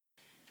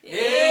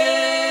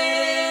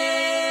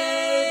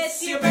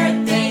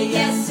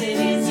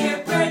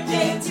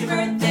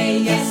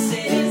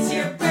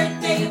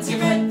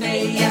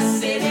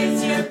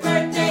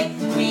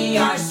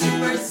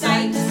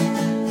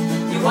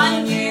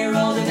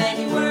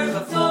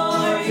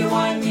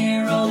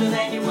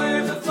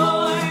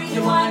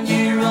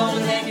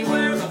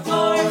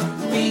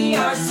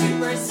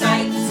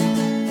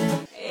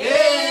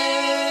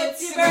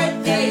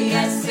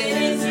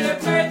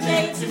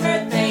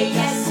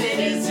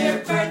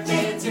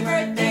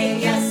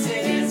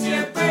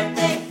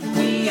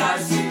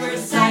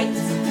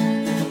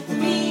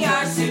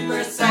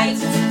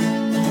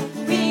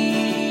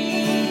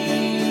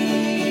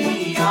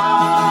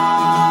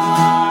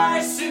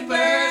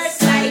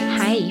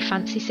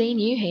fancy seeing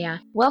you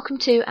here. Welcome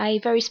to a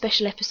very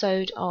special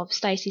episode of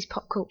Stacey's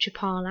Pop Culture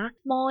Parlour.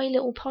 My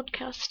little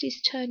podcast is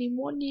turning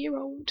 1 year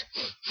old.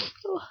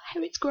 Oh,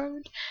 how it's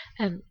grown.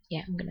 I'm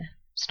gonna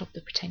stop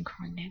the pretend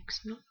crying now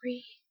because I'm not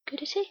really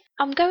good at it.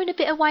 I'm going a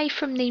bit away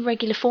from the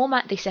regular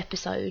format this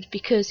episode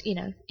because,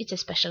 it's a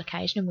special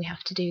occasion and we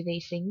have to do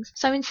these things.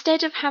 So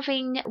instead of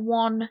having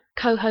one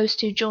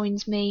co-host who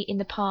joins me in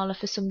the parlour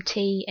for some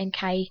tea and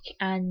cake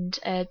and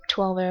a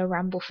 12-hour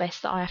ramble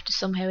fest that I have to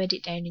somehow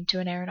edit down into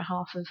an hour and a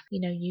half of,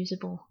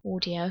 usable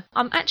audio,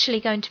 I'm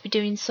actually going to be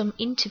doing some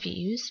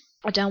interviews.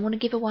 I don't want to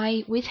give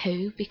away with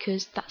who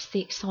because that's the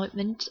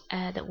excitement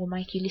that will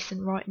make you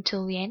listen right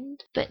until the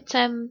end. But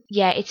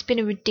it's been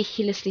a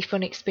ridiculously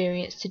fun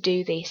experience to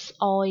do this.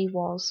 I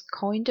was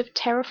kind of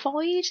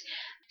terrified.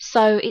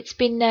 So it's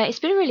been a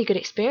really good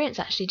experience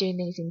actually doing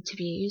these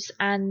interviews,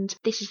 and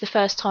this is the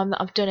first time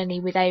that I've done any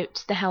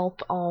without the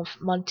help of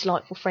my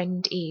delightful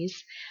friend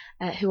Iz,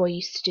 who I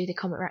used to do the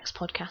Comic Racks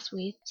podcast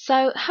with.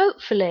 So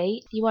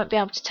hopefully you won't be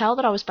able to tell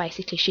that I was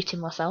basically shitting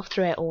myself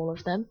throughout all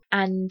of them,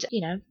 and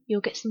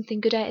you'll get something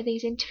good out of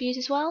these interviews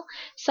as well.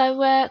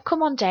 So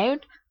come on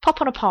down,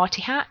 pop on a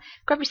party hat,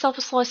 grab yourself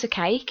a slice of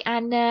cake,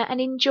 and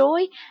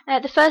enjoy.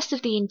 The first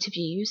of the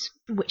interviews,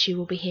 which you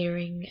will be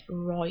hearing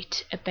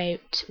right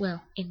about,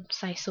 in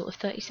say sort of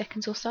 30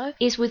 seconds or so,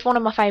 is with one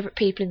of my favourite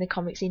people in the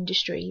comics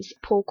industries,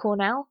 Paul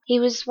Cornell. He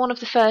was one of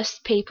the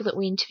first people that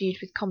we interviewed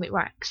with Comic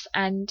Racks,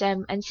 and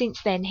since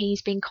then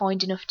he's been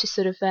kind enough to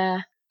sort of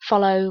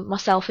follow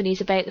myself and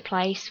he's about the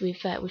place. We've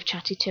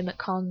chatted to him at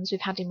cons. We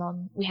had him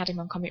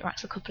on Comic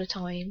Racks a couple of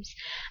times,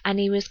 and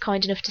he was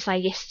kind enough to say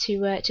yes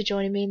to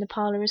joining me in the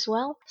parlour as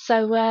well.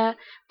 So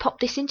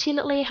pop this into your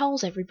little ear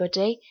holes,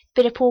 everybody.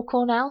 Bit of Paul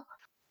Cornell.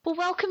 Well,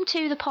 welcome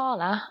to the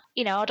parlour.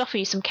 I'd offer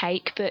you some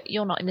cake, but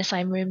you're not in the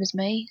same room as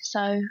me,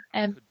 so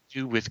Could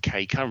do with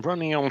cake. I'm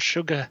running on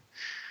sugar.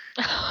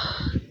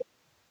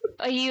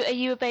 Are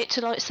you about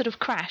to sort of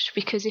crash?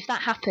 Because if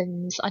that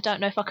happens, I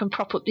don't know if I can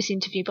prop up this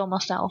interview by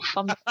myself.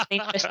 I'm not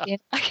interested.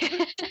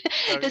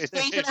 There's the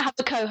reason I have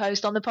the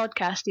co-host on the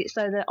podcast. It's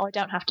so that I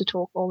don't have to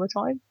talk all the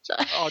time. So.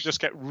 I'll just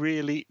get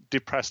really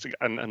depressed,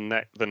 and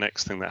the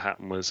next thing that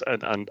happened was,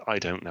 and I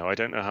don't know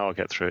how I'll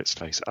get through it,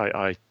 Stacey.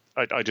 I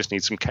just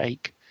need some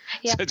cake.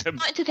 Yeah, I'm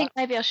starting to think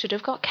maybe I should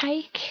have got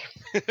cake.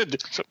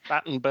 Some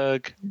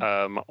Battenberg,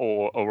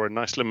 or a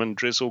nice lemon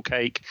drizzle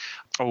cake.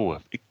 Oh,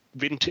 a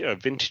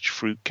vintage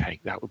fruit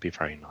cake. That would be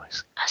very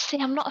nice.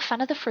 See, I'm not a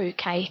fan of the fruit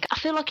cake. I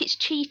feel like it's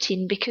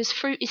cheating because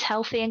fruit is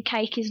healthy and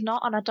cake is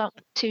not, and I don't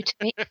want to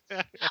mix.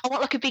 I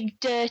want like a big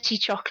dirty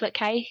chocolate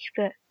cake,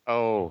 but.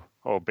 Oh,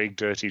 big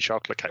dirty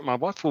chocolate cake. My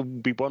wife will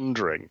be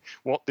wondering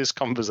what this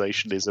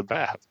conversation is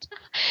about.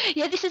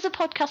 Yeah, this is a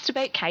podcast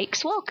about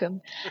cakes.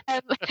 Welcome.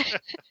 I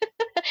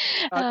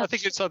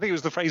think it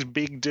was the phrase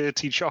 "big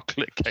dirty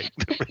chocolate cake."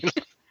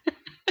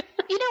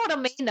 You know what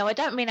I mean, though. I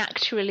don't mean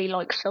actually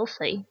like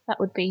filthy. That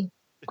would be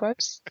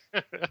gross.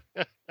 I'm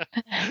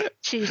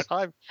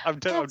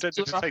tempted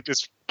to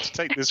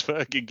take this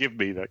Fergie.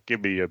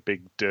 Give me a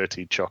big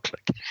dirty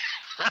chocolate.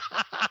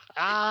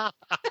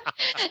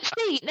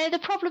 See, now the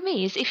problem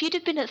is, if you'd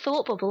have been at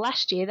Thought Bubble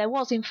last year, there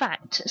was in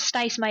fact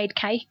Stace made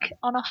cake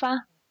on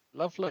offer.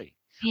 Lovely.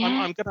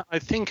 Yeah. I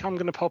think I'm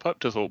gonna pop up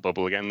to Thought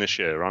Bubble again this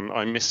year.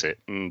 I miss it,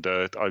 and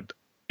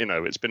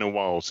it's been a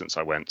while since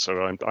I went,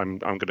 so I'm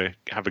gonna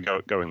have a go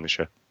at going this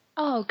year.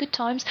 Oh, good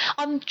times.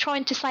 I'm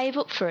trying to save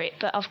up for it,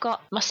 but I've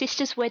got my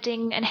sister's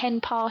wedding and hen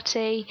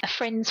party, a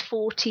friend's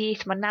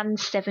 40th, my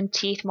nan's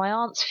 70th, my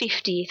aunt's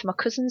 50th, my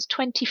cousin's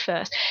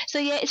 21st. So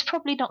yeah, it's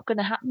probably not going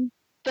to happen.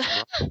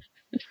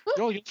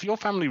 Your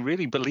family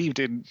really believed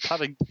in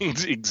planning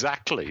things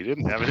exactly,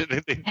 didn't they? I mean,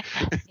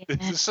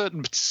 there's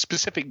certain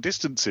specific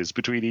distances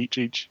between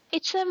each.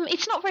 It's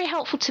not very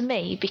helpful to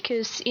me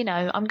because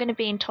I'm going to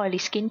be entirely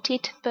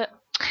skinted, but.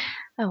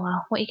 Oh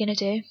well, what are you going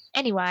to do?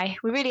 Anyway,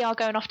 we really are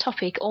going off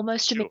topic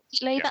almost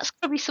immediately. Yeah. That's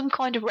going to be some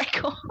kind of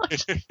record.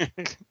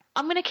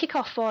 I'm going to kick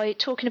off by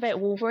talking about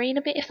Wolverine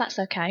a bit, if that's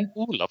okay.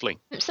 Oh, lovely.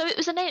 So it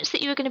was announced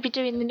that you were going to be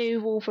doing the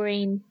new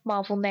Wolverine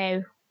Marvel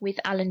Now with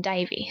Alan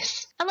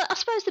Davis. And I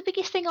suppose the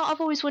biggest thing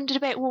I've always wondered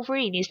about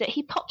Wolverine is that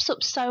he pops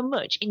up so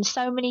much in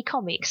so many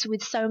comics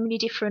with so many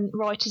different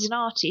writers and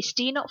artists.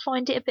 Do you not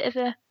find it a bit of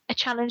a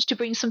challenge to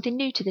bring something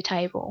new to the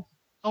table?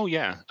 Oh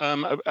yeah,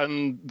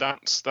 and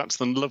that's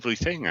the lovely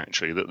thing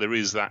actually, that there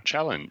is that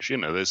challenge.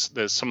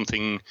 There's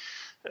something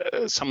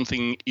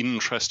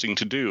interesting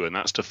to do, and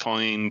that's to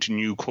find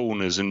new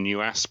corners and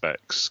new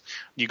aspects.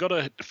 You got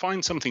to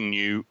find something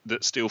new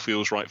that still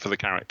feels right for the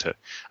character.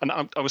 And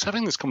I was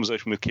having this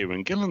conversation with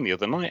Kieran Gillen the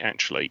other night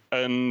actually,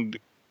 and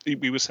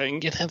we were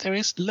saying, there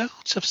is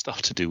loads of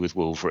stuff to do with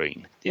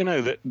Wolverine,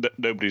 that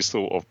nobody's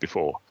thought of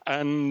before,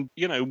 and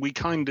we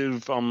kind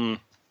of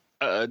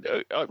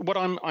what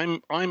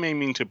I'm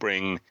aiming to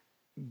bring,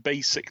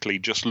 basically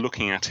just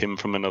looking at him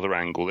from another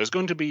angle. There's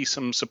going to be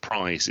some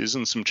surprises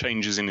and some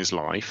changes in his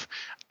life.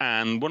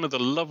 And one of the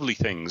lovely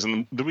things,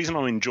 and the reason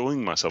I'm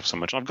enjoying myself so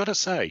much, I've got to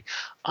say,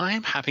 I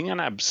am having an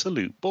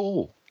absolute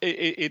ball.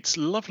 It's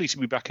lovely to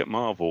be back at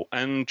Marvel.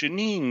 And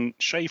Janine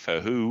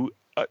Schaefer, who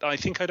I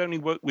think I'd only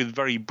worked with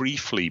very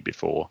briefly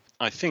before.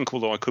 I think,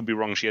 although I could be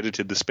wrong, she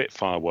edited the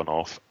Spitfire one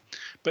off.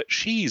 But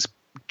she's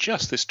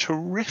just this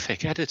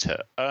terrific editor,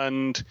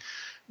 and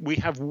we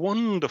have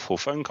wonderful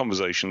phone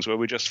conversations where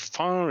we're just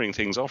firing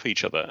things off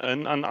each other,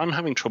 and I'm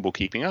having trouble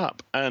keeping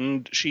up,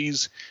 and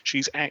she's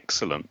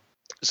excellent.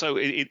 So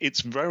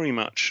it's very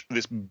much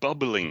this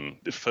bubbling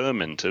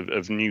ferment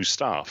of new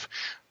stuff.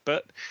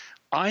 But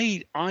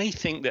I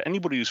think that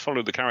anybody who's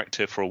followed the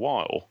character for a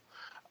while,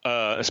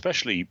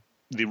 especially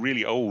the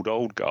really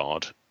old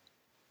guard,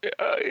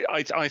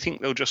 I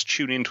think they'll just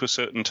tune into a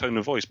certain tone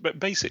of voice. But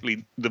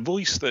basically, the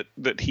voice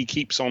that he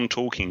keeps on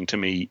talking to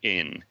me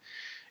in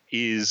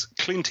is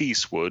Clint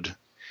Eastwood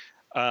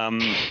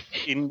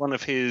in one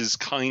of his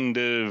kind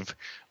of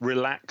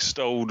relaxed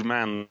old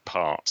man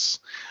parts.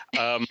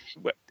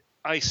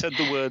 I said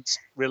the words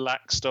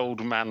relaxed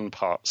old man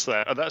parts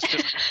there.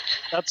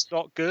 That's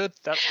not good.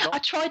 That's not. I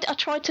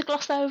tried to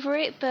gloss over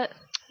it, but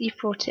you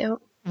brought it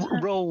up.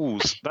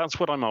 Roles. That's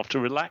what I'm after.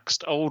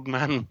 Relaxed old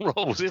man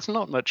roles. It's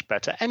not much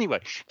better.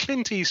 Anyway,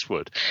 Clint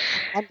Eastwood.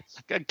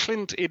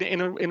 Clint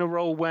in a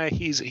role where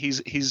he's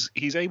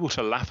able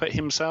to laugh at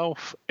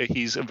himself.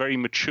 He's very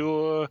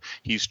mature.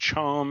 He's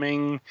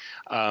charming,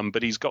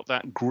 but he's got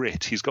that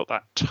grit. He's got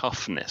that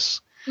toughness.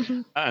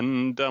 Mm-hmm.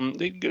 And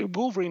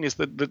Wolverine is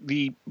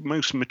the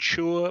most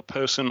mature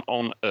person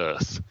on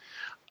Earth.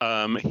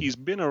 He's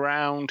been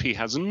around. He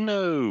has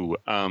none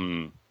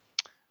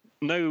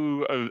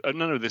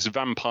of this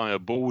vampire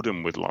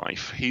boredom with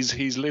life.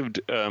 He's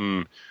lived,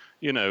 2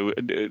 and a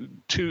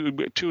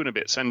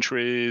bit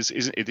centuries.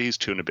 It is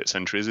 2 and a bit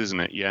centuries, isn't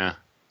it? Yeah.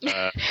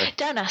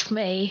 Don't ask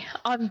me.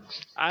 I'm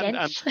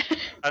dense.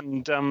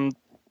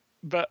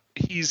 But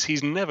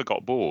he's never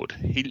got bored.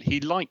 He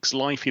likes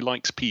life. He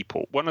likes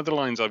people. One of the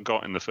lines I've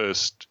got in the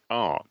first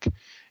arc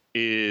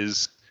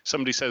is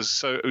somebody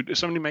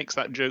makes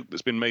that joke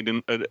that's been made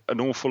an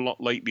awful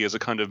lot lately as a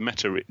kind of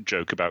meta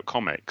joke about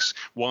comics.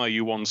 Why are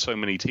you on so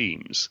many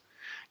teams?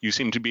 You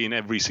seem to be in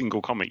every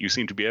single comic. You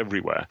seem to be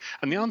everywhere.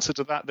 And the answer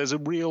to that, there's a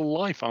real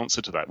life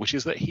answer to that, which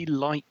is that he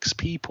likes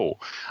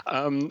people.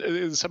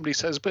 Somebody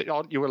says, but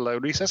aren't you a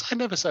loner? He says, I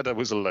never said I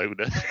was a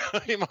loner.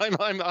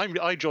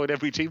 I joined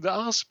every team that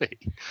asked me.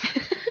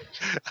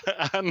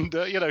 And,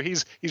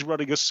 he's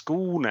running a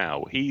school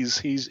now.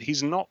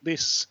 He's not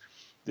this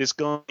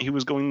guy who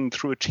was going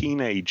through a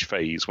teenage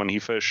phase when he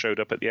first showed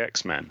up at the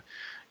X-Men.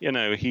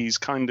 He's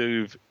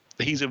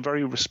a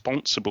very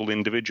responsible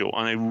individual.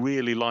 And I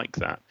really like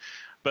that.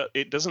 But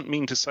it doesn't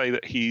mean to say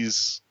that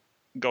he's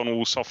gone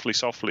all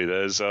softly.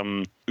 There's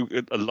a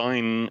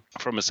line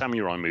from a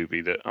samurai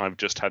movie that I've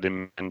just had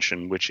him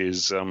mention, which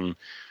is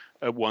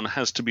one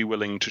has to be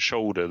willing to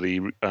shoulder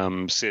the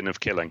sin of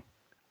killing.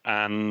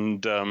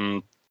 And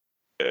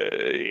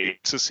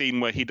it's a scene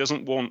where he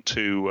doesn't want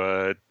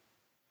to...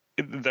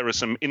 there are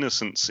some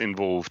innocents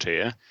involved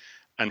here,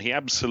 and he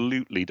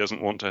absolutely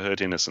doesn't want to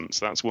hurt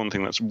innocents. That's one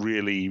thing that's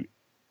really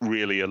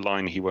a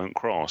line he won't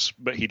cross,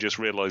 but he just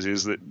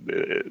realizes that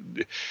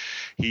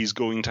he's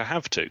going to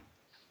have to.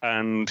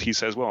 And he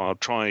says, well, I'll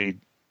try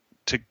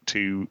just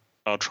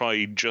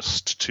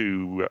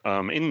to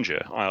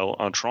injure.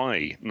 I'll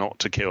try not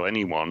to kill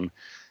anyone,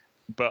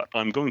 but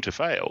I'm going to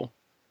fail.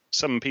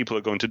 Some people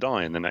are going to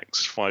die in the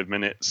next 5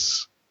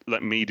 minutes.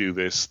 Let me do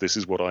this. This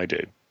is what I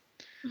do.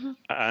 Mm-hmm.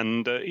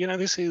 And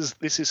this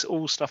is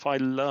all stuff I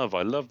love.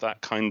 I love that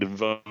kind of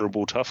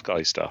vulnerable tough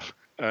guy stuff.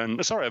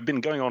 And sorry, I've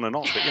been going on and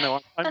on,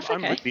 but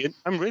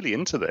I'm really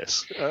into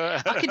this.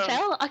 I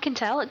can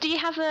tell. Do you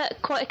have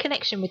quite a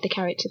connection with the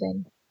character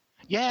then?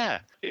 Yeah,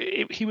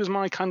 he was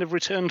my kind of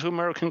return to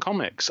American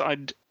comics.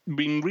 I'd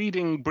been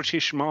reading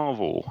British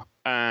Marvel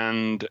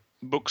and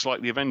books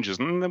like The Avengers,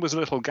 and then there was a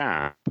little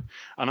gap.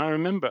 And I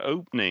remember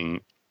opening,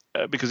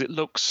 because it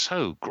looked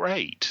so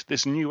great,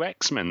 this new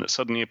X-Men that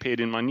suddenly appeared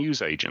in my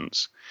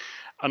newsagents.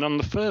 And on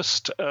the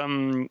first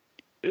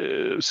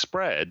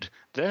spread,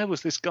 there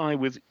was this guy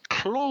with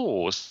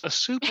claws, a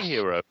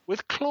superhero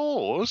with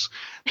claws.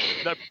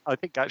 I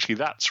think actually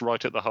that's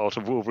right at the heart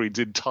of Wolverine's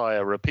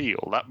entire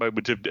appeal, that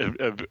moment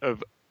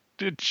of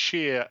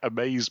sheer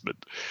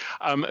amazement.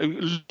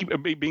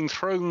 Being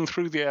thrown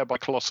through the air by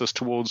Colossus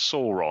towards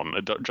Sauron,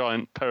 a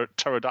giant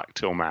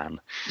pterodactyl man.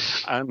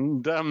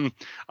 And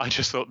I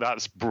just thought,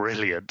 that's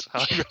brilliant.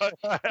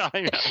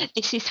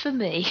 This is for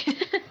me.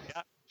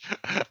 Yeah.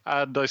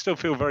 And I still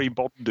feel very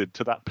bonded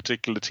to that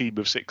particular team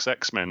of 6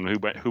 X-Men who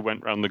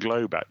went around the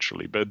globe,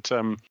 actually. But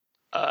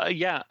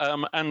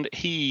and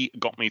he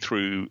got me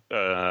through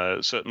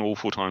certain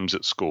awful times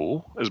at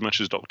school, as much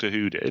as Doctor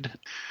Who did.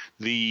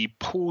 The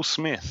Paul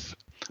Smith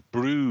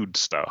Brood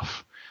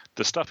stuff,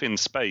 the stuff in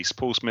space,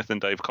 Paul Smith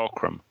and Dave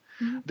Cockrum.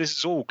 Mm-hmm. This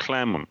is all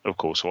Claremont, of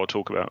course, who I'll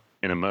talk about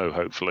in a mo,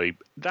 hopefully.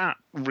 That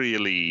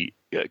really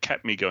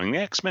kept me going. The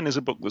X-Men is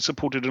a book that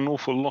supported an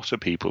awful lot of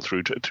people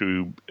through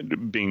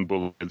being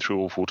bullied through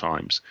awful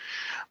times.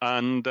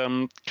 And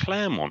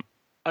Claremont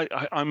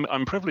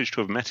I'm privileged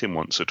to have met him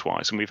once or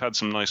twice, and we've had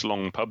some nice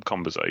long pub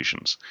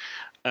conversations.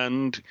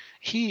 And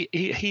he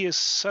is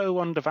so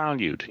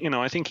undervalued.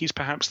 I think he's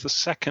perhaps the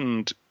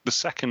second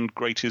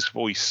greatest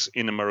voice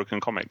in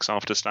American comics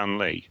after Stan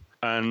Lee.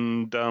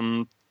 And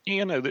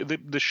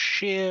the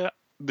sheer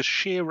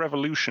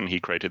revolution he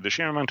created, the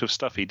sheer amount of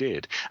stuff he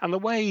did, and the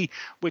way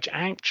which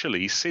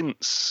actually,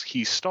 since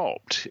he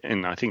stopped,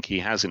 and I think he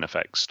has in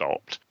effect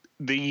stopped,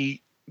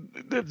 the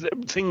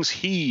things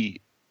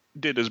he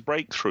did as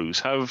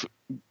breakthroughs have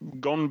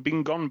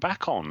been gone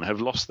back on,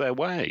 have lost their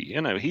way.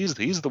 He's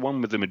the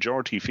one with the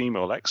majority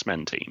female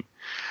X-Men team.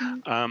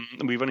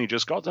 We've only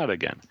just got that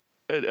again,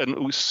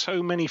 and with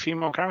so many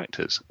female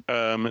characters,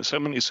 so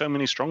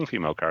many strong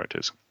female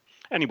characters.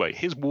 Anyway,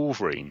 his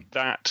Wolverine,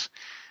 that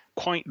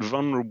quite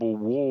vulnerable,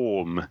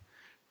 warm,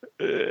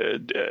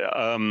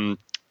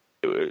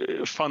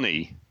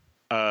 funny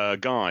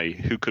guy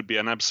who could be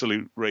an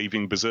absolute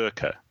raving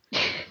berserker.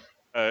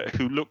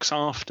 Who looks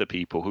after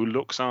people, who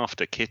looks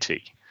after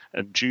Kitty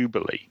and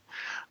Jubilee,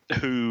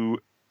 who,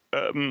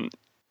 who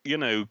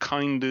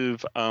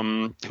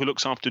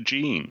looks after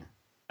Jean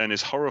and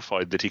is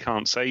horrified that he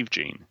can't save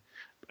Jean,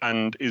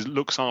 and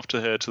looks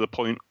after her to the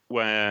point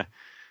where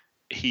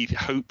he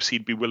hopes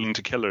he'd be willing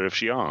to kill her if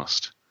she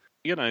asked.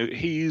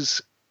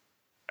 He's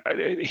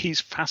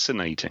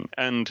fascinating,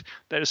 and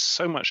there's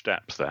so much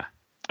depth there.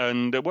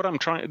 And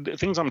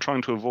things I'm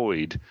trying to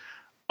avoid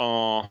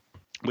are,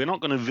 we're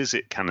not going to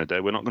visit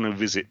Canada. We're not going to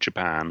visit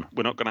Japan.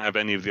 We're not going to have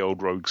any of the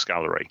old rogues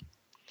gallery.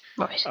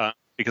 Right.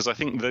 Because I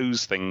think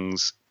those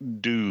things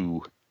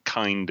do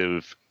kind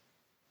of,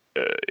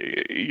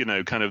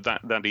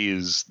 that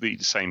is the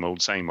same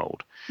old, same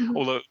old. Mm-hmm.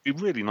 Although it'd be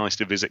really nice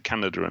to visit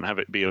Canada and have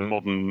it be a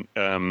modern,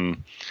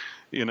 kind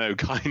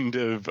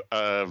of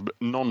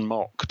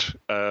non-mocked,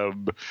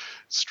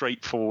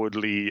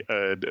 straightforwardly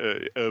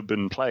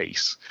urban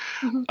place.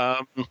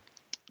 Mm-hmm.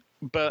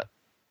 But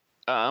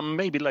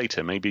maybe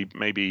later,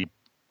 maybe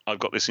I've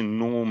got this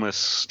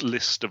enormous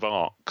list of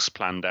arcs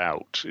planned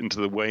out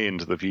into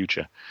the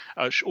future.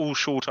 All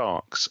short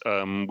arcs.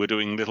 We're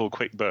doing little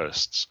quick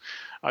bursts.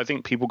 I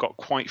think people got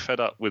quite fed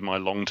up with my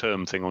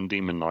long-term thing on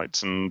Demon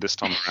Knights, and this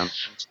time around,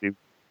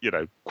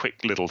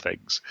 quick little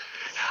things.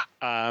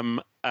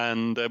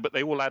 But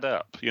they all add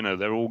up.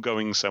 They're all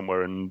going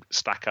somewhere and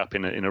stack up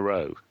in a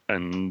row,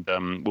 and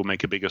we'll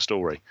make a bigger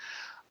story.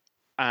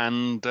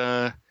 And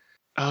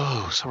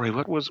sorry,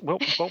 what was I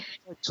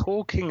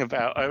talking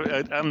about?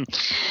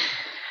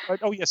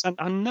 Oh yes,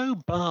 and no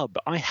Bub.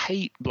 I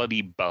hate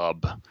bloody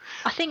Bub.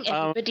 I think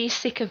everybody's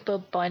sick of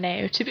Bub by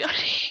now, to be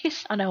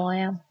honest. I know I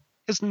am.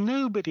 Because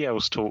nobody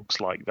else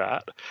talks like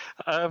that,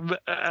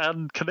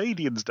 and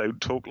Canadians don't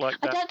talk like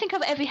that. I don't think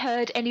I've ever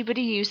heard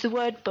anybody use the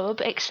word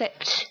Bub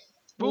except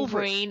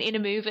Wolverine in a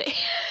movie.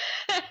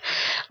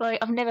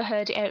 I've never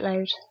heard it out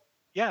loud.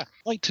 Yeah, I'd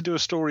like to do a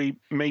story,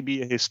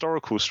 maybe a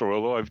historical story,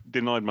 although I've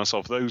denied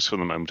myself those for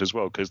the moment as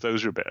well, because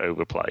those are a bit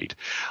overplayed.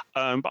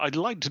 But I'd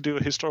like to do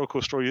a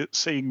historical story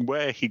seeing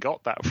where he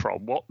got that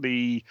from,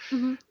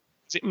 Mm-hmm.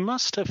 It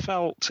must have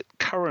felt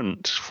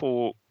current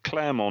for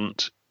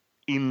Claremont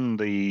in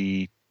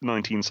the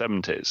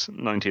 1970s,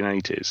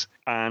 1980s,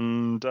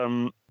 and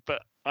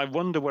but I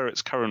wonder where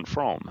it's current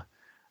from.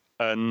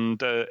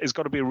 And it's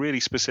got to be a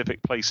really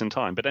specific place and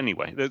time. But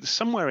anyway,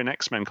 somewhere in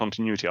X-Men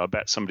continuity, I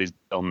bet somebody's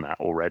done that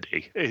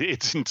already.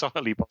 It's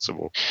entirely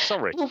possible.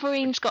 Sorry.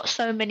 Wolverine's got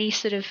so many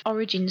sort of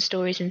origin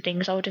stories and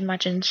things. I would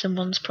imagine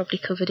someone's probably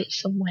covered it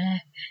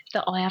somewhere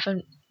that I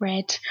haven't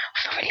read. I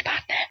feel really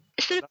bad now.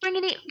 Sort of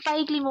bringing it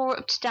vaguely more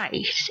up to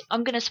date,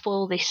 I'm going to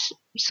spoil this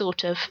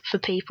sort of for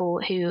people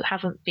who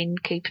haven't been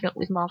keeping up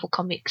with Marvel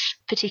Comics,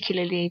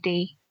 particularly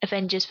the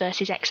Avengers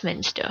versus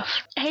X-Men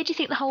stuff. How do you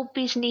think the whole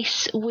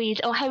business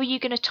or how are you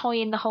going to tie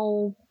in the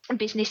whole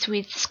business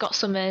with Scott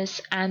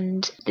Summers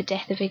and the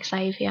death of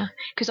Xavier?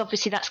 Because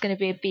obviously that's going to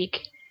be a big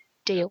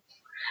deal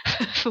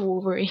for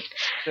Wolverine.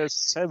 There's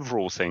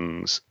several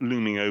things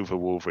looming over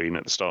Wolverine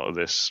at the start of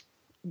this.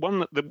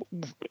 One, the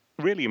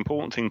really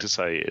important thing to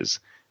say is,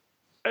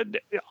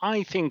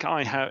 I think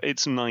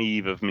it's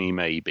naive of me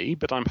maybe,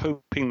 but I'm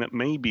hoping that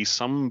maybe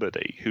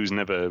somebody who's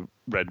never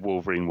read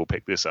Wolverine will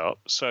pick this up.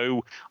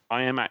 So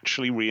I am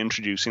actually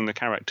reintroducing the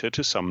character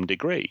to some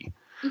degree.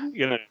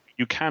 Mm-hmm.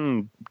 You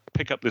can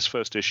pick up this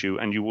first issue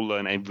and you will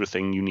learn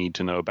everything you need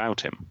to know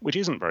about him, which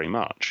isn't very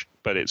much,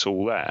 but it's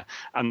all there.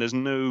 And there's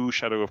no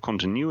shadow of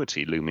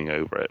continuity looming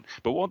over it.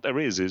 But what there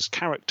is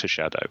character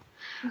shadow.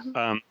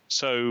 Mm-hmm.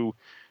 So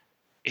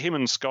him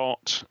and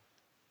Scott,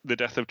 the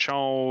death of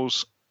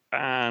Charles,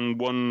 and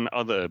one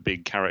other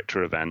big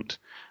character event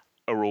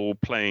are all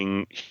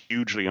playing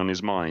hugely on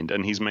his mind,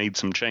 and he's made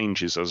some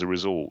changes as a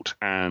result.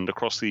 And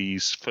across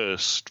these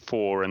first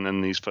 4 and then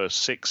these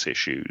first 6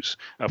 issues,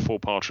 a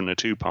 4-parter and a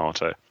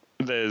 2-parter,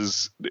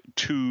 there's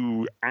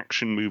 2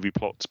 action movie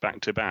plots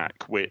back to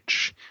back,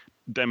 which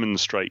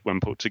demonstrate,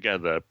 when put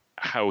together,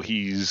 how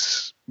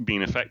he's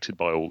been affected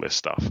by all this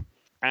stuff.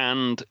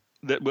 And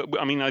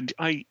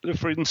I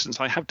for instance,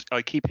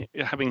 I keep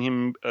having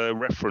him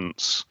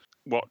reference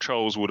what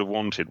Charles would have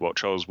wanted, what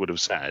Charles would have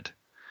said.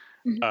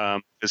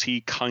 as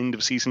he kind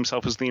of sees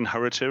himself as the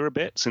inheritor a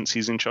bit since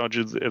he's in charge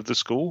of the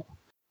school.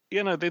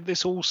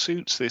 This all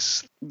suits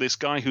this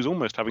guy who's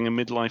almost having a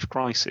midlife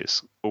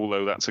crisis,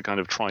 although that's a kind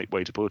of trite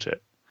way to put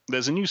it.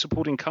 There's a new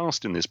supporting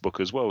cast in this book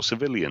as well,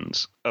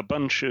 civilians. A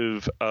bunch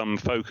of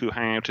folk who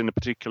hang out in a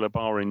particular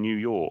bar in New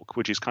York,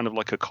 which is kind of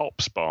like a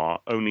cops bar,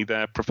 only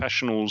they're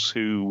professionals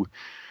who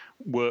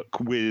work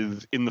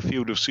in the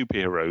field of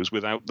superheroes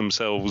without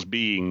themselves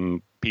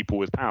being people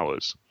with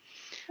powers.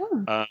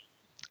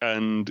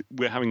 And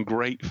we're having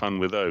great fun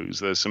with those.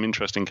 There's some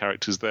interesting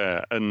characters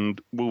there. And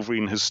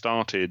Wolverine has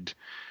started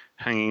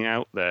hanging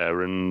out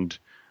there and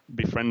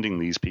befriending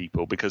these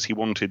people because he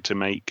wanted to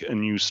make a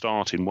new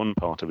start in one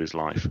part of his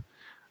life.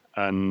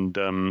 And,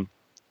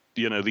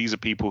 these are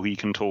people he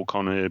can talk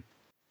on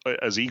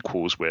as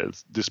equals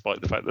with,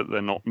 despite the fact that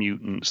they're not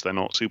mutants, they're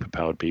not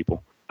superpowered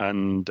people.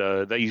 And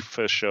they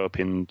first show up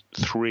in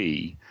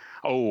 3.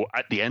 Oh,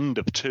 at the end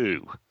of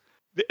 2,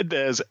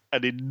 there's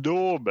an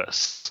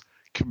enormous,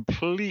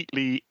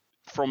 completely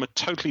from a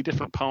totally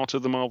different part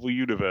of the Marvel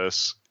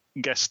Universe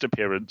guest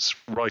appearance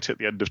right at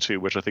the end of 2,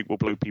 which I think will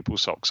blow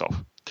people's socks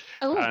off.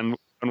 Oh. And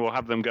we'll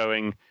have them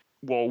going,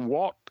 well,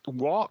 what,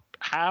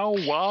 how,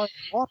 why,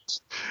 what?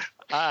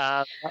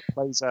 That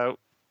plays out,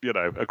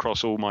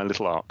 across all my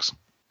little arcs.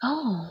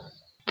 Oh,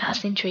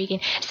 that's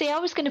intriguing. See, I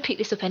was going to pick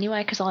this up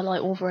anyway because I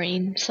like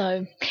Wolverine,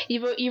 so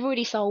you've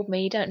already sold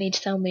me. You don't need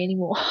to sell me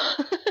anymore.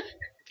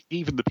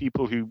 Even the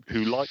people who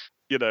like,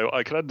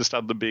 I can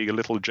understand them being a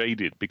little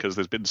jaded because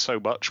there's been so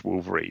much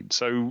Wolverine.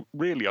 So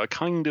really, I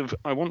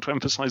want to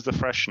emphasize the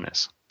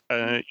freshness.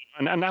 And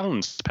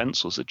Alan's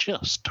pencils are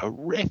just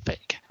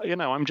terrific.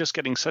 I'm just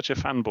getting such a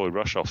fanboy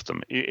rush off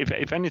them.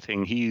 If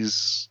anything,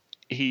 he's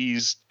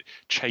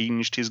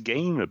changed his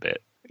game a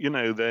bit.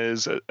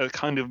 There's a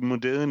kind of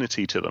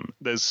modernity to them.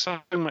 There's so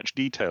much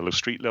detail of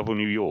street level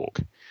New York,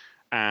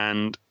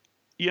 and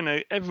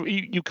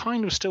you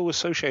kind of still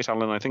associate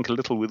Alan, I think, a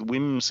little with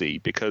whimsy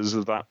because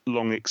of that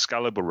long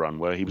Excalibur run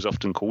where he was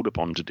often called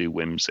upon to do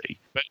whimsy.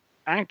 But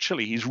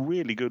actually, he's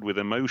really good with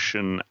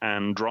emotion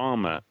and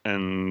drama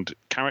and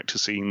character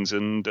scenes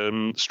and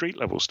street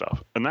level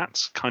stuff. And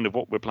that's kind of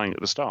what we're playing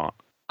at the start.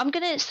 I'm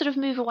going to sort of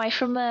move away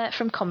from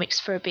comics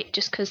for a bit,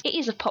 just because it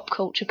is a pop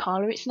culture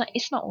parlour. It's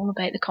not all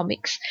about the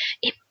comics.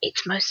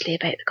 It's mostly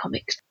about the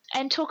comics.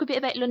 And talk a bit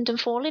about London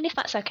Falling, if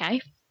that's okay.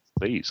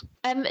 Please.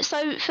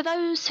 So for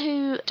those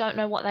who don't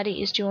know what that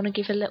is, do you want to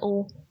give a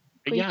little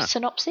brief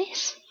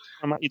synopsis?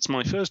 It's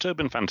my first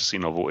urban fantasy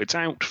novel. It's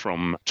out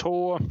from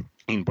Tor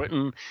in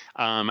Britain,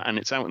 and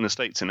it's out in the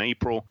States in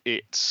April.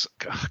 It's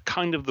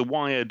kind of the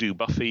Wire do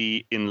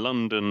Buffy in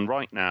London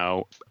right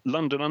now.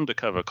 London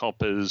undercover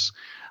coppers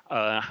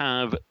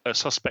have a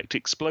suspect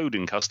explode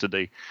in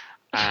custody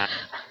and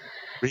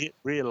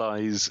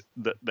realize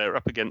that they're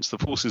up against the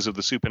forces of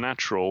the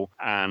supernatural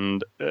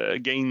and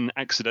gain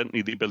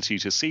accidentally the ability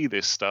to see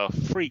this stuff,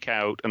 freak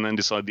out, and then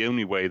decide the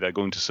only way they're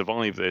going to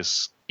survive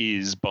this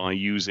is by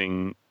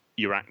using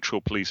your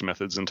actual police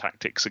methods and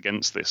tactics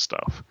against this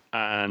stuff.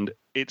 And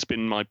it's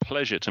been my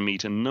pleasure to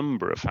meet a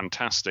number of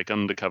fantastic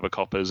undercover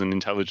coppers and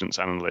intelligence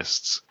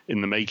analysts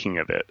in the making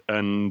of it.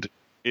 And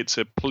it's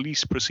a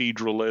police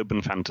procedural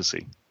urban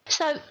fantasy.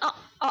 So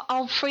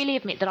I'll freely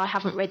admit that I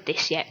haven't read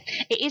this yet.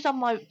 It is on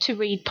my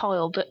to-read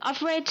pile, but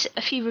I've read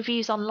a few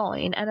reviews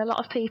online, and a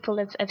lot of people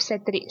have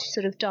said that it's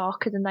sort of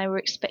darker than they were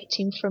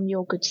expecting from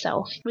your good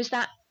self. Was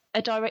that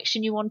a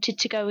direction you wanted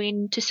to go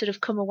in to sort of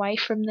come away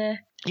from the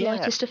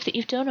lighter stuff that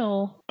you've done,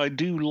 or? I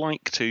do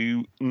like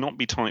to not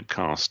be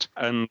typecast.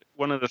 And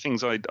one of the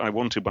things I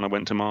wanted when I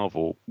went to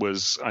Marvel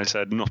was, I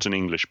said, not an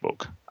English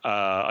book.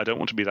 I don't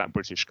want to be that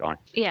British guy.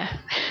 Yeah.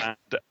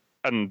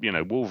 And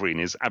Wolverine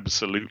is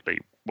absolutely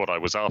what I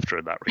was after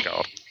in that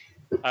regard.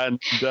 And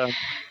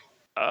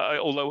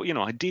although,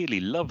 I dearly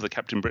love the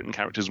Captain Britain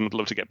characters and would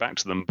love to get back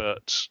to them,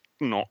 but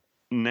not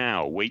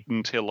now. Wait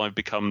until I've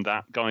become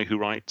that guy who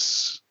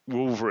writes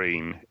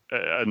Wolverine,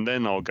 and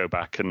then I'll go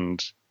back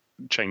and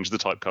change the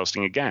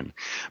typecasting again.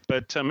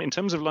 But in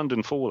terms of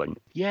London Falling,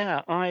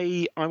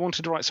 I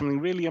wanted to write something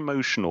really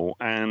emotional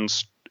and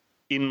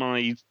in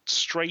my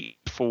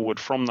straightforward,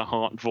 from the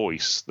heart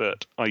voice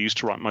that I used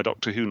to write my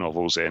Doctor Who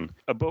novels in.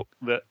 A book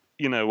that,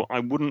 I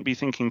wouldn't be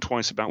thinking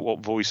twice about what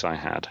voice I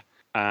had.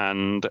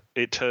 And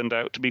it turned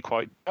out to be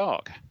quite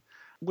dark,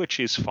 which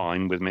is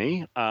fine with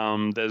me.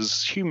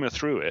 There's humour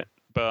through it,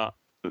 but,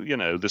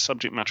 the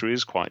subject matter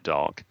is quite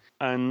dark.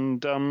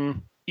 And,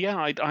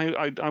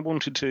 I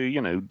wanted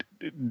to,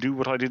 do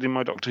what I did in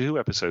my Doctor Who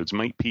episodes,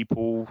 make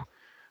people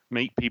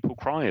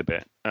cry a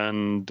bit.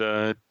 And,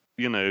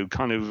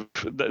 kind of,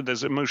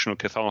 there's emotional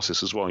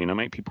catharsis as well,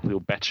 make people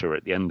feel better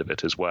at the end of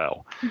it as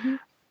well. Mm-hmm.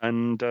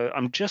 And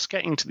I'm just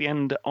getting to the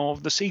end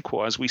of the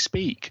sequel as we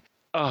speak.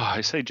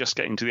 I say just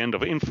getting to the end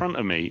of it. In front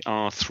of me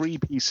are 3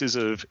 pieces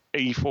of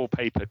A4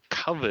 paper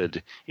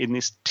covered in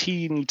this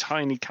teeny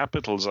tiny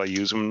capitals I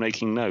use when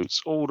making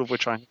notes, all of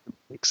which I have to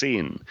fix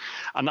in.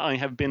 And I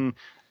have been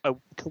a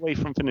week away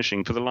from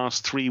finishing for the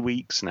last 3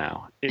 weeks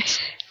now. It's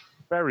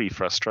very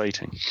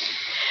frustrating.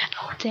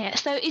 Oh dear.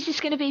 So is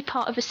this going to be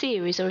part of a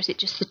series, or is it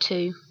just the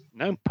 2?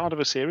 No, part of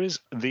a series.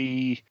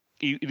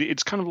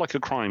 It's kind of like a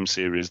crime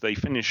series. They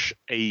finish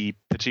a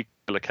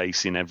particular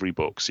case in every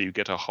book, so you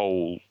get a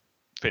whole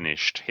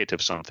finished hit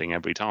of something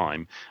every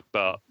time.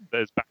 But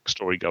there's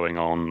backstory going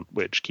on,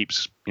 which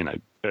keeps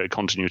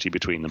continuity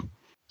between them.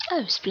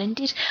 Oh,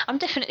 splendid! I'm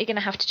definitely going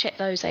to have to check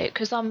those out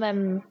because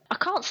I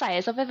can't say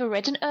as I've ever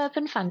read an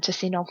urban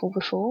fantasy novel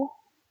before.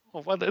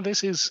 Well,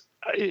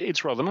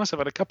 it's rather nice. I've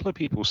had a couple of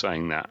people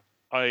saying that.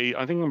 I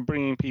think I'm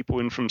bringing people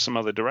in from some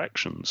other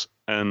directions,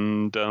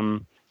 and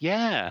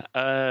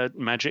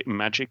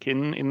magic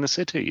in the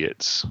city.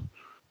 It's.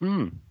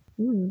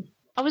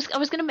 I was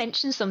going to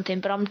mention something,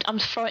 but I'm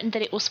frightened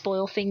that it will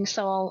spoil things,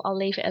 so I'll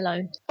leave it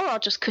alone, or I'll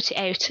just cut it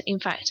out. In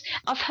fact,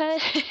 I've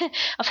heard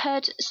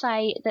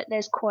say that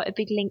there's quite a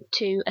big link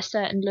to a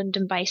certain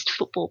London-based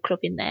football club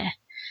in there.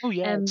 Oh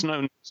yeah, it's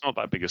not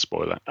that big a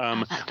spoiler.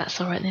 That's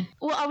all right then.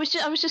 Well, I was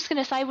just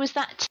going to say, was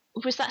that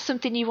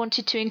something you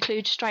wanted to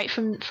include straight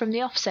from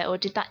the offset, or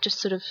did that just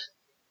sort of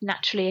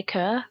naturally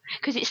occur?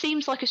 Because it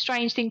seems like a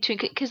strange thing to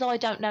include, because I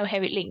don't know how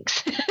it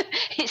links.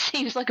 It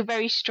seems like a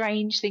very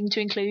strange thing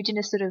to include in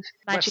a sort of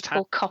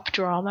magical cop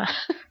drama.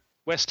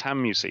 West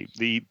Ham, you see,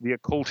 the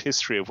occult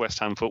history of West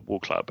Ham Football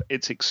Club,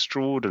 it's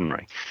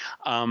extraordinary.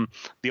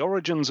 The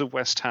origins of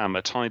West Ham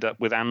are tied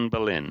up with Anne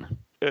Boleyn,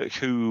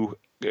 who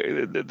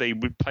they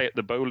would play at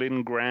the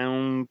Boleyn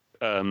ground.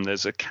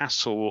 There's a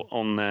castle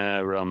on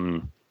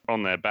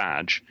their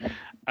badge,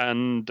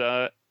 and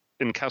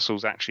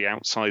castle's actually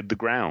outside the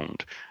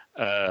ground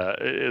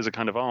as a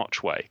kind of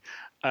archway.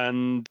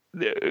 And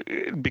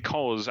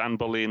because Anne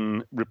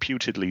Boleyn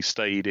reputedly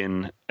stayed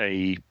in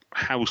a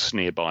house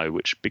nearby,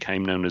 which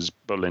became known as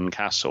Boleyn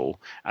Castle,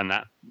 and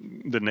that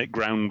the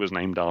ground was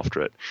named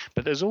after it.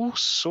 But there's all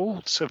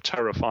sorts of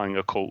terrifying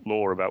occult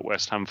lore about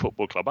West Ham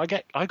Football Club. I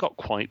got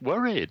quite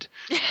worried.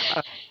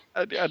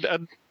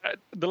 The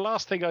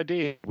last thing I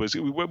did was,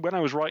 when I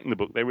was writing the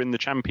book, they were in the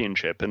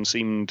Championship and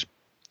seemed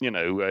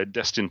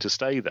destined to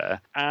stay there.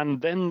 And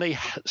then they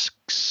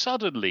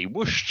suddenly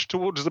whooshed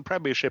towards the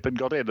Premiership and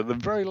got in. And the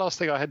very last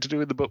thing I had to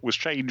do in the book was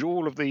change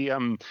all of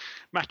the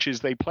matches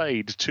they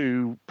played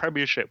to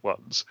Premiership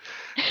ones.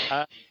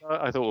 I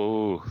thought,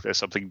 oh, there's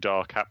something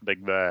dark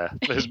happening there.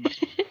 There's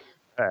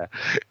there.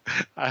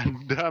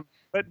 And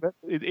but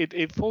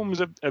it forms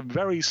a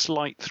very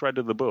slight thread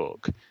of the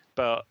book,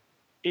 but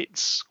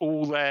it's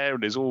all there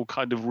and is all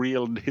kind of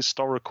real and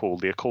historical,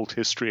 the occult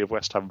history of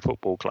West Ham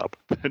Football Club.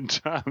 But,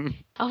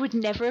 I would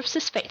never have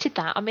suspected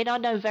that. I mean, I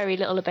know very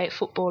little about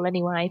football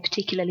anyway,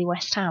 particularly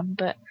West Ham,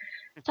 but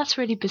that's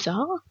really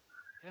bizarre.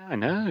 Yeah, I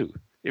know.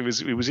 It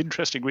was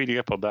interesting reading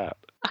up on that.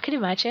 I can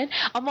imagine.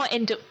 I might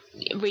end up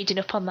reading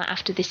up on that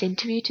after this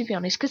interview, to be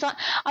honest, because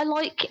I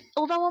like,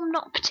 although I'm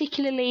not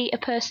particularly a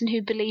person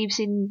who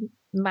believes in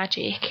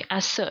magic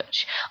as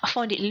such, I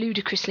find it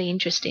ludicrously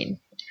interesting.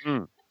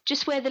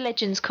 Just where the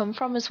legends come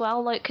from as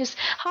well, like, because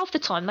half the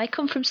time they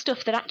come from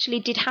stuff that actually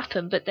did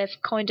happen, but they've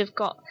kind of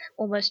got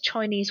almost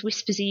Chinese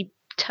whispersy,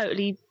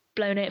 totally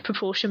blown out of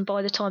proportion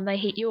by the time they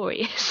hit your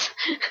ears.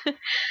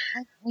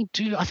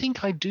 I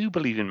think I do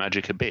believe in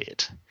magic a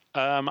bit.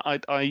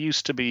 I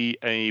used to be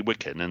a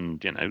Wiccan,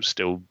 and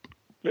still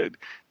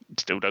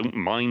don't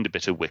mind a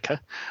bit of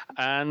Wicca,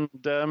 and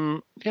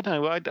I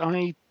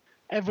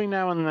every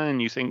now and then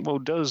you think, well,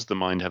 does the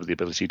mind have the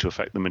ability to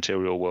affect the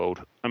material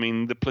world? I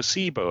mean, the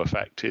placebo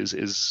effect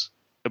is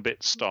a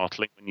bit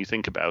startling when you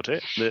think about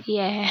it.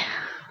 Yeah.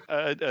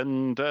 If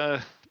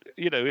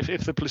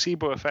the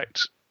placebo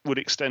effect would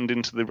extend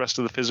into the rest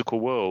of the physical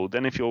world,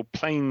 then if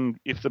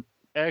the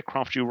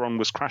aircraft you were on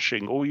was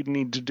crashing, all you'd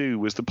need to do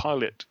was the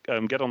pilot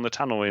get on the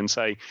tannoy and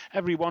say,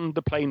 everyone,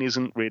 the plane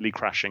isn't really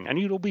crashing, and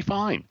you'd all be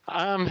fine.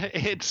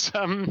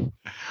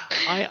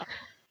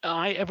 I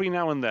every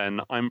now and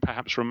then, I'm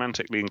perhaps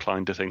romantically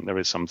inclined to think there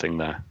is something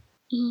there.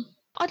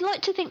 I'd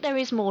like to think there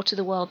is more to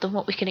the world than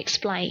what we can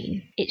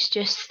explain. It's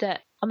just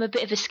that I'm a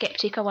bit of a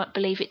skeptic. I won't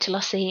believe it till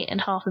I see it,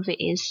 and half of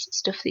it is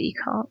stuff that you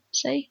can't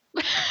see.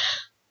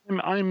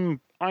 I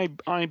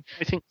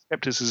think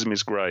skepticism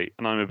is great,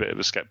 and I'm a bit of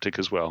a skeptic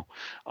as well.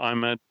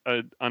 I'm an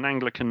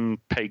Anglican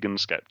pagan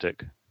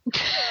skeptic.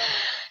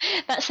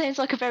 That sounds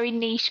like a very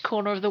niche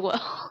corner of the world.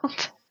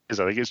 I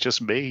think it's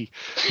just me.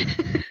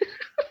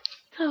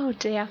 Oh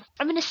dear.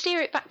 I'm going to steer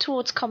it back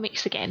towards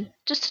comics again,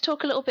 just to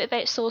talk a little bit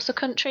about Saucer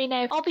Country.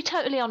 Now, I'll be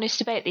totally honest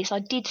about this. I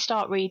did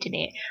start reading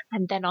it,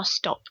 and then I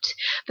stopped.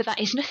 But that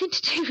is nothing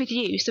to do with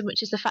you so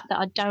much as the fact that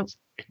I don't.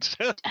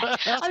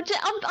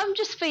 I'm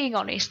just being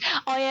honest.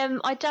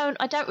 I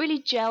don't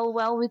really gel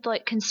well with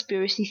like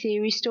conspiracy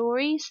theory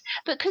stories.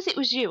 But because it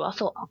was you, I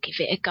thought I'll give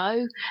it a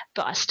go.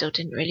 But I still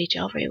didn't really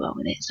gel very well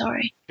with it.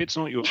 Sorry. It's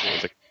not your sort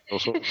of thing.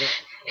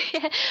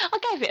 Yeah, I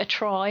gave it a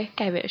try,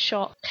 gave it a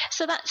shot.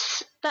 So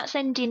that's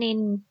ending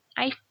in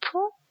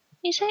April,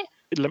 is it?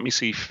 Let me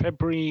see.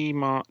 February,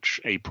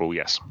 March, April.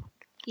 Yes.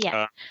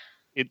 Yeah.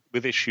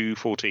 With issue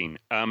 14.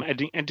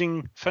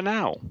 Ending for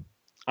now.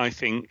 I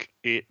think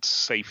it's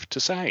safe to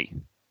say.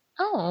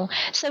 Oh,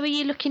 so are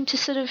you looking to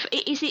sort of?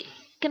 Is it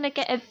going to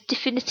get a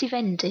definitive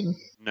ending?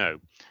 No.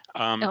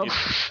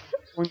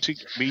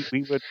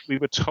 we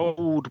were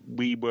told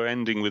we were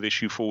ending with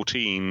issue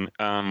 14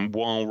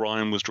 while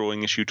Ryan was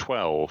drawing issue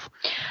 12.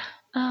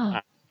 Oh.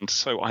 And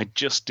so I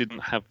just didn't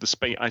have the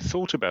space. I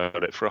thought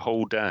about it for a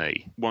whole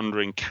day,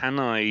 wondering, can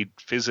I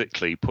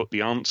physically put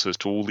the answers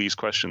to all these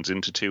questions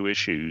into 2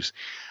 issues?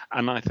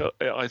 And I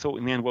thought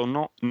in the end,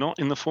 well, not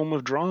in the form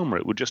of drama.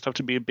 It would just have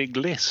to be a big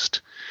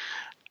list.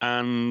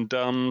 And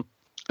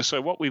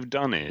so what we've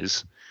done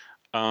is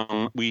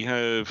we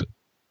have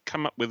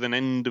come up with an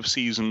end of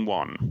season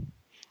 1,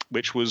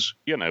 which was,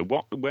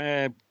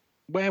 where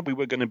we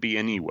were going to be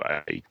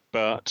anyway,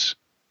 but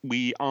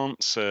we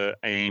answer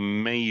a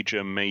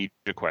major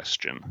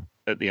question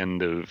at the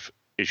end of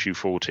issue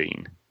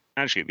 14.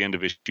 Actually, at the end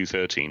of issue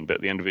 13, but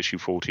at the end of issue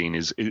 14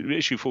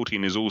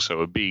 is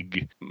also a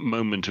big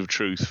moment of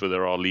truth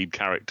for our lead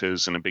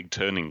characters and a big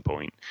turning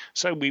point.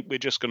 So we're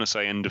just going to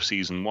say end of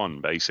season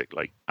 1,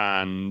 basically.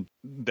 And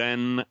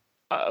then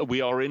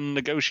we are in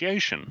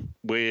negotiation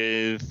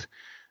with...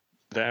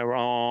 There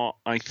are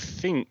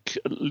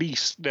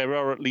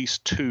at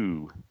least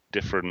 2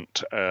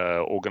 different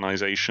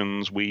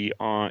organizations we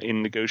are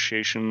in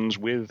negotiations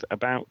with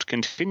about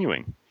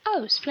continuing.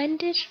 Oh,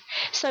 splendid.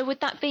 So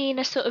would that be in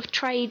a sort of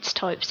trades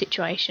type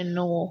situation,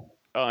 or...?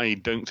 I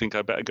don't think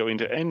I better go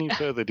into any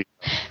further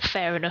detail.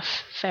 Fair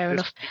enough.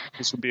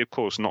 This will be, of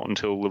course, not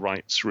until the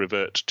rights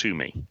revert to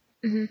me.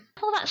 Mm-hmm.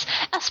 Well,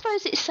 I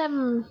suppose it's...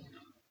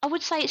 I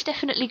would say it's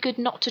definitely good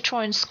not to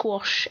try and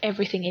squash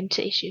everything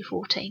into issue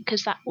 14,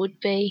 because that would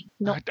be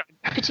not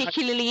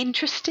particularly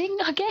interesting,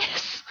 I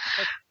guess.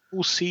 We've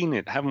all seen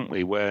it, haven't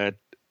we, where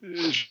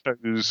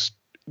shows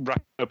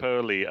wrap up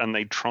early and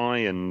they try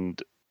and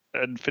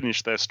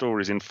finish their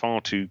stories in far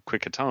too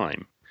quick a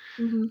time.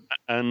 Mm-hmm.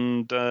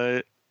 And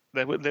there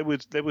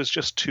was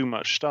just too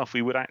much stuff.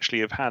 We would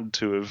actually have had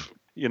to have...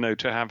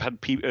 to have had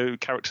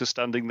characters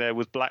standing there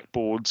with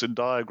blackboards and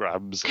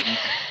diagrams.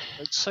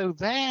 And so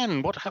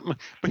then, what happened?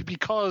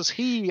 Because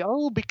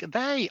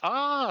they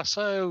are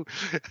so...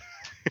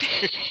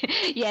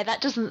 Yeah,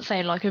 that doesn't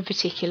sound like a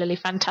particularly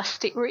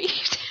fantastic read.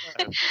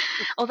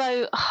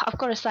 Although, I've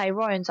got to say,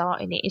 Ryan's art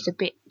in it is a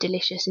bit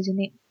delicious,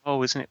 isn't it?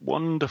 Oh, isn't it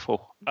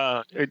wonderful?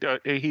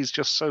 He's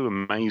just so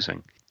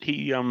amazing.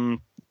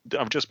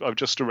 I've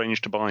just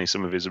arranged to buy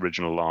some of his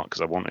original art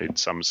because I wanted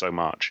some so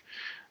much.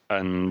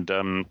 And...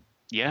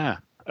 I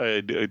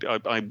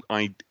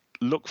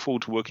look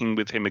forward to working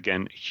with him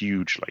again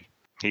hugely.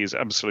 He is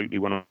absolutely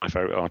one of my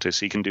favourite artists.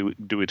 He can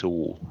do it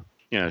all.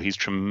 He's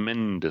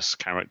tremendous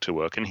character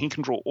work, and he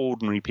can draw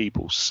ordinary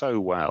people so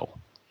well.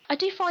 I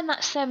do find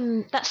that's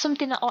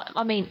something that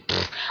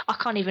I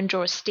can't even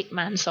draw a stick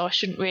man, so I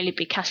shouldn't really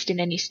be casting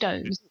any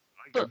stones.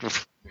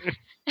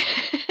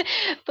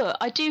 But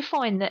I do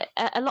find that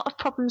a lot of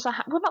problems I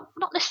have, well,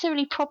 not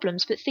necessarily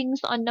problems, but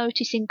things that I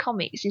notice in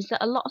comics is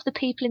that a lot of the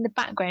people in the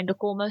background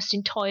look almost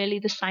entirely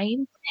the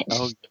same.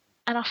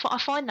 And I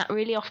find that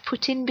really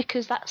off-putting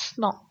because that's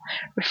not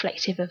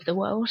reflective of the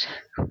world.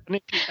 And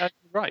if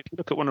you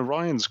look at one of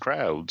Ryan's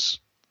crowds,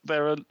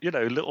 there are,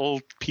 little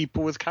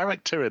people with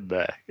character in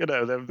there.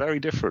 They're very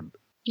different.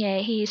 Yeah,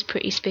 he is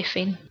pretty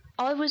spiffing.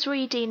 I was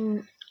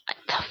reading...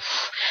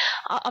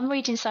 I'm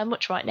reading so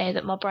much right now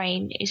that my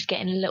brain is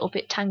getting a little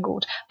bit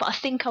tangled. But I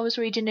think I was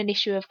reading an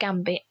issue of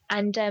Gambit,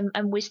 and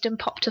Wisdom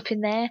popped up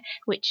in there,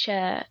 which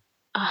I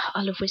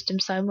love Wisdom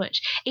so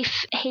much.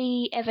 If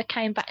he ever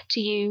came back to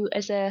you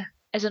as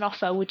an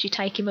offer, would you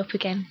take him up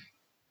again?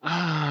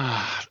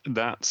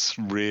 That's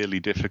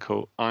really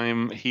difficult.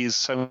 He's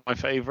so my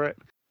favourite.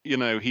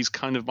 He's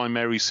kind of my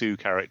Mary Sue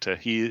character.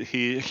 He's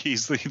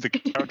the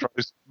character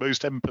I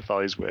most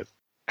empathise with.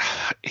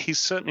 He's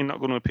certainly not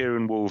going to appear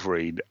in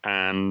Wolverine,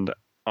 and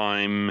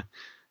I'm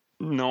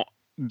not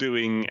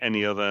doing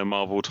any other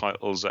Marvel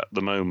titles at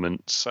the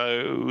moment,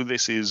 so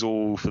this is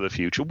all for the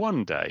future.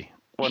 One day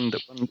I'll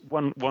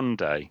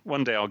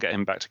get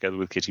him back together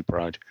with Kitty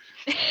Pryde.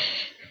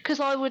 Because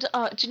I would,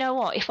 do you know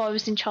what? If I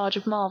was in charge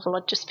of Marvel,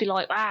 I'd just be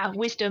like,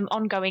 Wisdom,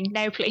 ongoing,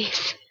 now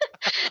please.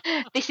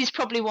 This is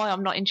probably why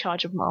I'm not in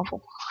charge of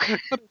Marvel.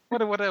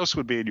 What else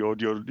would be in your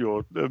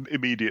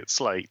immediate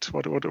slate?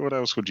 What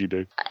else would you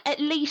do? At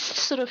least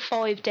sort of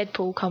 5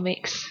 Deadpool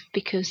comics,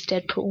 because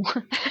Deadpool.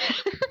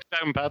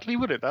 Down badly,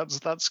 would it?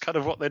 That's kind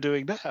of what they're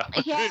doing now.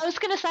 Yeah, I was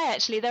going to say,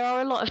 actually, there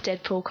are a lot of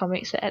Deadpool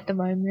comics at the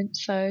moment,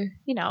 so,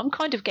 I'm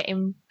kind of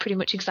getting pretty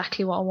much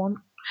exactly what I want.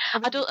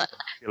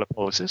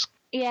 Policies.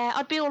 Yeah,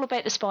 I'd be all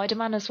about the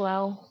Spider-Man as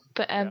well.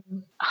 But I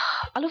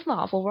love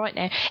Marvel right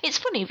now. It's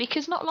funny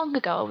because not long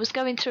ago I was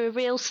going through a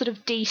real sort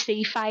of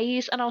DC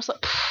phase, and I was like,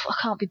 I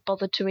can't be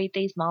bothered to read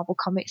these Marvel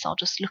comics. I'll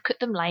just look at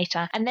them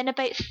later. And then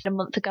about a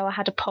month ago I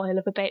had a pile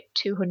of about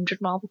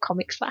 200 Marvel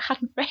comics that I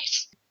hadn't read.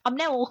 I'm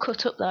now all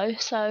cut up though,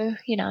 so,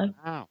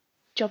 wow.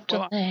 Job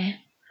done there.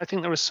 I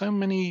think there are so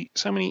many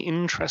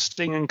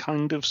interesting and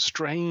kind of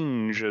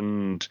strange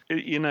and,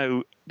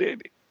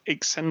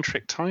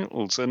 eccentric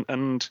titles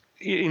and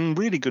in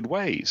really good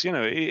ways.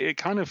 It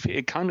kind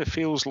of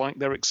feels like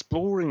they're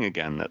exploring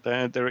again,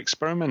 that they're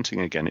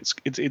experimenting again.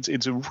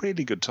 It's a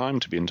really good time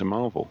to be into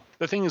Marvel.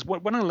 The thing is,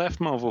 when I left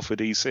Marvel for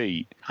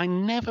DC, I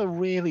never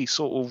really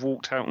sort of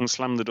walked out and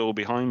slammed the door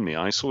behind me.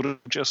 I sort of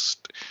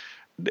just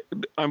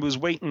I was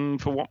waiting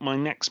for what my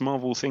next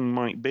Marvel thing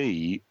might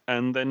be,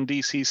 and then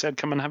DC said,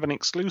 "Come and have an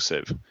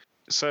exclusive."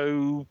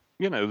 So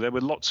there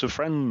were lots of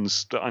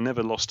friends that I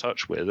never lost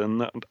touch with,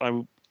 and that I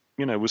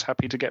was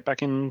happy to get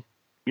back in,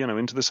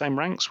 into the same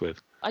ranks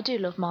with. I do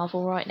love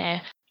Marvel right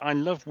now. I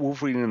love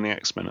Wolverine and the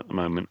X-Men at the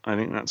moment. I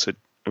think that's a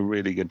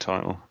really good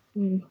title.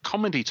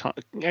 Comedy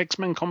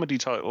X-Men comedy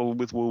title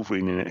with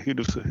Wolverine in it. Who'd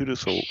have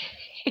thought?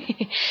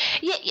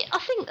 yeah, I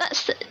think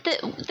that's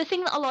the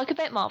thing that I like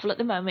about Marvel at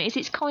the moment is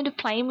it's kind of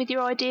playing with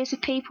your ideas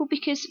of people,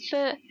 because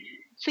for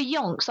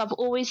yonks, I've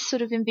always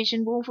sort of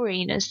envisioned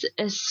Wolverine as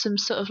some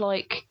sort of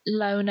like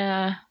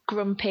loner,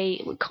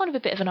 grumpy, kind of a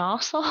bit of an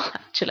arsehole,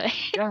 actually.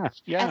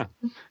 Yeah.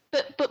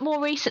 But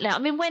more recently, I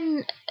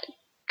mean,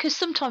 because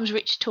sometimes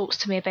Rich talks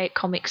to me about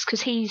comics,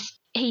 because he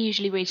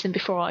usually reads them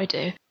before I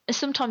do. And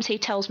sometimes he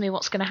tells me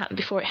what's going to happen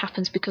before it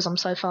happens, because I'm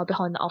so far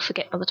behind that I'll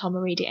forget by the time I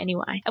read it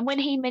anyway. And when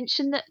he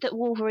mentioned that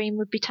Wolverine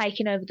would be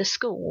taking over the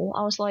school,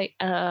 I was like,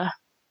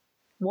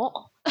 what?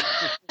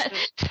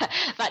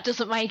 That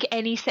doesn't make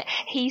any sense.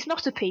 He's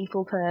not a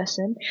people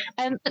person.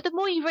 But the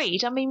more you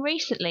read, I mean,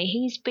 recently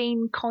he's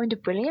been kind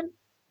of brilliant.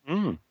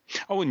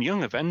 Oh, and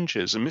Young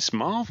Avengers and Miss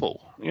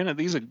Marvel.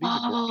 These are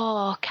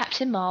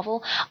Captain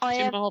Marvel.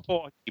 Captain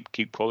Marvel. I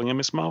keep calling her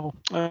Miss Marvel.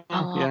 I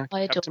adore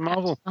Captain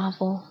Marvel.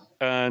 Marvel.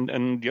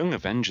 And Young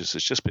Avengers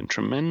has just been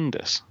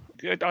tremendous.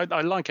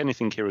 I like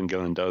anything Kieran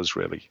Gillen does,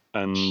 really,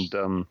 and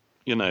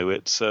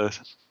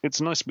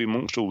it's nice to be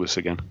amongst all this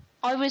again.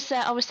 I was so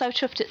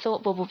chuffed at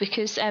Thought Bubble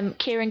because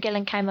Kieran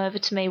Gillen came over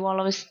to me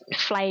while I was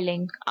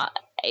flailing.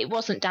 It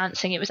wasn't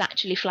dancing; it was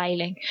actually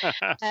flailing,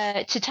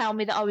 to tell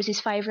me that I was his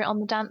favourite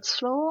on the dance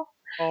floor.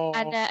 Oh.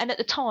 And at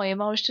the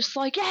time, I was just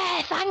like,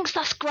 "Yeah, thanks,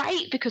 that's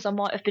great," because I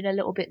might have been a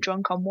little bit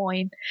drunk on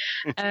wine,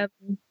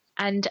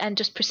 and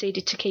just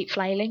proceeded to keep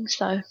flailing.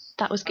 So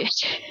that was good.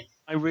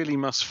 I really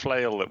must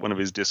flail at one of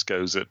his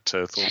discos at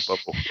Thought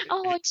Bubble.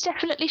 Oh, I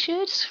definitely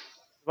should.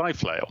 I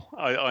flail.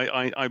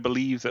 I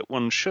believe that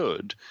one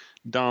should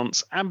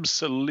dance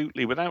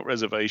absolutely without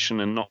reservation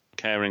and not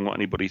caring what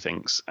anybody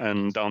thinks,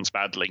 and dance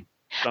badly.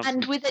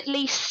 And with at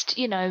least,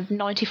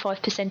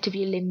 95% of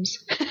your limbs.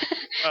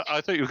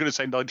 I thought you were going to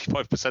say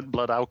 95%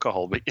 blood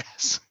alcohol, but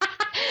yes.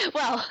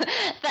 Well,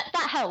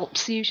 that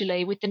helps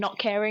usually with the not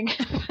caring.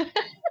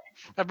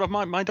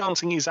 My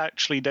dancing is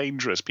actually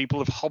dangerous. People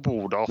have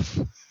hobbled off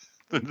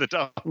the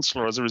dance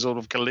floor as a result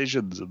of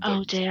collisions and things.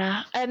 Oh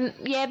dear.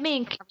 Yeah,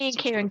 me and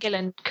Kieran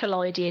Gillen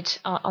collided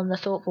on the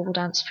Thought Bubble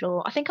dance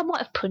floor. I think I might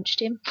have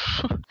punched him.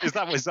 Is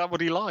that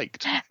what he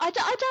liked? I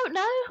don't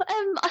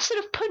know. I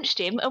sort of punched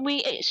him and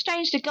we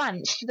exchanged a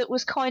glance that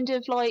was kind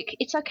of like,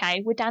 it's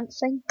okay, we're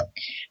dancing.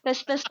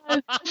 There's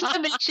no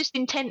malicious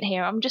intent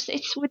here.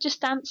 We're just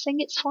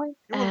dancing. It's fine.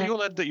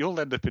 You'll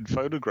end up in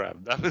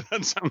Phonogram.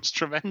 That sounds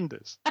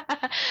tremendous.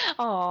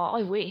 Oh,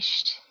 I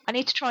wished. I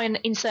need to try and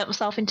insert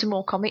myself into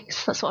more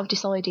comics. That's what I've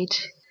decided.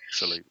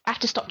 Absolutely. I have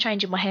to stop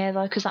changing my hair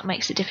though, because that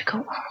makes it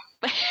difficult.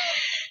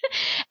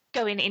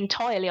 Going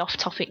entirely off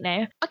topic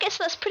now. I guess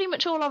that's pretty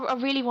much all I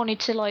really wanted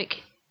to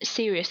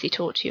seriously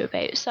talk to you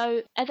about.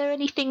 So, are there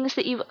any things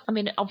that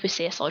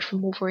obviously aside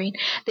from Wolverine,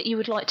 that you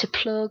would like to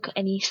plug?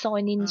 Any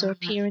sign-ins or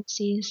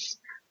appearances,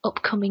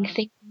 upcoming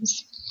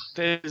things?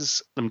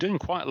 I'm doing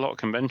quite a lot of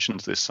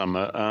conventions this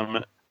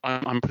summer.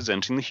 I'm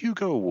presenting the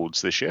Hugo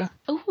Awards this year.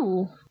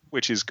 Ooh.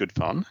 Which is good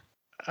fun.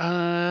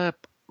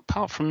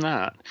 Apart from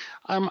that,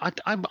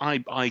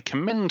 I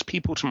commend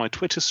people to my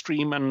Twitter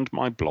stream and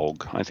my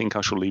blog. I think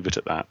I shall leave it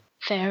at that.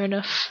 Fair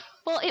enough.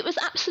 Well, it was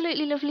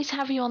absolutely lovely to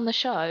have you on the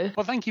show.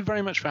 Well, thank you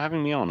very much for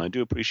having me on. I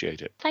do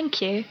appreciate it.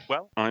 Thank you.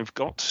 Well, I've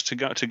got to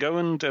go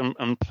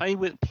and play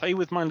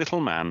with my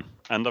little man,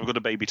 and I've got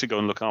a baby to go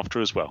and look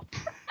after as well.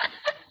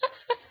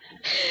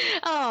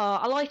 Oh,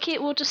 I like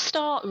it. We'll just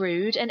start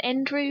rude and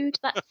end rude.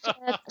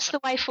 That's the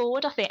way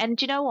forward, I think. And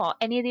do you know what?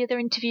 Any of the other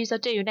interviews I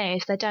do now,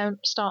 if they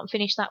don't start and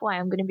finish that way,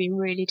 I'm going to be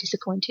really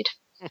disappointed.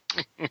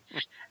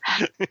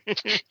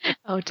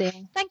 Oh, dear.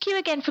 Thank you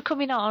again for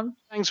coming on.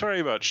 Thanks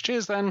very much.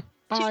 Cheers then.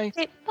 Bye.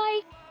 Cheers.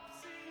 Bye.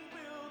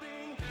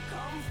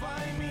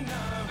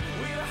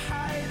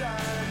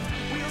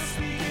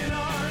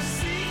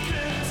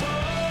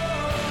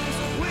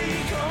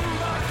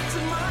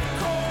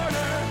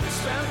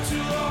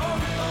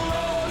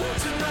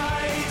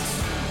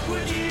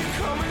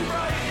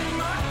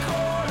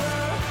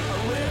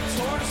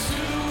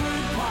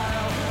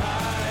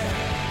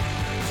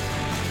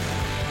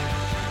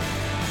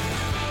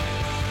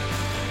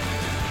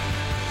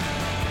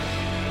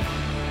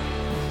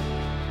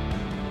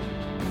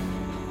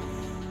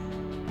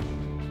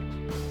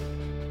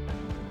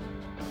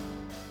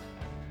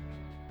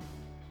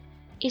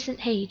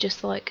 Isn't he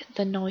just like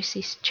the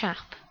nicest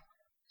chap?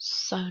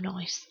 So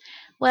nice.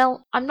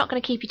 Well, I'm not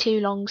going to keep you too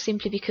long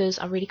simply because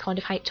I really kind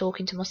of hate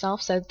talking to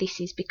myself, so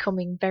this is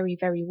becoming very,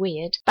 very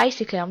weird.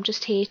 Basically, I'm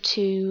just here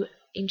to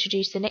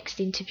introduce the next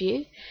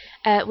interview,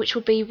 which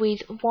will be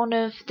with one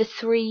of the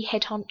 3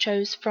 head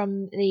honchos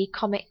from the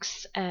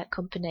comics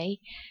company.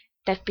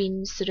 They've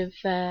been sort of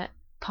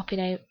popping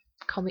out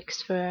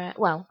comics for,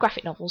 well,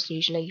 graphic novels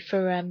usually,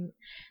 for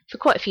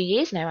quite a few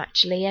years now,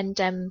 actually. And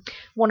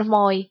one of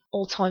my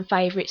all-time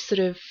favourites, sort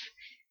of,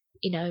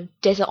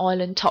 Desert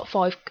Island top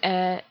 5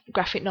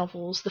 graphic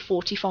novels, The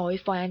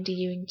 45 by Andy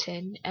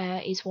Ewington,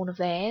 is one of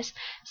theirs.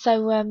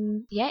 So,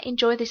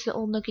 enjoy this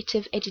little nugget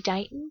of Eddie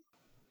Dayton.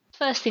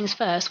 First things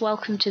first,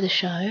 welcome to the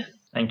show.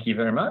 Thank you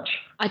very much.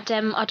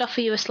 I'd offer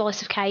you a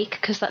slice of cake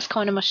because that's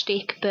kind of my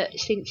shtick, but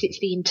since it's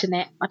the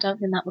internet, I don't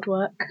think that would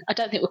work. I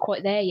don't think we're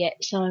quite there yet,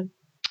 so...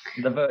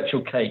 The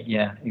virtual cake,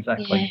 yeah,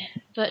 exactly.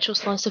 Yeah, virtual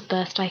slice of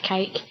birthday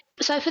cake.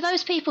 So for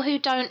those people who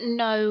don't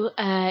know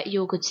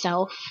your good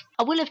self,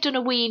 I will have done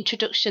a wee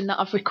introduction that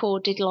I've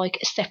recorded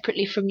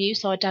separately from you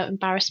so I don't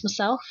embarrass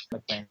myself.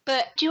 Okay.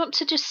 But do you want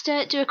to just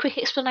do a quick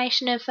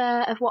explanation of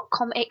what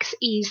ComX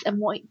is and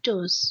what it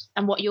does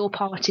and what your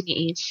part in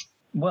it is?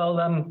 Well,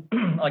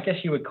 I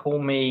guess you would call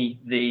me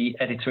the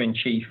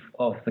editor-in-chief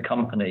of the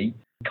company.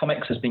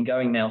 ComX has been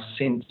going now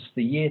since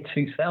the year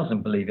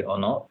 2000, believe it or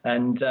not.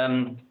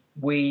 And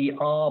we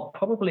are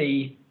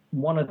probably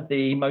one of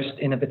the most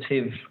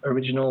innovative,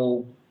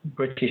 original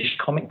British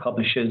comic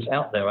publishers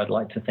out there, I'd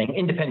like to think.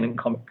 Independent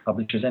comic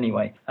publishers,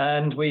 anyway.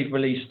 And we've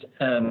released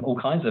all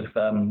kinds of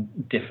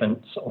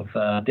different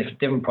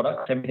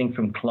products, everything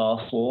from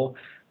Class War,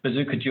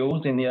 Bazooka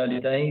Duels in the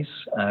early days,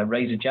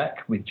 Razor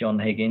Jack with John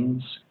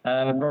Higgins,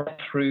 right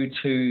through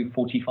to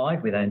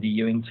 45 with Andy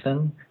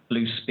Ewington,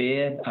 Blue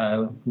Spear,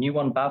 new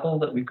one Babel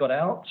that we've got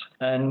out,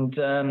 and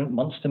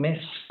Monster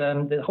Myths,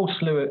 the whole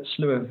slew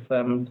of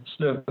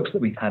books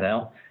that we've had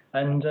out.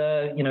 And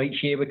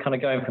each year we're kind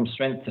of going from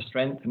strength to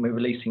strength, and we're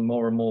releasing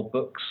more and more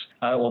books,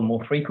 or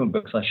more frequent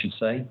books, I should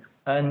say.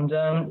 And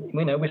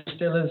we're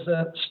still as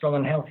strong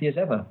and healthy as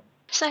ever.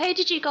 So how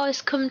did you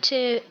guys come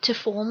to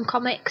form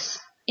ComX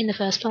in the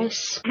first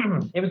place?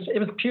 It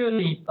was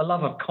purely a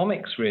love of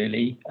comics,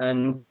 really,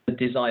 and the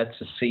desire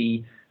to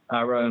see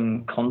our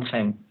own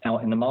content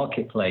out in the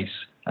marketplace.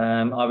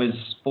 I was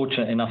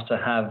fortunate enough to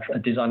have a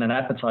design and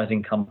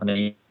advertising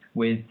company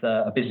with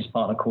a business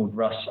partner called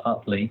Russ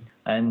Utley.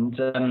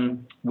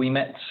 And we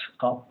met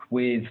up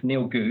with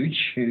Neil Googe,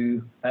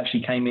 who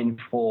actually came in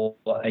for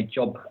a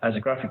job as a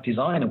graphic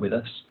designer with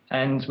us.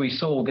 And we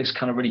saw this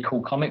kind of really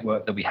cool comic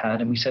work that we had.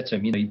 And we said to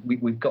him,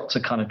 we've got to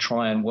kind of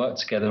try and work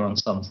together on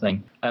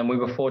something. And we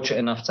were fortunate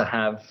enough to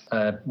have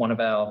one of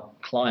our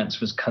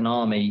clients was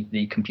Konami,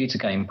 the computer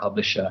game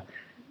publisher.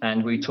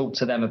 And we talked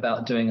to them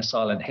about doing a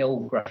Silent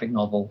Hill graphic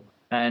novel.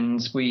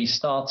 And we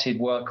started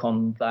work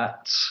on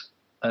that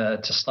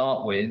to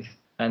start with.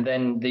 And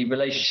then the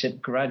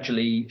relationship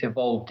gradually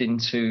evolved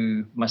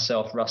into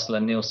myself, Russell,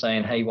 and Neil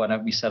saying, hey, why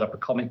don't we set up a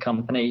comic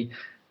company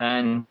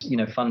and,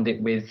 fund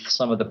it with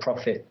some of the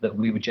profit that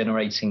we were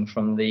generating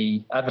from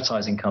the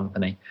advertising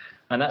company.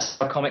 And that's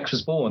how ComX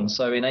was born.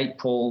 So in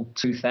April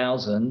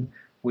 2000,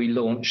 we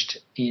launched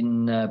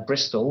in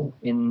Bristol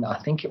I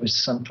think it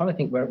was, I'm trying to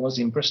think where it was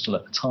in Bristol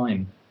at the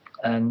time.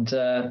 And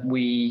I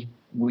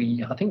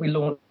think we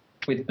launched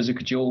with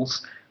Bazooka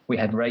Duels. We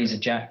had Razor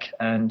Jack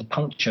and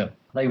Puncture.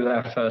 They were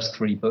our first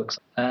 3 books.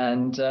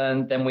 And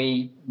then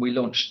we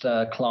launched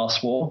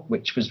Class War,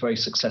 which was very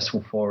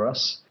successful for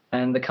us.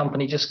 And the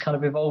company just kind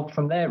of evolved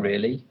from there,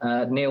 really.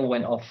 Neil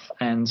went off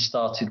and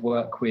started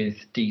work with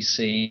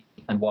DC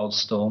and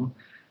Wildstorm.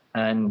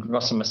 And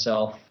Russ and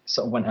myself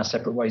sort of went our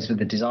separate ways with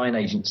the design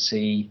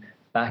agency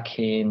back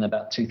in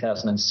about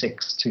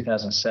 2006,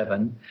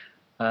 2007.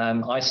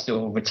 I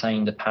still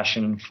retained a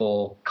passion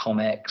for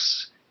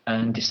ComX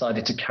and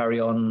decided to carry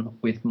on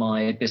with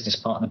my business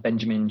partner,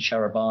 Benjamin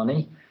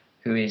Sharabani,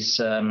 who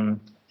is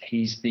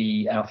he's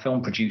our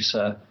film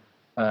producer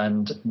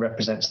and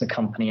represents the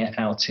company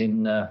out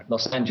in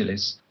Los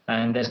Angeles.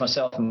 And there's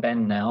myself and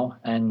Ben now,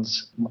 and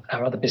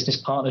our other business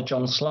partner,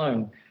 John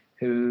Sloan,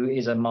 who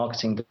is a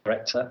marketing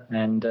director,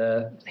 and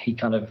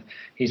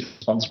he's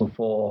responsible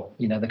for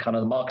the kind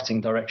of the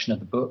marketing direction of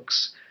the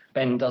books.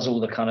 Ben does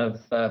all the kind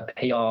of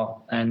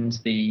PR and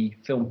the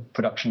film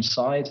production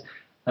side,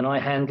 and I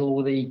handle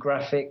all the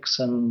graphics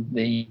and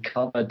the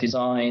cover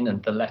design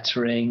and the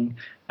lettering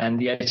and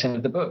the editing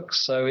of the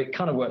books. So it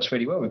kind of works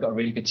really well. We've got a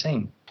really good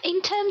team.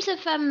 In terms of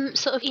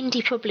sort of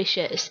indie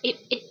publishers,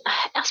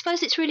 I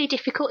suppose it's really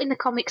difficult in the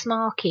comics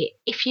market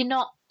if you're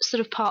not sort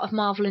of part of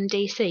Marvel and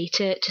DC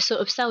to sort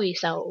of sell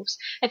yourselves.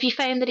 Have you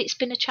found that it's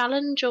been a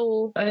challenge,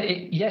 or?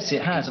 Yes,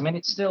 it has. I mean,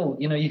 it's still,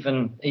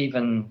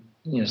 even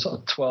sort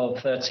of 12,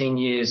 13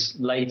 years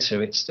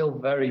later, it's still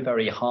very,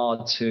 very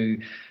hard to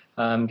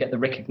get the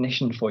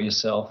recognition for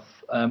yourself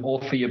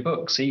or for your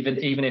books. Even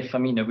if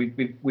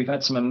we've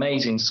had some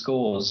amazing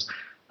scores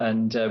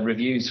and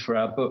reviews for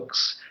our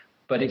books,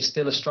 but it's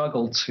still a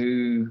struggle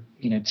to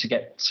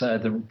get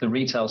the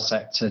retail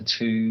sector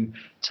to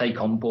take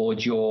on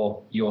board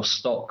your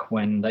stock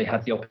when they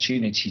have the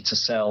opportunity to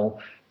sell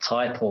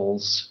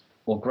titles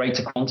or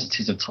greater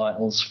quantities of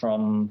titles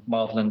from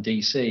Marvel and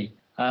DC.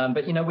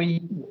 But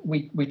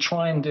we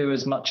try and do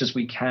as much as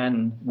we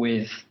can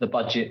with the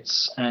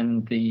budgets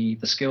and the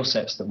skill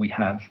sets that we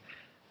have.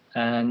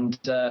 And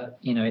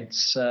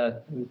it's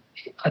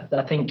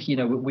I think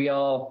we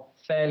are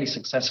fairly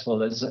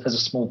successful as a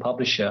small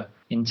publisher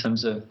in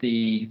terms of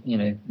the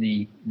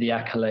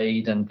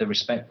accolade and the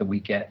respect that we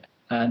get.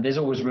 And there's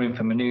always room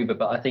for maneuver,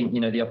 but I think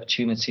the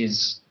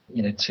opportunities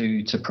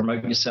to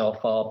promote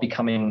yourself are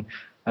becoming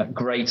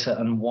greater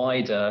and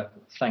wider,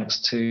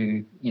 thanks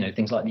to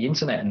things like the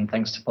internet and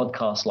thanks to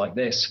podcasts like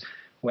this,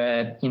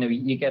 where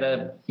you get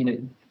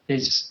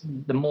there's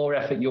the more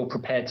effort you're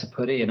prepared to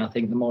put in, I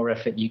think the more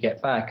effort you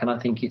get back. And I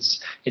think it's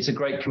a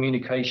great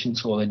communication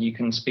tool, and you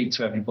can speak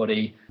to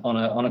everybody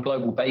on a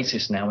global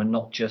basis now, and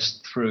not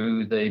just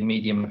through the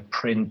medium of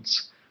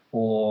print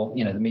or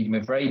the medium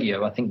of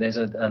radio. I think there's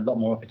a lot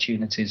more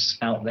opportunities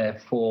out there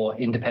for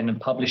independent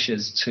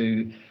publishers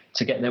to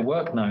get their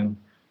work known.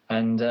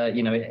 And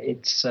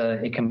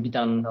it can be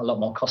done a lot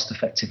more cost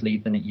effectively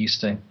than it used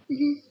to.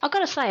 Mm-hmm. I've got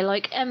to say,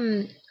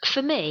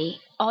 for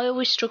me, I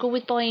always struggle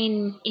with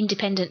buying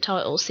independent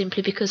titles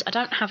simply because I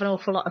don't have an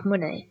awful lot of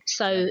money,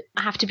 so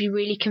I have to be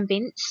really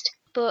convinced.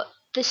 But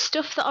the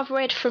stuff that I've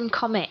read from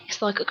comics,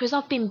 because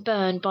I've been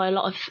burned by a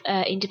lot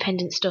of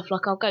independent stuff.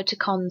 I'll go to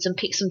cons and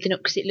pick something up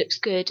because it looks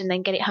good, and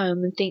then get it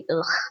home and think,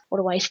 ugh, what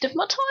a waste of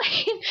my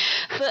time.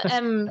 But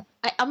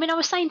I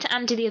was saying to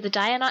Andy the other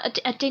day, and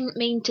I didn't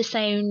mean to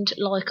sound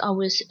like I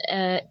was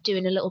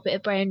doing a little bit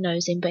of brown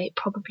nosing, but it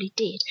probably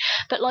did.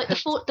 But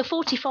the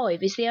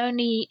 45 is the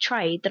only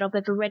trade that I've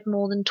ever read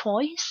more than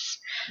twice.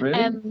 Really?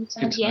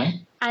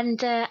 And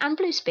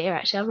Blue Spear,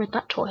 actually, I read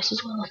that twice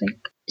as well, I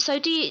think. So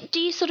do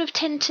you sort of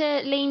tend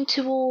to lean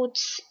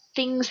towards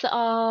things that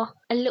are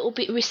a little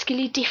bit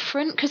riskily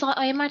different? Because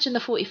I imagine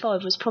the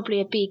 45 was probably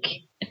a big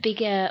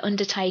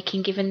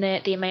undertaking, given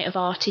the amount of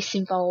artists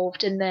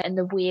involved and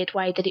the weird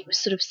way that it was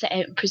sort of set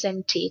out and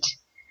presented.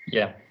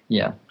 Yeah.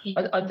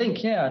 I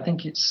think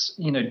it's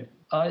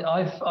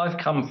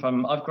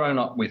I've grown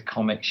up with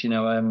comics.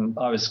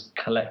 I was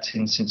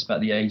collecting since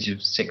about the age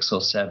of 6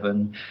 or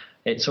 7.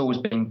 It's always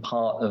been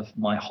part of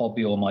my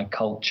hobby or my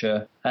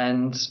culture,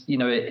 and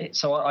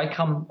so I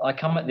come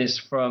at this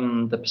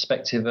from the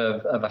perspective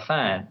of a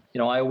fan.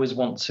 I always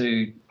want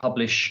to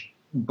publish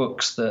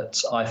books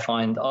that I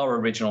find are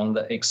original and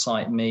that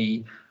excite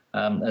me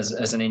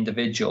as an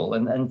individual,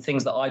 and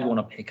things that I'd want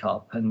to pick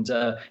up. And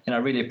I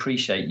really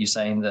appreciate you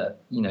saying that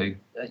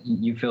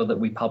you feel that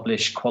we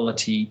publish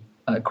quality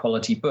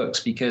books,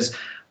 because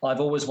I've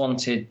always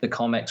wanted the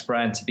ComX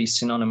brand to be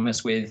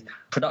synonymous with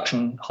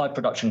high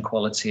production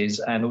qualities,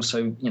 and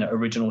also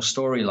original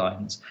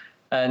storylines.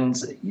 And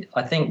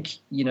I think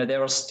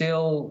there are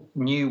still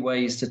new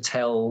ways to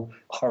tell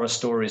horror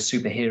stories,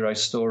 superhero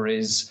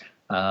stories,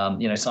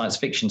 science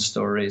fiction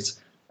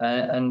stories.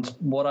 And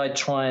what I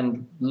try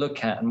and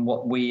look at, and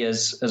what we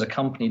as a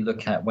company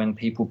look at when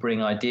people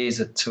bring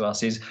ideas to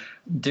us, is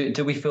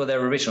do we feel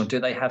they're original? Do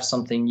they have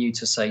something new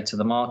to say to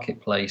the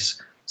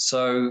marketplace?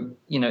 So,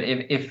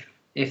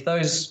 if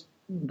those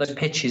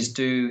pitches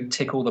do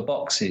tick all the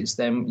boxes,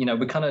 then,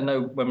 we kind of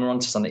know when we're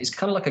onto something. It's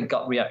kind of like a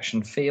gut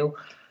reaction feeling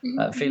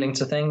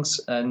to things,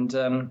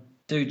 and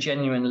do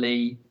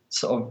genuinely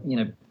sort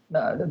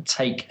of,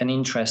 take an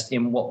interest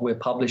in what we're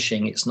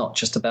publishing. It's not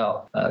just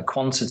about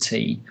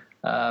quantity.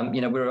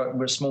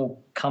 We're a small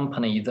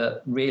company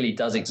that really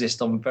does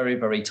exist on very,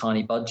 very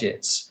tiny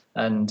budgets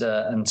and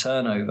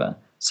turnover.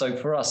 So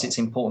for us, it's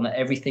important that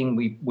everything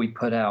we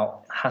put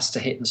out has to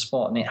hit the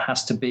spot, and it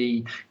has to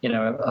be,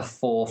 a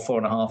 4,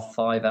 4.5,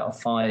 5 out of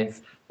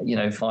 5,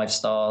 5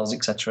 stars,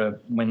 etc.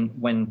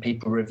 When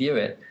people review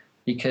it,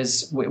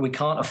 because we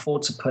can't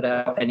afford to put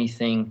out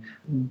anything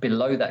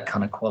below that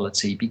kind of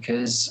quality,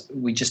 because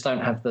we just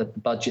don't have the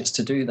budgets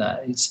to do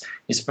that.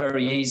 It's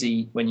very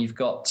easy when you've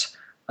got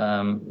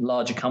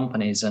larger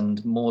companies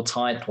and more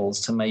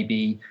titles to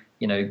maybe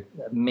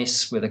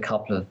miss with a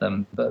couple of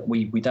them, but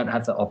we don't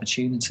have that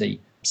opportunity.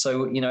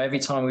 So every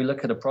time we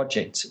look at a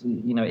project,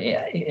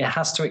 it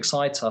has to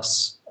excite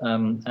us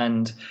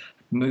and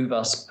move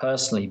us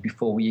personally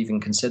before we even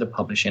consider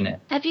publishing it.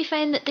 Have you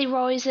found that the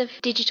rise of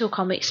digital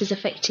comics has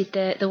affected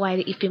the way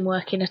that you've been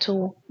working at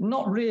all?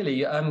 Not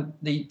really.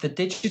 The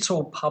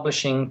digital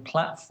publishing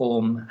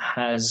platform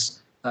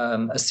has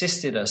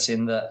assisted us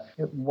in that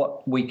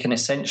what we can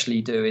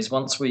essentially do is,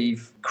 once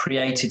we've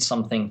created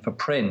something for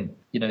print,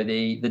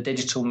 the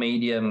digital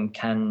medium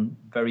can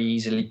very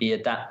easily be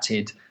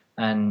adapted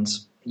and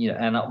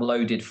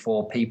uploaded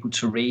for people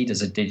to read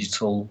as a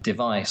digital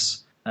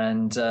device.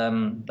 And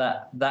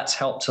that's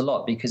helped a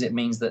lot, because it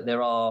means that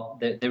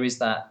there is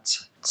that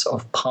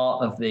sort of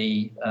part of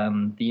the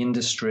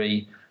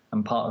industry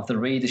and part of the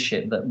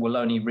readership that will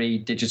only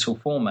read digital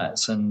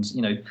formats. And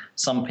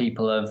some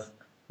people have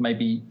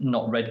maybe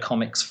not read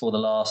comics for the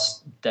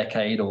last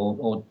decade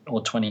or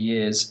 20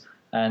 years,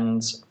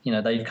 and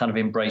they've kind of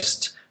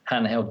embraced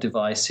handheld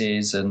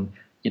devices and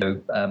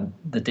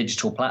the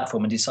digital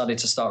platform, and decided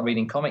to start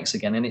reading comics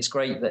again. And it's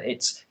great that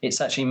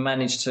it's actually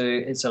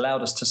it's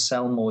allowed us to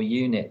sell more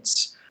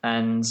units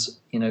and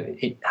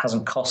it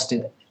hasn't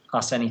costed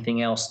us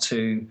anything else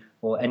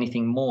or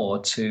anything more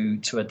to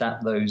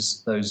adapt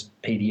those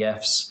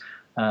PDFs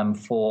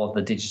for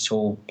the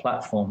digital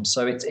platform.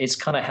 So it's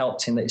kind of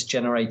helped in that it's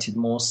generated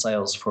more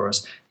sales for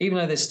us, even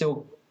though there's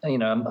still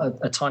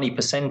a tiny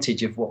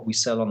percentage of what we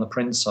sell on the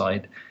print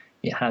side.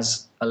 It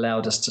has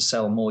allowed us to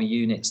sell more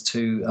units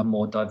to a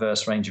more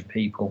diverse range of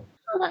people.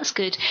 Oh, that's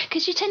good,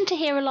 because you tend to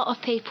hear a lot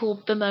of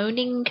people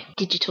bemoaning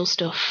digital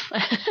stuff.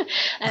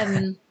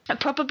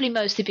 Probably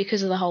mostly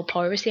because of the whole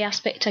piracy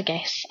aspect, I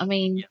guess. I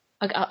mean,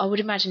 I would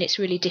imagine it's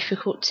really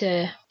difficult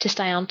to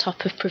stay on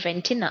top of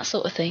preventing that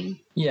sort of thing.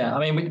 Yeah,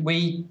 I mean,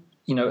 we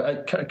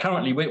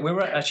currently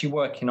we're actually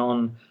working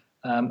on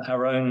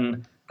our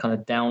own kind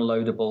of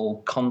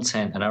downloadable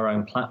content and our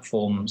own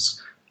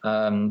platforms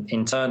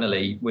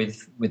internally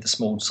with the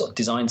small sort of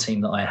design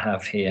team that I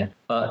have here.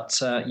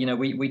 But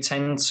we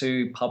tend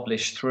to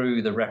publish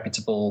through the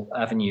reputable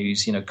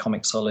avenues,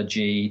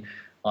 Comixology,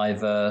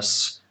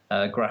 iVerse,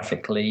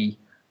 Graphically,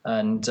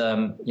 and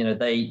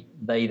they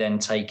then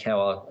take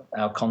our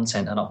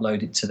content and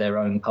upload it to their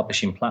own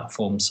publishing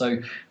platform. So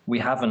we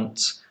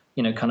haven't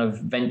kind of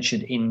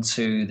ventured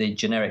into the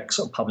generic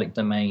sort of public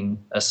domain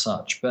as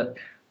such. But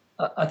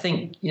I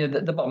think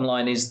the bottom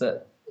line is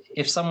that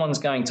if someone's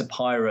going to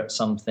pirate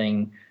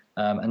something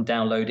and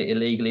download it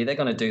illegally, they're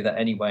going to do that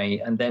anyway,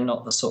 and they're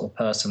not the sort of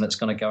person that's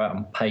going to go out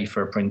and pay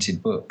for a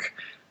printed book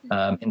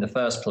in the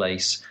first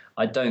place.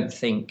 I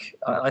think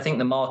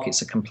the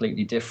markets are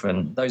completely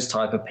different. Those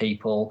type of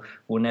people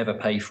will never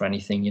pay for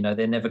anything.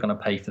 They're never going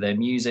to pay for their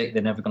music.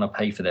 They're never going to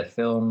pay for their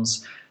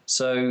films.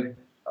 So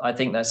I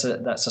think that's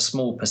a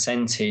small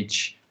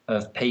percentage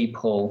of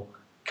people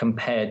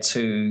compared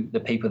to the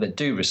people that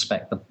do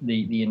respect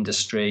the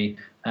industry.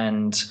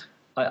 And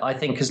I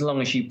think as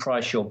long as you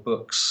price your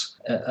books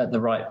at the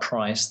right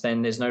price,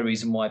 then there's no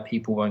reason why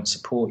people won't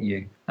support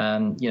you.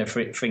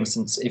 For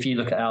instance, if you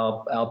look at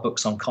our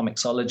books on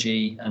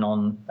Comixology and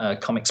on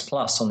Comics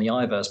Plus on the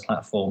iVerse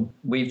platform,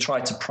 we've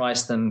tried to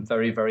price them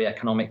very, very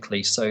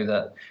economically so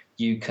that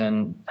you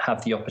can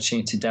have the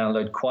opportunity to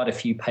download quite a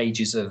few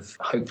pages of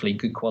hopefully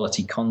good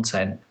quality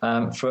content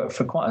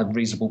for quite a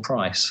reasonable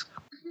price.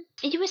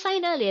 You were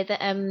saying earlier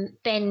that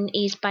Ben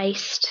is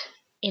based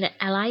in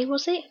LA,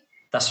 was it?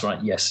 That's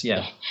right. Yes.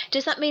 Yeah.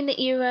 Does that mean that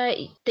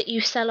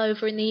you sell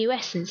over in the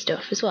US and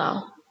stuff as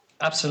well?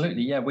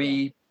 Absolutely. Yeah.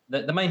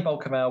 The main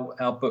bulk of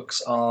our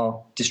books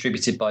are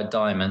distributed by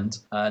Diamond,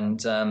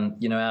 and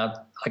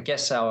I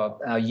guess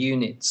our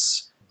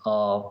units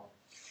are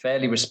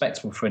fairly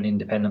respectable for an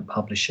independent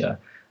publisher.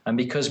 And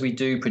because we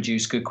do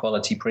produce good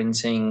quality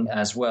printing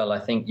as well, I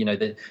think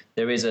that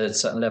there is a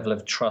certain level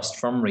of trust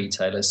from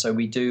retailers. So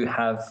we do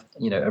have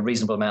a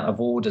reasonable amount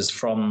of orders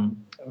from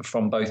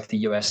both the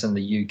US and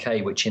the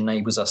UK, which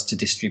enables us to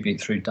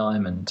distribute through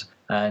Diamond.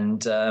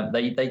 And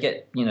they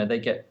get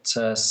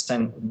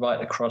sent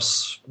right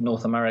across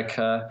North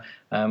America.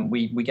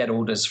 We get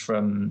orders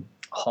from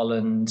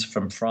Holland,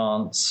 from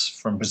France,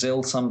 from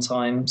Brazil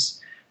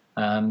sometimes.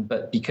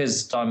 But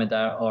because Diamond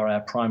are our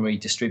primary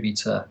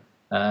distributor,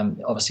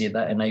 obviously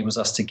that enables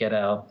us to get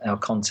our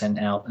content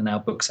out and our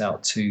books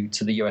out to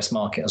the US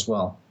market as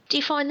well. Do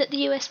you find that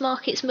the US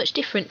market's much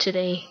different to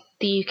the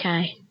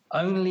UK?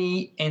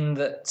 Only in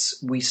that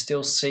we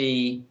still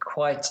see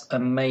quite a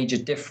major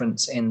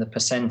difference in the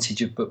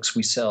percentage of books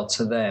we sell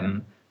to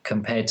them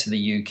compared to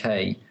the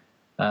UK.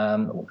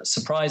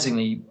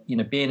 Surprisingly,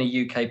 being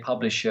a UK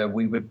publisher,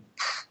 we would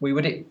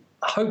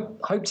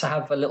hope to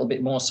have a little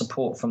bit more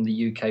support from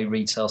the UK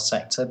retail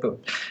sector, but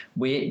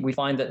we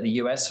find that the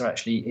US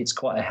it's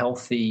quite a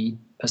healthy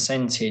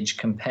percentage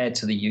compared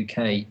to the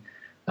UK,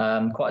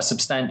 quite a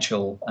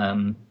substantial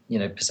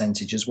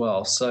percentage as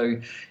well. So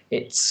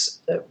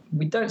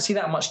we don't see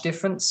that much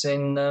difference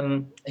in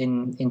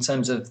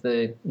terms of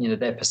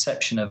their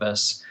perception of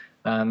us,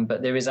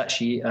 but there is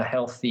actually a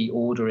healthy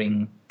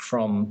ordering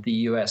from the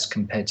US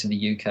compared to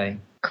the UK.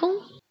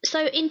 Cool.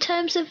 So in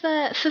terms of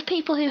for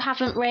people who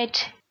haven't read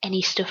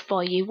any stuff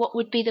by you, what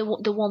would be the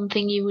one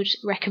thing you would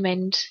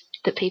recommend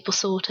that people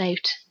sort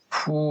out?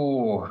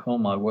 Oh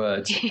my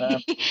word!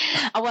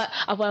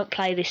 I won't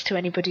play this to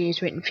anybody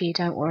who's written for you.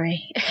 Don't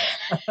worry.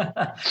 Do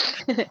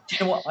you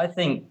know what? I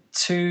think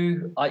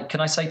two.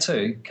 Can I say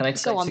two? Can I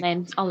say Go on two?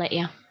 then. I'll let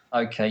you.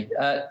 Okay.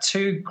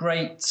 Two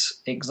great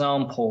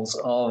examples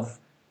of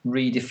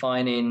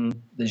redefining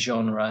the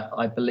genre,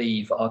 I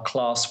believe, are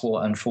Class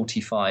War and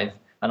 45.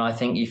 And I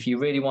think if you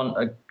really want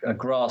a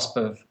grasp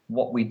of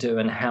what we do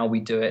and how we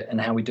do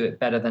it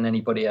better than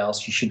anybody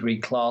else, you should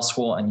read Class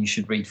War and you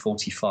should read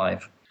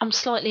 45. I'm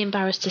slightly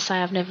embarrassed to say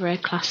I've never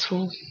read Class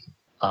War.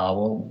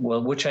 Well,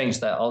 we'll change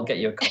that. I'll get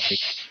you a copy.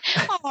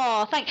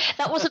 Oh,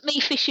 that wasn't me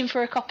fishing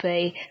for a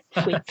copy.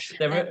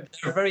 There are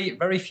very,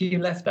 very few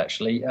left,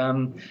 actually.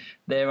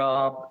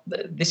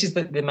 This is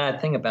the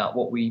mad thing about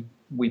what we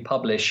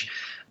publish.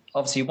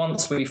 Obviously,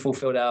 once we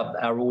fulfilled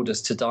our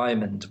orders to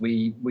Diamond,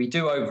 we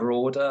do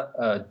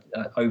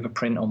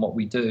overprint on what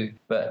we do,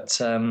 but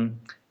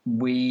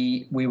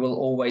we will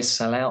always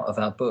sell out of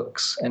our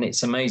books, and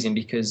it's amazing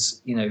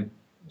because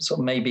sort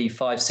of maybe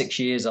 5-6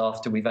 years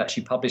after we've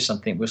actually published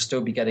something, we'll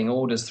still be getting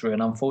orders through,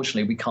 and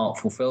unfortunately we can't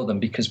fulfill them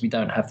because we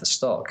don't have the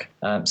stock.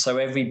 So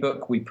every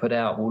book we put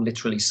out will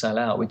literally sell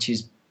out, which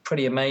is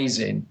pretty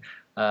amazing.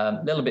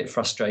 A little bit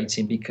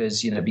frustrating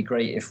because, it'd be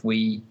great if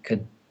we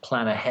could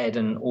plan ahead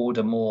and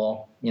order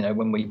more,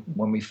 when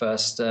we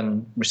first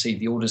receive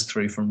the orders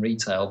through from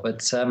retail.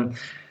 But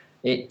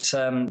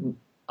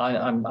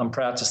I'm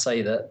proud to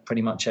say that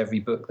pretty much every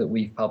book that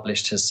we've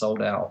published has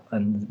sold out,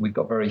 and we've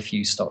got very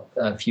few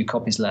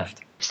copies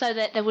left. So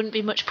that there wouldn't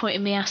be much point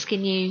in me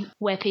asking you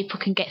where people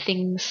can get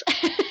things.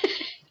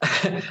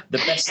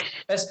 The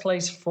best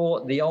place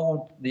for the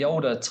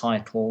older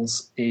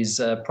titles is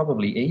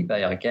probably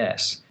eBay, I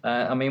guess.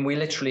 We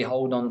literally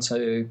hold on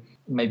to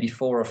maybe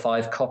 4 or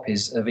 5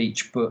 copies of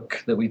each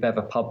book that we've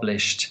ever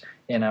published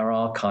in our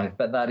archive,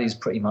 but that is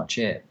pretty much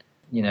it.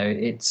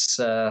 It's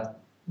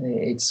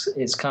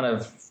kind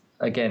of,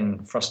 again,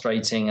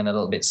 frustrating and a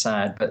little bit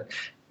sad, but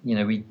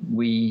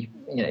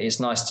it's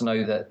nice to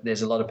know that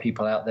there's a lot of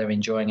people out there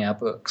enjoying our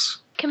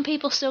books. Can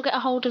people still get a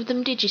hold of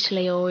them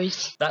digitally, or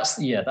is that's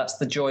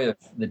the joy of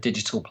the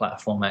digital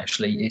platform,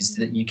 actually, is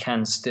that you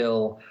can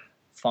still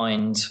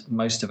find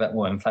most of it,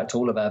 well, in fact,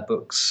 all of our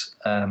books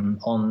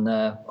on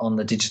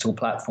the digital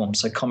platform.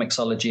 So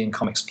Comixology and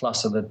Comics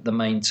Plus are the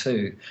main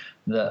two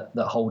that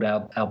hold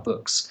our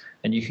books.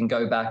 And you can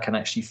go back and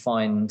actually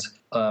find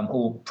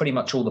pretty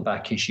much all the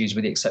back issues,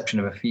 with the exception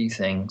of a few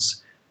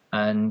things.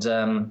 And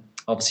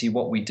obviously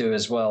what we do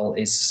as well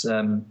is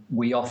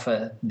we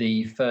offer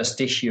the first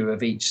issue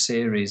of each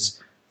series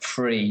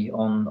free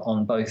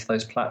on both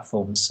those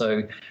platforms.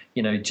 So,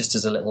 just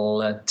as a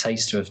little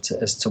taster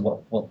as to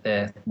what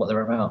they're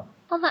about.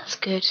 Well, that's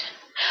good.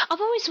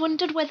 I've always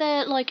wondered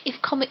whether,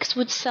 if comics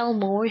would sell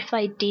more if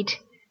they did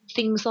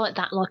things like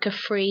that, like a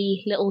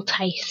free little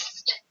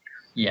taste.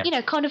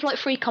 Yeah. Kind of like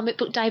Free Comic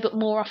Book Day, but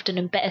more often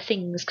and better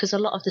things, because a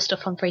lot of the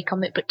stuff on Free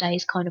Comic Book Day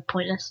is kind of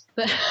pointless.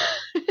 But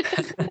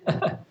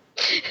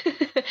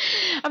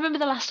I remember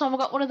the last time I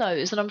got one of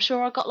those, and I'm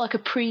sure I got a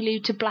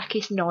prelude to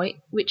Blackest Night,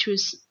 which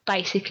was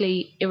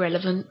basically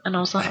irrelevant, and I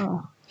was like,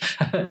 oh,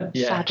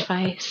 sad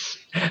face.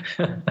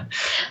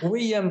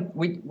 We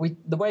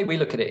the way we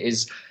look at it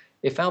is,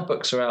 if our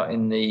books are out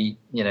in the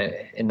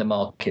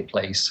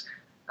marketplace,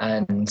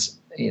 and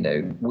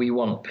we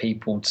want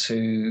people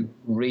to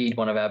read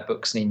one of our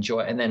books and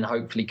enjoy it, and then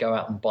hopefully go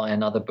out and buy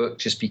another book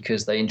just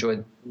because they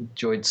enjoyed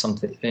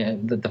something,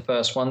 the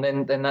first one,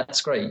 then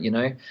that's great,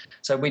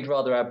 So we'd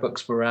rather our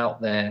books were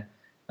out there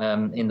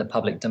in the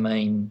public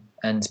domain,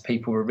 and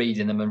people were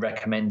reading them and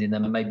recommending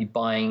them, and maybe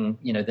buying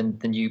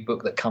the new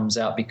book that comes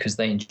out because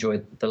they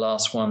enjoyed the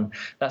last one.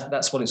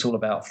 That's what it's all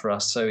about for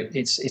us. So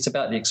it's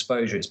about the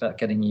exposure. It's about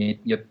getting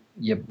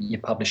your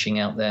publishing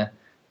out there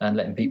and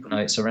letting people know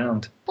it's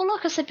around. Well,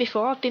 like I said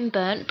before, I've been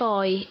burnt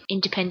by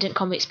independent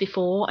comics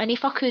before, and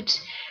if I could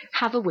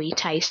have a wee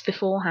taste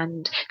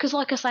beforehand, because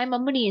like I say, my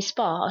money is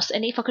sparse,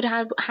 and if I could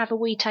have a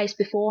wee taste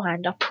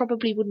beforehand, I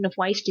probably wouldn't have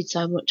wasted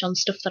so much on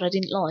stuff that I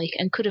didn't like,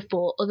 and could have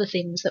bought other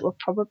things that were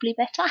probably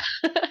better.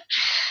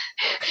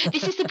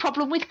 This is the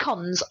problem with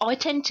cons. I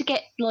tend to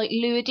get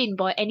lured in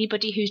by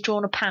anybody who's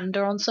drawn a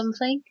panda on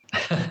something,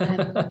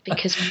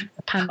 because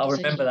pandas. I'll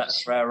remember that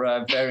for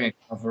our variant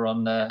cover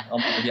on one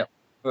of the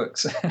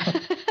books.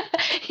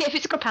 Yeah, if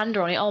it's got a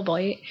panda on it, I'll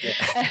buy it.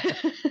 Yeah.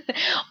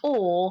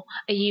 Or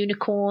a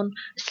unicorn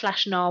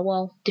 /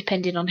 narwhal,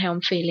 depending on how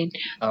I'm feeling.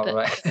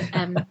 Right.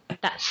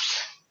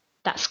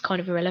 That's kind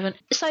of irrelevant.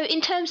 So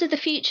in terms of the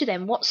future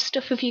then, what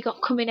stuff have you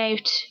got coming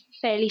out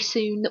fairly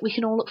soon that we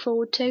can all look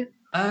forward to?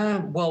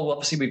 Well,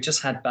 obviously we've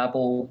just had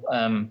Babel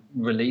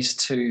released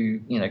to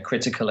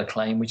critical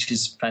acclaim, which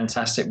is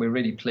fantastic. We're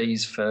really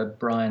pleased for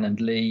Brian and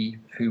Lee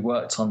who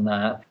worked on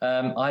that.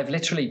 I've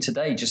literally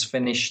today just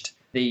finished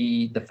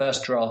the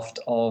first draft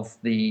of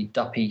the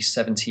Duppy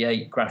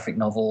 78 graphic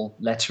novel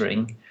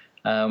Lettering,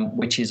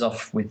 which is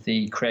off with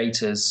the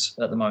creators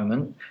at the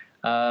moment.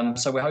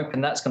 So we're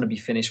hoping that's going to be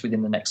finished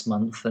within the next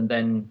month, and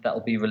then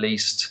that'll be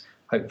released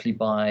hopefully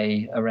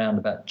by around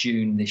about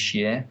June this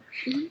year.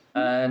 Mm-hmm.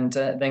 And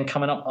then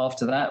coming up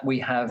after that, we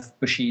have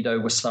Bushido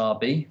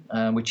Wasabi,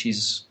 which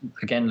is,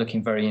 again,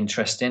 looking very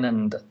interesting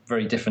and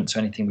very different to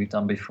anything we've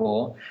done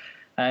before.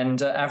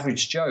 And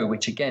Average Joe,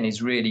 which, again,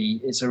 it's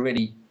a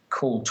really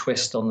cool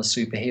twist on the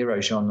superhero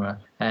genre.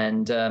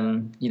 And,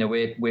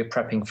 we're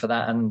prepping for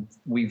that. And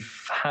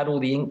we've had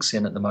all the inks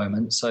in at the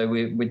moment. So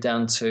we're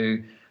down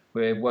to...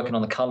 We're working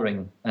on the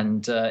colouring,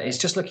 and it's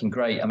just looking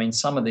great. I mean,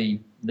 some of the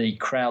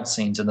crowd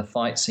scenes and the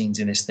fight scenes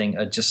in this thing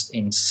are just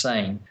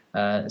insane.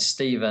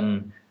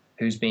 Stephen,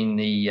 who's been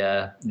the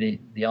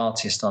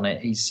artist on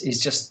it,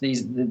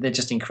 they're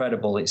just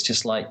incredible. It's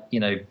just like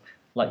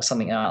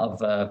something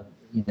out of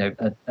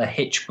a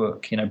Hitch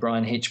book,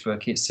 Brian Hitch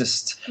book. It's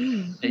just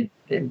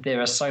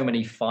there are so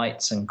many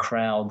fights and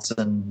crowds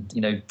and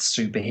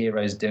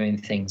superheroes doing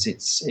things.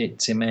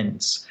 It's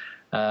immense.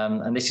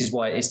 And this is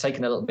why it's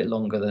taken a little bit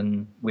longer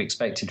than we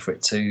expected for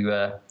it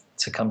to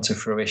to come to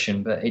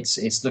fruition, but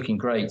it's looking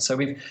great. So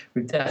we've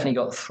definitely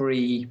got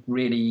 3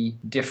 really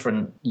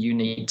different,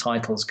 unique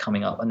titles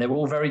coming up, and they're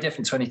all very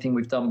different to anything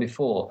we've done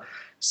before.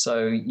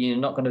 So you're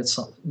not going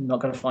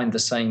to find the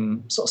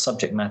same sort of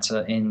subject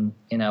matter in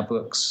our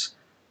books.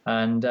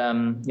 And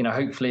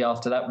hopefully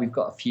after that we've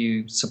got a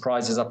few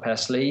surprises up our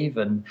sleeve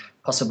and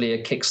possibly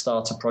a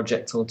Kickstarter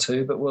project or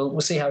 2. But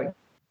we'll see how it.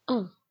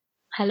 Oh,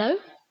 hello.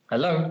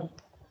 Hello.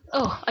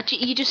 Oh,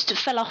 you just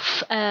fell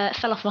off my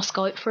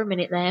Skype for a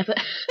minute there, but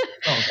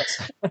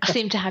I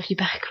seem to have you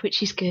back,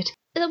 which is good.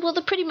 Well,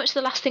 pretty much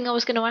the last thing I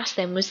was going to ask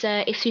then was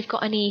if you've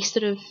got any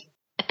sort of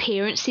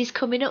appearances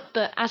coming up,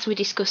 but as we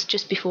discussed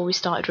just before we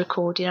started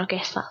recording, I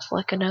guess that's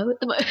like a no at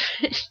the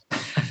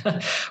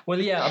moment. Well,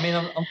 yeah, I mean,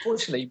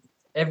 unfortunately,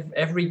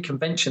 every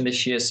convention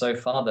this year so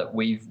far that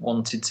we've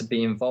wanted to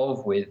be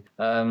involved with,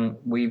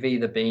 we've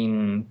either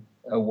been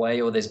away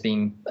or there's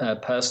been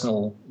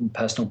personal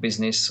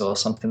business or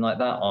something like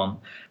that on.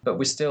 But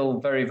we're still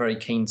very, very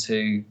keen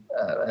to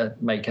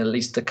make at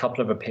least a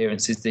couple of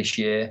appearances this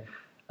year.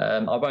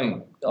 I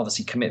won't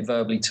obviously commit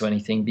verbally to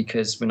anything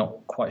because we're not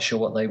quite sure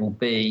what they will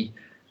be.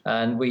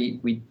 And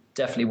we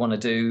definitely want to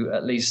do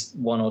at least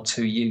 1 or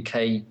 2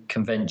 UK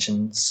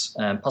conventions,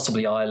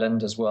 possibly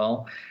Ireland as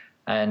well.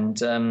 And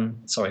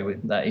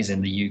that is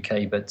in the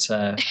UK, but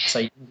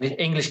say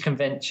English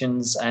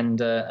conventions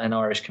and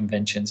Irish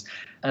conventions,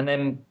 and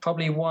then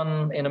probably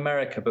 1 in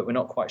America, but we're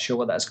not quite sure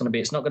what that's going to be.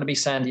 It's not going to be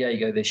San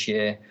Diego this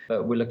year,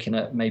 but we're looking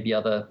at maybe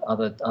other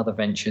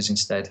ventures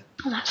instead.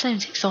 Oh, that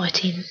sounds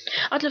exciting.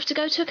 I'd love to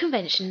go to a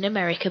convention in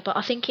America, but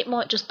I think it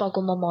might just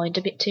boggle my mind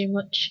a bit too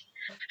much.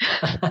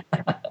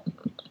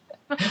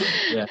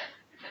 Yeah.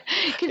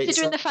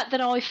 Considering the fact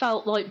that I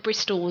felt like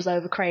Bristol was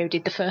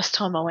overcrowded the first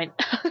time I went.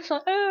 I was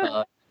like,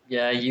 oh.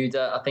 Yeah,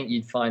 I think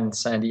you'd find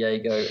San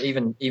Diego,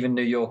 even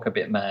New York, a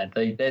bit mad.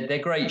 They're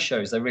great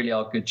shows. They really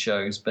are good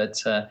shows.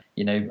 But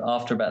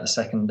after about the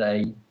second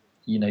day,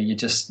 you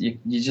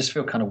just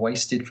feel kind of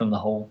wasted from the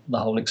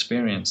whole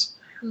experience.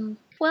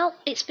 Well,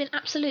 it's been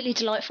absolutely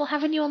delightful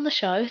having you on the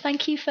show.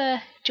 Thank you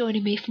for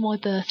joining me for my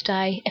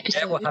birthday episode.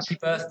 Yeah, well, happy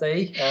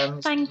birthday.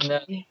 Thank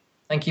you.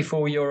 Thank you for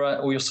all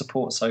your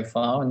support so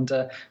far, and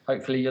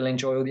hopefully you'll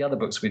enjoy all the other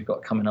books we've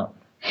got coming up.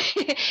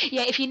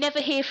 Yeah, if you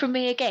never hear from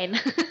me again,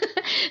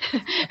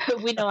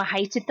 we know I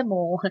hated them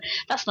all.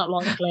 That's not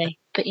likely,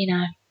 but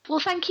Well,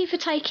 thank you for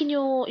taking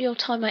your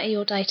time out of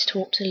your day to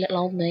talk to little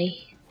old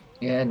me.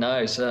 Yeah, no,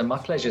 it's my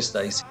pleasure,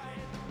 Stacey.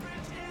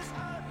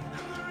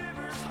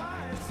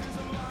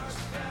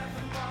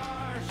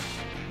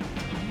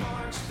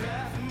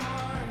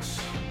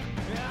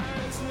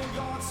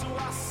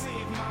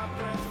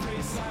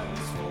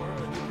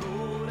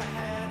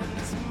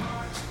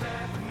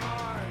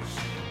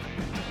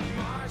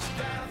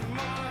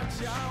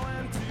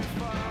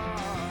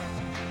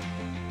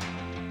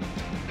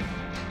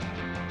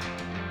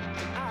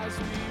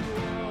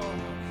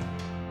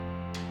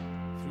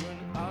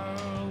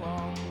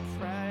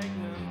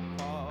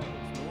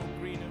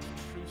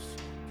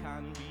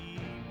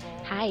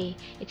 Hey,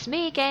 it's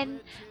me again.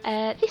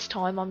 This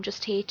time I'm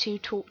just here to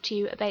talk to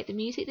you about the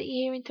music that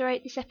you're hearing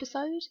throughout this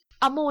episode.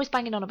 I'm always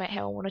banging on about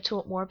how I want to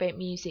talk more about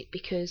music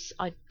because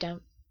I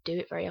don't do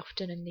it very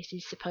often, and this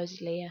is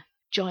supposedly a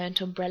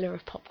giant umbrella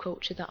of pop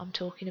culture that I'm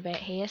talking about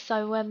here.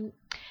 So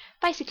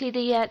basically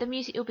the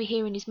music you'll be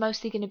hearing is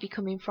mostly going to be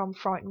coming from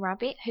Frightened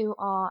Rabbit, who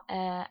are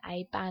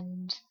a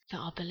band that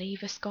I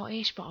believe are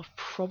Scottish, but I've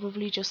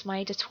probably just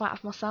made a twat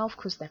of myself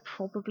because they're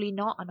probably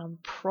not, and I'm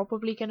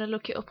probably going to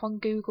look it up on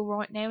Google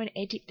right now and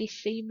edit this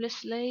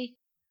seamlessly.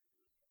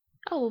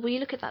 Oh, well, will you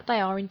look at that? They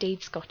are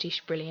indeed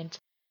Scottish. Brilliant.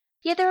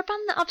 Yeah, they're a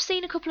band that I've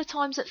seen a couple of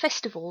times at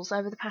festivals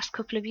over the past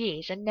couple of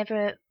years and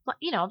never,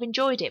 I've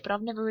enjoyed it, but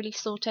I've never really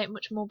sought out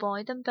much more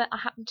by them. But I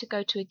happened to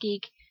go to a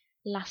gig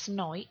last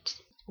night,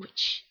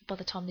 which by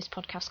the time this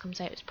podcast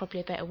comes out, it's probably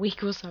about a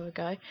week or so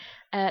ago,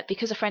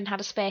 because a friend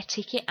had a spare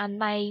ticket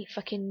and they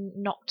fucking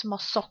knocked my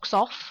socks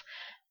off.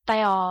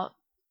 They are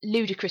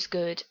ludicrous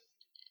good,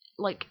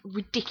 like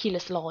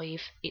ridiculous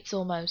live. It's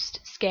almost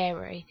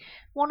scary.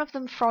 One of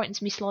them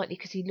frightens me slightly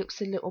because he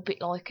looks a little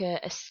bit like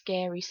a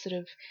scary sort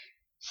of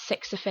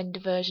sex offender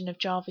version of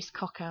Jarvis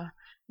Cocker,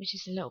 which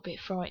is a little bit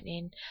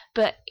frightening.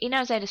 But he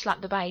knows how to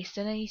slap the bass,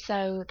 doesn't he?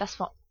 So that's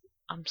what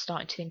I'm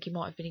starting to think he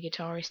might have been a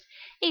guitarist.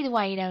 Either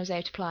way, he knows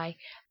how to play.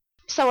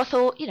 So I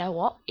thought, you know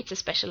what, it's a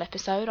special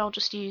episode. I'll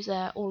just use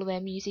all of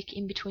their music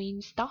in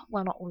between stuff.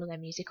 Well, not all of their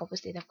music,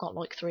 obviously. They've got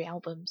like 3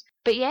 albums.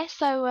 But yeah,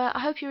 so I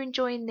hope you're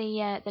enjoying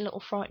the little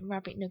Frightened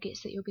Rabbit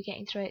nuggets that you'll be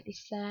getting throughout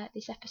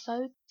this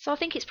episode. So I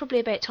think it's probably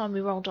about time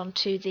we rolled on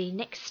to the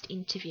next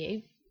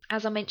interview.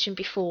 As I mentioned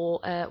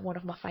before, one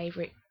of my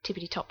favourite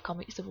Tippity Top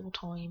comics of all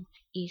time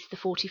is The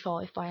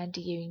 45 by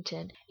Andy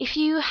Ewington. If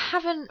you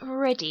haven't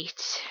read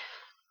it,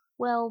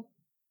 well,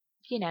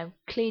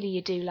 clearly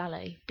you do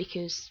lally,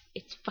 because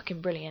it's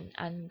fucking brilliant,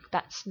 and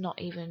that's not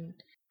even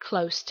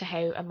close to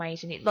how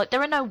amazing it. Like,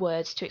 there are no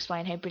words to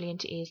explain how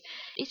brilliant it is.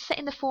 It's set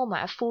in the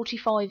format of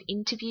 45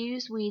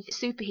 interviews with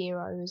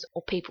superheroes,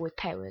 or people with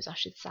powers, I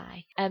should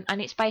say.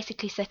 And it's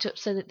basically set up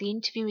so that the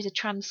interview is a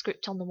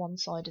transcript on the one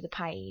side of the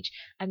page,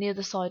 and the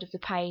other side of the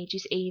page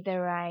is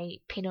either a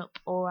pin-up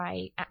or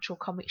a actual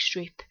comic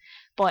strip.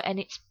 And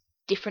it's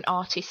different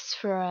artists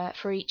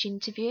for each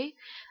interview.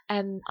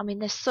 I mean,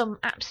 there's some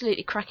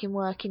absolutely cracking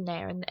work in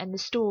there, and the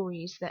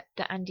stories that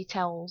Andy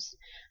tells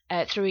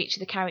through each of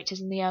the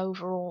characters, and the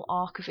overall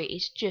arc of it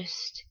is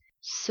just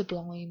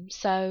sublime.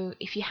 So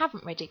if you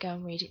haven't read it, go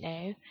and read it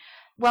now.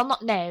 Well,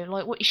 not now.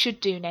 Like, what you should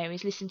do now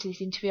is listen to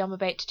this interview I'm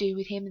about to do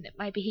with him, and that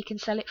maybe he can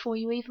sell it for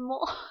you even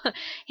more.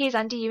 Here's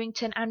Andy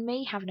Ewington and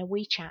me having a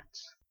wee chat.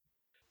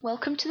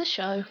 Welcome to the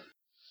show.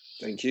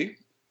 Thank you.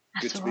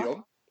 That's Good to be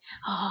on.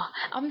 Oh,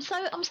 I'm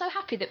so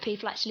happy that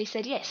people actually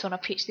said yes when I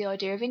pitched the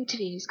idea of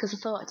interviews, because I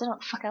thought, I don't know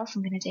what the fuck else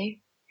I'm going to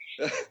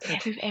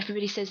do.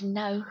 Everybody says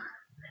no.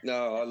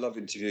 No, I love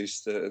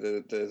interviews. They're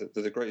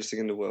the greatest thing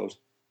in the world.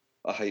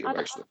 I hate them,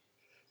 actually.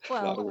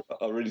 Well,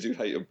 no, I really do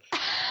hate them.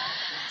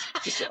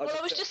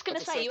 I was just going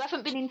to say, you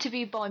haven't been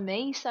interviewed by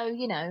me, so,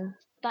 you know,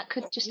 that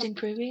could just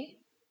improve it.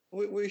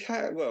 We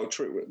had, well,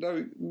 true.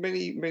 No,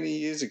 many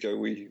years ago,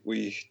 we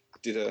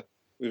did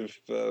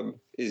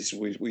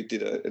we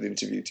did an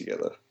interview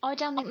together. I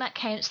don't think that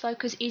counts, though,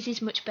 because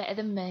Izzy's much better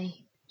than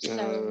me.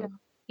 So,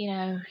 you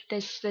know,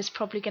 there's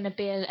probably going to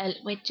be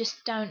we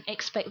just don't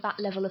expect that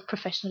level of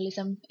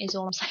professionalism, is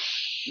all I'm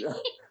saying.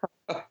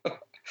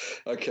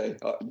 Okay,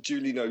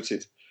 duly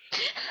noted.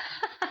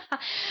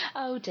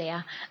 Oh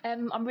dear,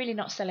 I'm really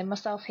not selling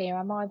myself here,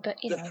 am I?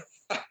 But, you know,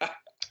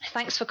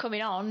 thanks for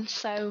coming on.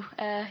 So,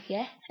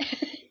 yeah.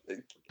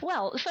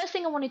 Well, the first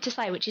thing I wanted to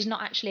say, which is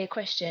not actually a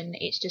question,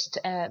 it's just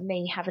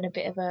me having a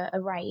bit of a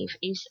rave,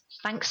 is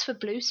thanks for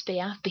Blue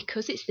Spear,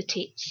 because it's the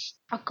tits.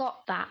 I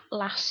got that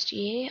last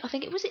year. I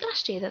think it was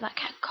last year that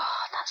came.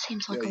 God, that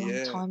seems like a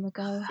long time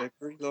ago.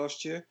 February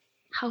last year.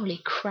 Holy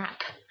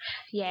crap.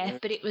 Yeah,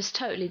 but it was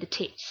totally the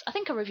tits. I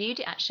think I reviewed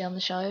it actually on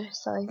the show,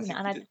 so, you know,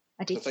 and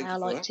I did say I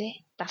liked it.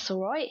 That's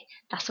all right.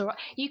 That's all right.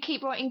 You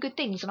keep writing good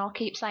things, and I'll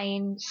keep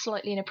saying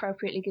slightly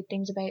inappropriately good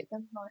things about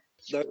them. Like.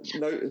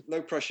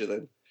 No pressure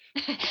then.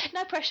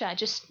 No pressure.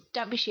 Just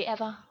don't be shit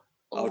ever.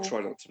 I'll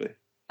try not to be.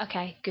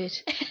 Okay, good.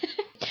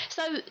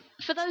 So,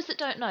 for those that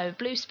don't know,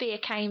 Blue Spear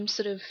came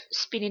sort of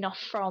spinning off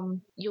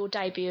from your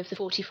debut of the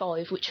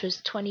 45, which was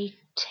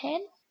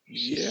 2010.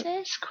 She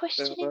says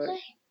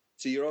questioningly.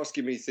 So you're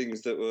asking me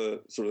things that were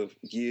sort of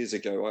years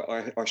ago.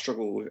 I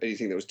struggle with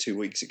anything that was 2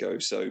 weeks ago.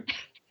 So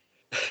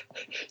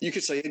you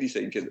could say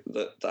anything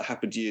that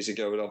happened years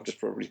ago, and I'll just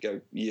probably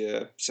go,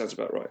 yeah, sounds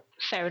about right.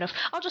 Fair enough.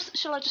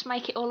 Shall I just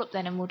make it all up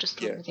then, and we'll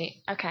just run with it?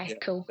 Okay,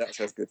 cool. That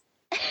sounds good.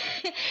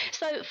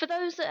 So for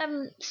those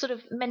sort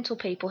of mental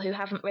people who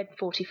haven't read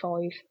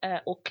 45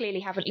 or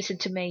clearly haven't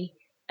listened to me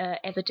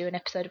ever do an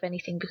episode of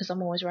anything, because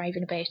I'm always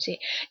raving about it,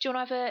 do you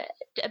want to have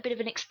a bit of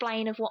an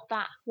explain of what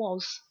that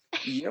was?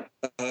 Yep.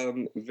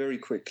 Very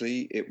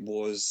quickly, it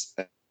was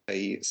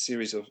a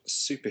series of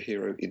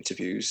superhero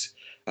interviews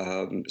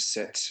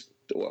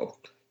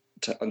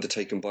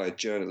undertaken by a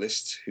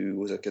journalist who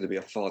was going to be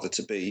a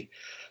father-to-be,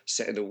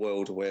 set in a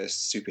world where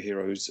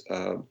superheroes,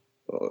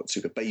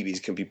 super babies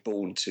can be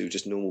born to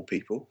just normal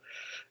people.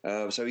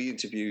 So he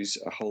interviews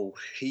a whole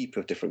heap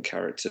of different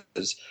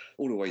characters,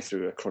 all the way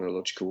through a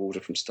chronological order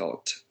from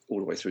start all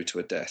the way through to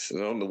a death.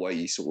 And on the way,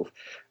 he sort of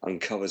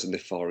uncovers a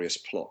nefarious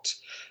plot,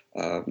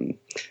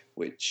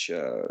 which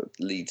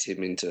leads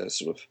him into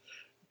sort of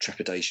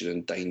trepidation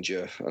and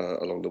danger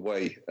along the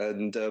way.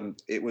 And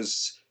it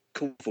was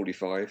called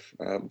 45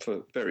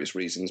 for various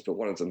reasons, but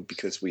one of them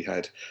because we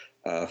had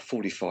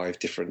 45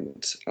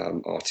 different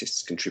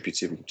artists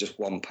contributing just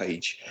one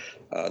page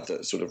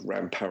that sort of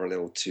ran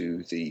parallel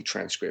to the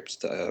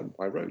transcript that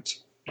I wrote.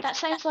 That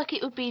sounds like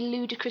it would be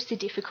ludicrously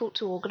difficult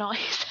to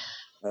organise.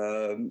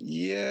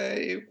 Yeah,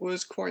 it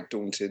was quite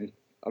daunting.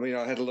 I mean,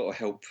 I had a lot of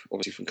help,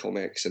 obviously, from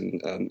Comics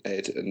and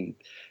Ed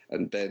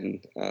and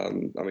Ben.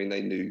 I mean,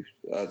 they knew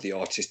the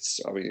artists.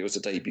 I mean, it was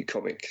a debut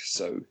comic,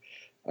 so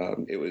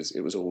it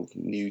was all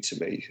new to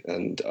me,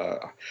 and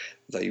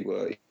they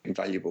were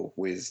invaluable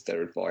with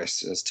their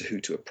advice as to who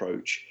to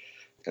approach.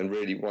 And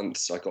really,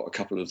 once I got a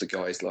couple of the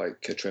guys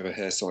like Trevor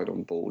Hairside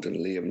on board and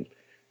Liam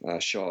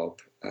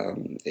Sharp,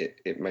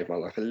 it made my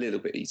life a little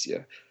bit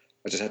easier.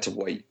 I just had to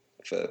wait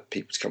for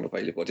people to come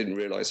available. I didn't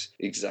realise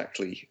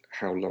exactly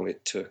how long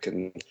it took,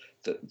 and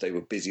that they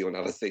were busy on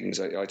other things.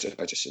 I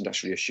just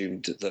naturally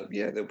assumed that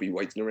they'll be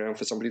waiting around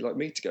for somebody like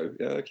me to go,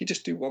 can you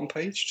just do one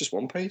page,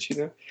 you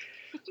know?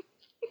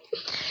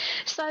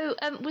 So,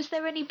 was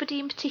there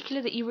anybody in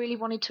particular that you really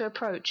wanted to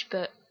approach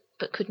but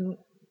couldn't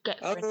get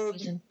for any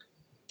reason?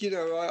 You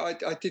know,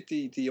 I did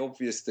the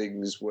obvious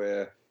things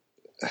where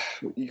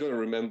you got to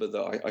remember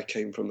that I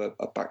came from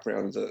a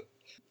background that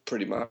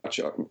pretty much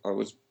I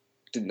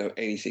didn't know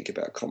anything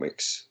about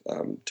comics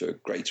to a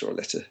greater or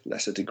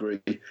lesser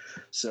degree.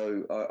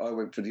 So I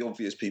went for the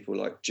obvious people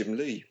like Jim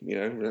Lee. You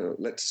know,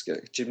 let's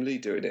get Jim Lee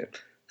doing it.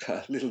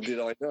 Little did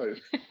I know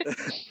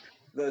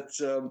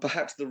that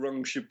perhaps the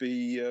rung should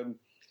be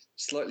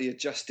slightly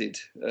adjusted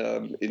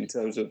in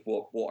terms of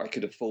what I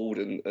could afford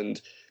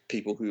and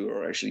people who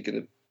are actually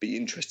going to be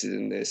interested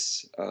in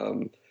this.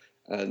 I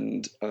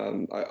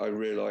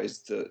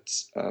realised that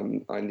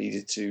I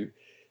needed to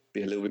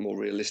be a little bit more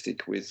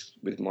realistic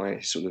with my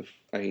sort of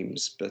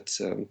aims. But,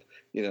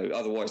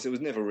 otherwise there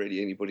was never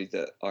really anybody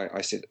that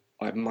I said,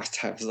 I must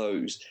have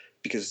those,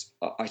 because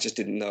I just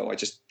didn't know. I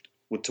just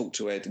would talk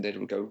to Ed and Ed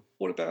would go,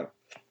 what about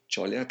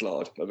Charlie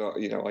Adlard?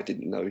 And I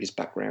didn't know his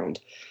background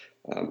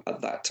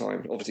at that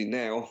time. Obviously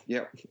now,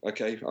 yeah,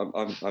 okay,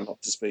 I'm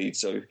up to speed.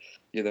 So,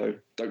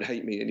 don't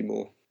hate me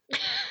anymore.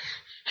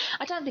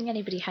 I don't think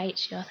anybody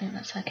hates you. I think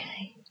that's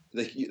okay.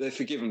 They've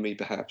forgiven me,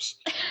 perhaps.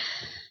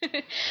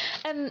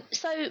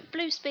 So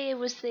Blue Spear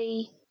was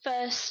the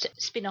first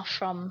spin-off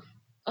from...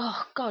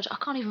 Oh, God, I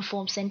can't even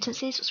form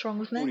sentences. What's wrong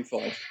with me?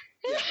 45.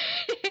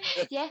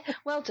 Yeah,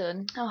 well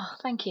done. Oh,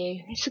 thank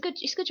you. It's a good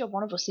job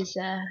one of us is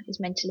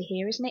mentally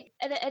here, isn't it?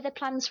 Are there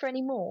plans for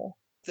any more?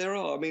 There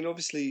are. I mean,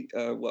 obviously,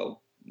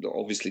 well, not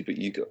obviously, but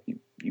you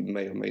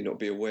may or may not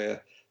be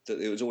aware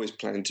that it was always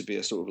planned to be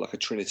a sort of like a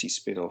Trinity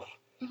spin-off.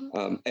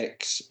 Mm-hmm.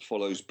 X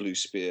follows Blue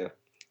Spear,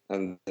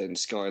 and then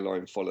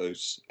Skyline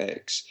follows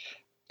X.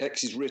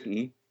 X is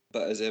written,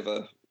 but as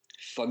ever,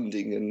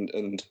 funding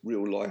and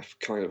real life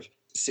kind of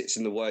sits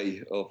in the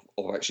way of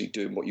actually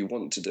doing what you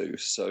want to do.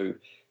 So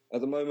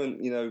at the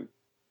moment,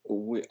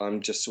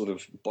 I'm just sort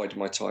of biding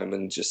my time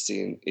and just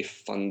seeing if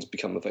funds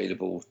become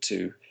available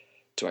to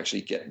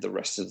actually get the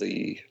rest of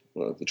the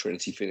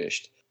Trinity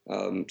finished.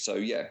 So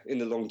yeah, in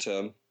the long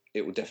term,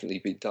 it will definitely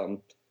be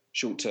done.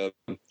 Short term,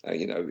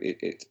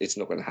 it's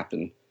not going to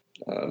happen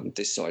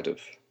this side of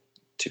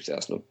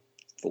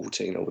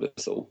 2014, I would have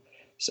thought.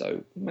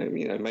 So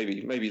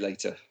maybe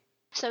later.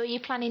 So are you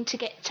planning to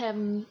get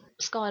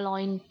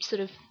Skyline sort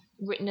of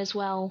written as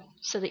well,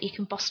 so that you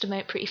can bust them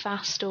out pretty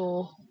fast,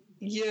 or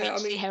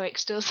see how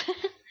X does?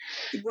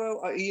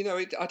 Well,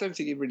 I don't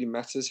think it really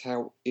matters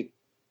how it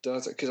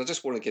does, because I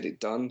just want to get it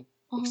done,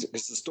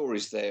 because the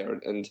story's there,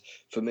 and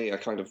for me, I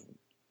kind of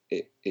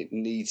it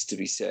needs to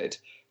be said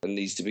and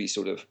needs to be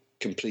sort of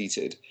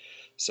completed.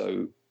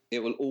 So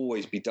it will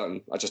always be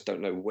done. I just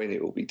don't know when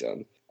it will be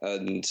done,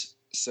 and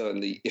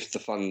certainly if the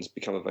funds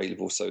become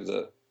available so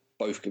that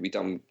both can be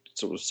done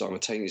sort of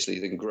simultaneously,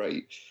 then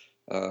great.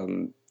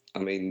 I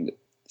mean,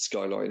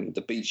 Skyline,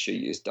 the beat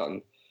sheet is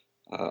done.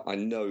 I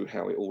know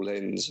how it all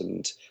ends,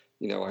 and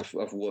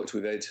I've worked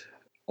with Ed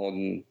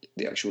on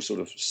the actual sort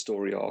of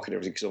story arc and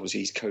everything, because obviously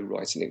he's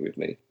co-writing it with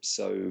me.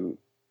 So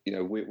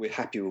we're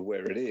happy with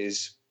where it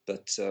is,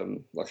 but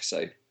like I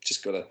say,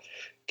 just got to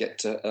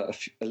get a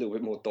little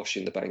bit more dosh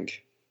in the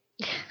bank.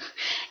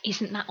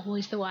 Isn't that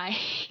always the way?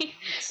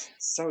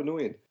 So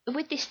annoying.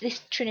 With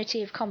this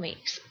trinity of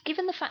comics,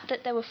 given the fact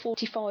that there were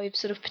 45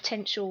 sort of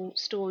potential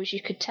stories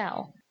you could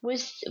tell,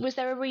 was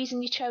there a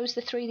reason you chose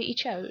the 3 that you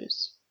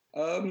chose?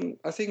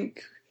 I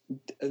think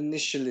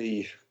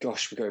initially,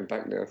 gosh, we're going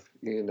back now.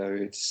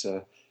 It's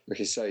like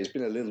you say, it's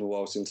been a little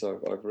while since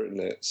I've written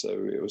it, so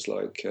it was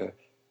like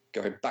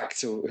going back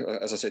to,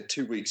 as I said,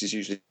 2 weeks is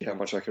usually how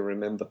much I can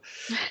remember.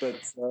 But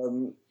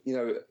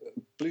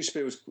Blue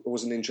Spear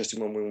was an interesting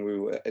one when we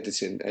were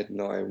editing, Ed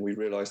and I, and we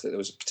realised that there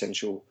was a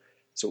potential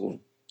sort of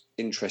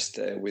interest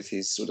there with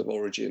his sort of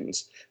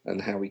origins and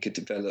how he could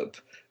develop.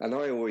 And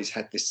I always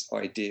had this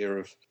idea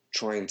of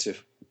trying to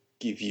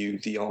give you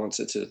the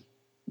answer to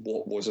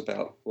what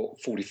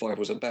 45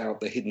 was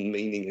about, the hidden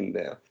meaning in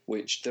there,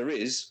 which there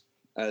is,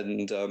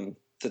 and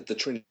the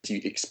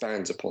Trinity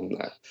expands upon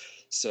that.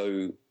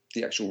 So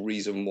the actual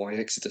reason why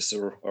Exodus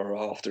are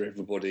after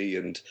everybody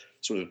and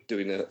sort of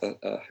doing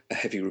a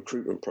heavy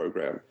recruitment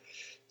program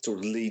sort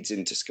of leads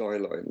into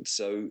Skyline.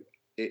 So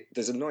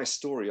there's a nice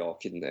story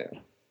arc in there,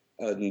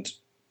 and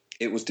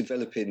it was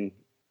developing.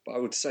 I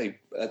would say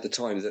at the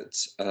time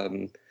that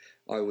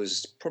I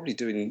was probably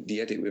doing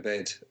the edit with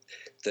Ed,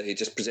 that it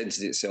just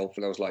presented itself,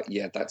 and I was like,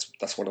 yeah,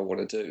 that's what I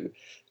want to do,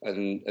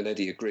 and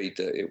Eddie agreed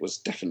that it was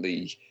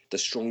definitely the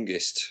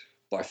strongest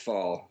by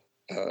far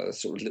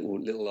sort of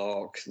little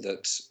arc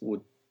that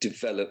would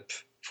develop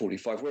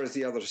 45, whereas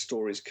the other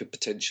stories could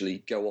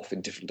potentially go off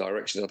in different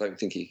directions. I don't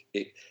think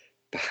it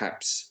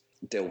perhaps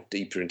delved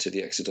deeper into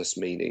the Exodus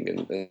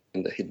meaning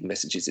and the hidden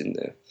messages in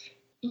there.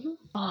 Mm-hmm.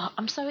 Oh,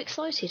 I'm so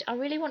excited. I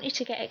really wanted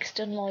to get X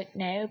done like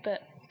now,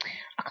 but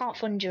I can't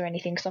fund you or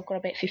anything because I've got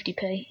about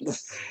 50p.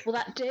 Will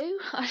that do?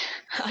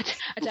 I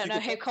don't know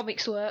how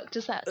comics work.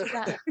 Does that?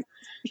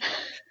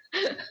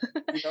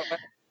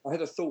 I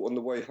had a thought on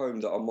the way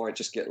home that I might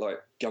just get like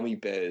gummy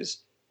bears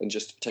and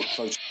just take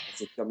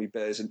photographs of gummy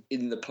bears and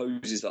in the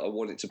poses that I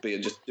want it to be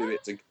and just do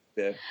it to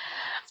there.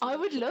 I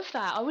would love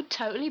that. I would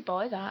totally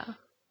buy that.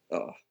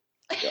 Oh,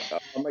 yeah,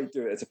 I may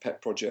do it as a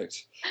pet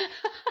project.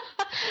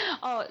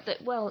 Oh,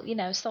 well,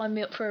 sign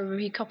me up for a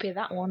review copy of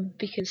that one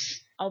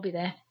because I'll be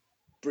there.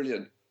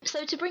 Brilliant.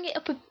 So to bring it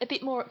up a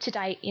bit more up to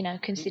date,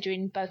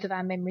 considering both of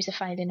our memories are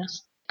failing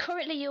us,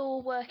 currently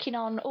you're working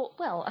on,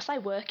 I say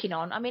working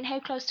on, I mean, how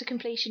close to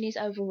completion is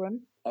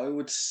Overrun? I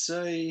would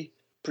say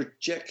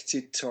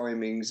projected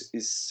timings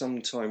is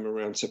sometime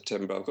around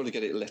September. I've got to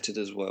get it lettered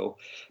as well.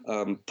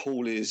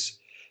 Paul is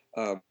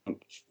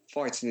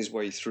fighting his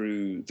way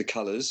through the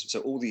colours, so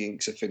all the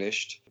inks are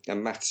finished,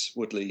 and Matt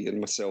Woodley and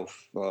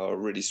myself are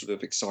really sort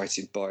of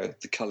excited by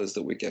the colours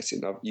that we're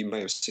getting. You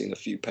may have seen a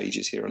few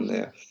pages here and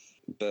there,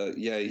 but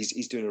yeah,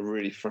 he's doing a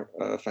really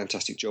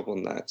fantastic job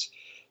on that.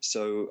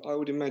 So I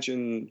would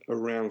imagine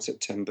around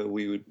September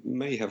we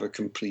may have a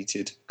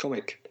completed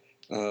comic.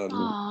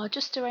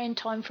 Just around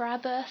time for our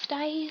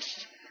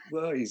birthdays.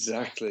 Well,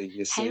 exactly.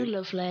 You see. How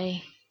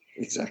lovely.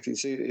 Exactly.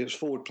 See, it was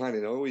forward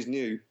planning. I always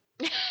knew.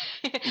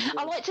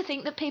 I like to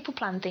think that people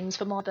plan things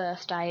for my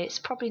birthday. It's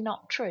probably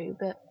not true,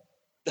 but...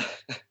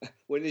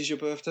 When is your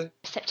birthday?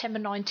 September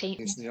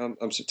 19th.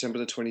 I'm September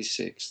the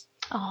 26th.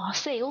 Oh,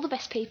 see, all the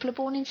best people are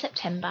born in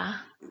September.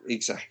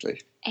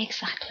 Exactly.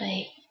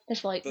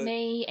 There's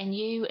me and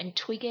you and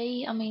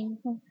Twiggy. I mean...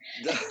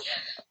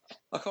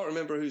 I can't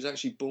remember who's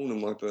actually born on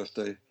my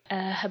birthday.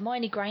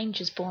 Hermione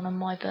Granger's born on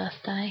my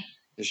birthday.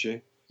 Is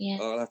she? Yeah.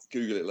 I'll have to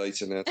Google it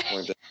later now to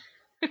find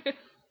out.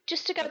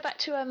 Just to go back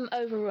to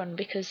Overrun,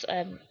 because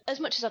as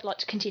much as I'd like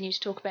to continue to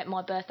talk about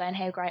my birthday and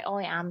how great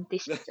I am,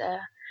 this is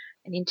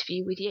an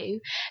interview with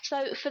you.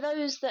 So for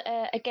those that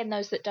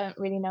don't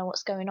really know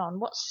what's going on,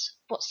 what's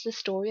the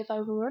story of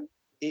Overrun?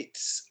 I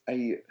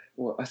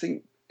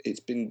think it's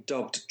been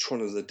dubbed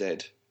Tron of the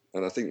Dead,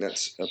 and I think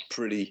that's a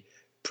pretty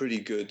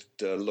good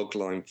log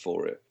line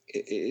for it.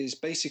 It is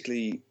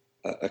basically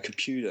a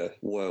computer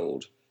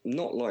world,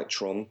 not like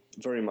Tron,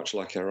 very much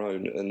like our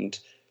own, and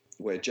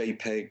where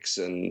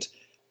JPEGs and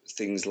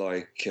things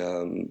like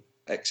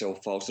Excel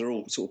files, they're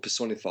all sort of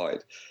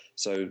personified.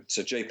 So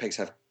JPEGs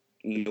have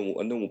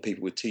normal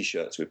people with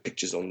T-shirts with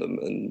pictures on them,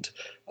 and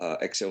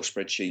Excel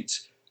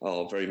spreadsheets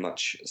are very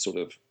much sort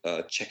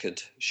of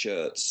checkered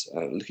shirts,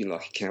 looking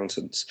like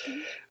accountants.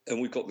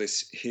 And we've got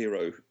this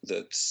hero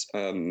that's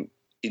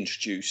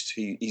introduced.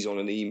 He's on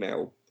an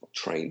email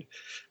train,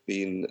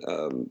 being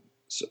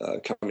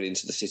coming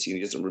into the city, and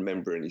he doesn't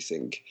remember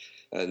anything.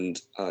 And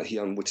he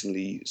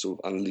unwittingly sort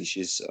of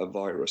unleashes a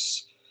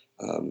virus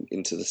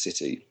into the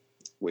city,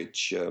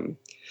 which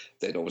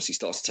then obviously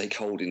starts to take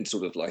hold in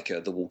sort of like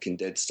the Walking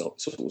Dead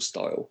sort of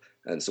style,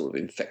 and sort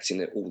of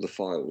infecting all the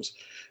files.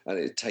 And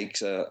it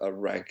takes a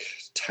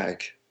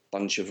ragtag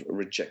bunch of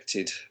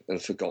rejected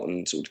and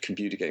forgotten sort of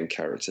computer game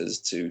characters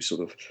to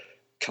sort of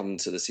come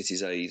to the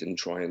city's aid and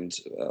try and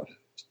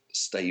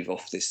stave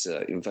off this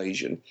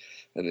invasion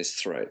and this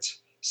threat.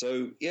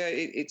 So, yeah,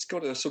 it's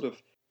got a sort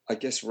of, I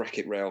guess,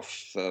 Wreck-It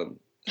Ralph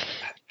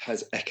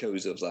has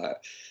echoes of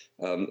that.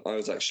 I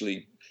was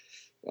actually,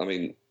 I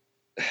mean,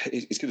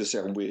 it's going to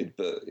sound weird,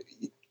 but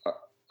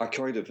I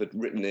kind of had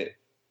written it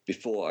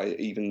before I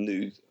even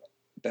knew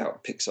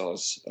about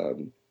Pixar's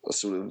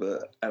sort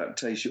of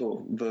adaptation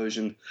or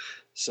version.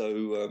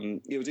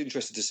 So it was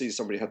interesting to see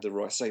somebody had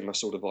the same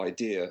sort of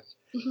idea.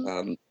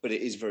 Mm-hmm. But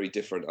it is very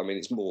different. I mean,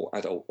 it's more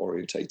adult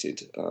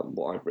orientated,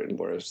 what I've written,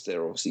 whereas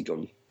they're obviously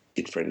gone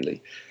kid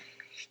friendly.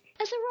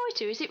 As a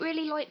writer, is it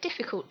really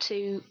difficult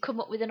to come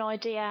up with an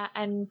idea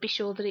and be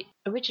sure that it's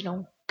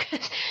original?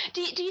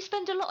 do you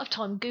spend a lot of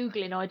time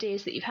Googling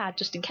ideas that you've had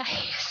just in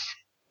case?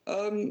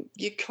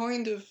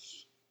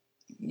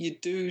 You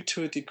do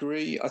to a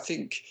degree. I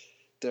think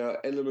there are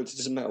elements. It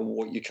doesn't matter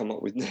what you come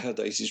up with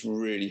nowadays. It's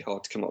really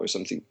hard to come up with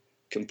something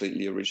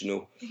completely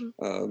original.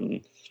 Mm-hmm.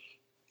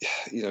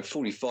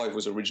 45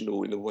 was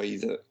original in the way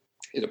that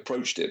it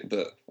approached it,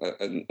 but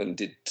and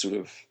did sort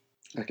of,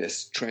 I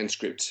guess,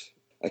 transcript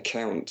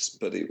accounts,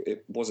 but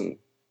it wasn't.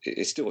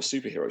 It's still a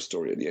superhero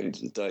story at the end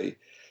of the day,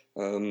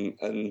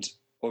 and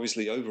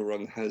obviously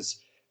Overrun has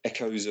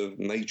echoes of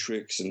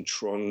Matrix and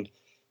Tron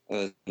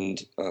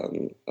and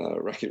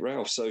Wreck-It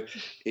Ralph. So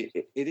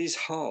it is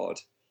hard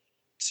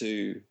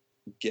to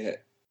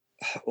get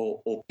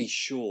or be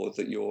sure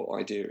that your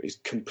idea is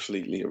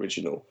completely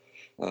original.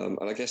 And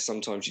I guess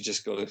sometimes you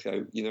just got to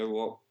go, you know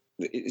what?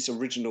 It's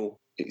original.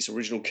 It's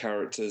original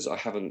characters. I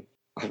haven't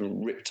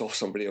ripped off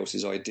somebody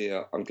else's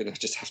idea. I'm going to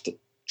just have to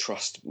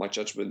trust my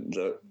judgment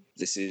that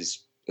this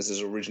is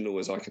as original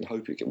as I can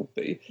hope it can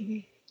be. Mm-hmm.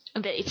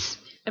 And that it's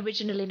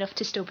original enough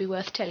to still be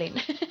worth telling.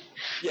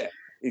 Yeah,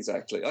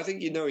 exactly. I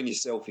think you know in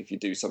yourself if you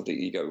do something,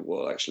 you go,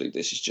 well, actually,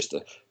 this is just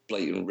a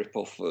blatant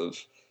rip-off of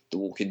The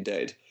Walking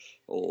Dead,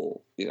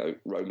 or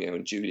Romeo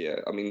and Juliet.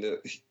 I mean,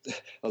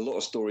 a lot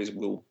of stories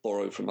will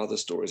borrow from other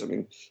stories. I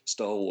mean,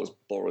 Star Wars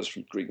borrows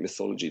from Greek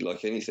mythology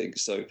like anything.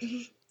 So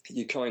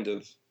mm-hmm.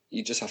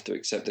 you just have to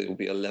accept that it will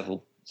be a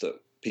level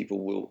that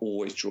people will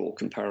always draw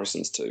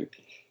comparisons to.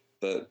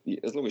 But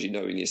as long as you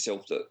know in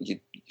yourself that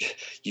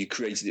you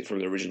created it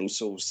from an original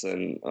source,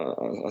 then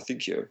I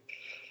think you're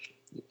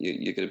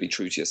going to be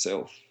true to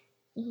yourself.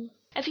 Mm-hmm.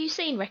 Have you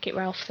seen Wreck-It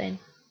Ralph then?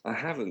 I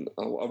haven't.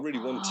 I really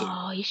want to.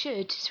 Oh, you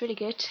should. It's really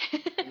good.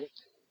 I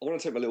want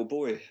to take my little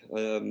boy,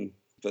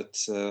 but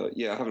I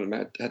haven't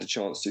had a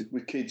chance to.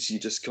 With kids, you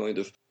just kind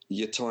of,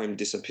 your time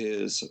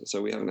disappears,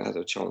 so we haven't had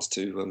a chance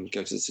to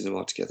go to the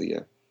cinema together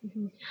yet.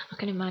 I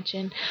can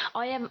imagine.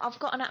 I've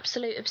got an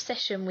absolute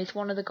obsession with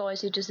one of the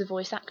guys who does the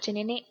voice acting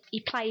in it. He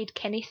played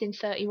Kenneth in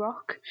 30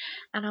 Rock,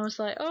 and I was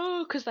like,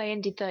 oh, because they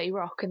ended 30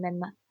 Rock, and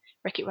then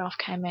Wreck-It Ralph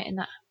came out, and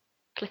that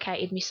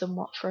placated me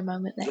somewhat for a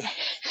moment there.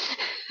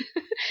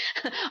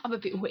 I'm a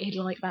bit weird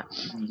like that.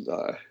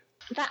 No.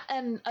 That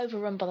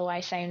Overrun, by the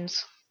way,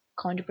 sounds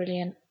kind of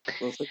brilliant.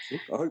 Well, thank you.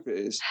 I hope it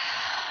is.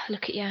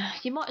 Look at you.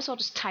 You might as well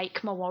just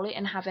take my wallet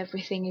and have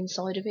everything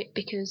inside of it,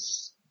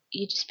 because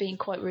you're just being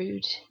quite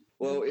rude.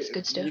 Well, it's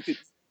good stuff.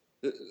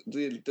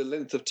 The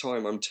length of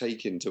time I'm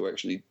taking to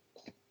actually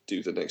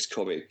do the next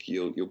comic,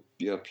 you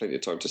have plenty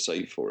of time to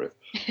save for it.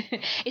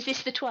 Is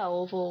this the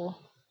 12 or?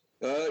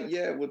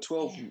 Yeah, well,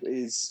 12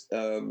 is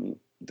the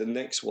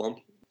next one.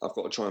 I've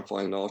got to try and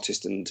find an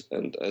artist and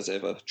as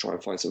ever, try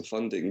and find some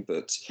funding.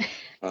 But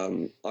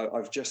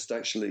I've just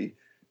actually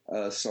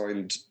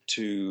signed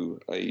to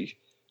a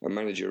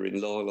manager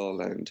in La La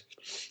Land.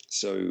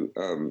 So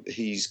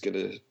he's going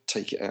to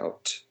take it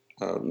out.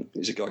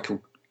 He's a guy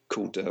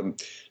called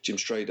Jim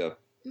Strader.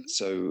 Mm-hmm.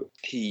 So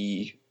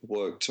he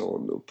worked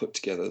on or put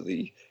together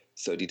the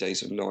 30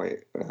 Days of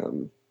Night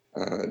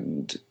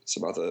and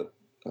some other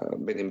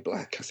Men in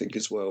Black, I think,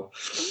 as well.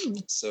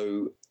 Mm.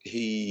 So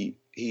he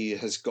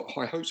has got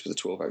high hopes for the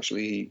 12,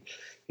 actually.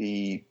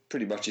 He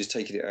pretty much is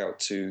taking it out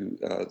to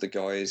the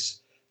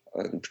guys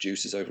and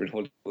producers over in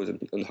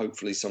Hollywood, and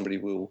hopefully somebody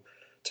will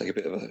take a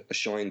bit of a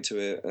shine to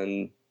it,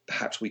 and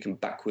perhaps we can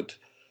backward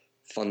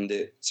fund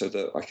it so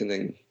that I can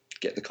then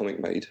get the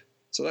comic made.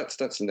 So that's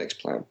the next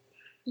plan.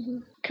 Mm-hmm.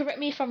 Correct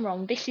me if I'm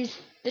wrong.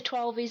 The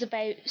 12 is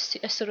about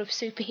a sort of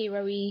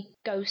superhero-y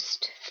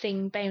ghost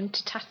thing bound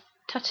to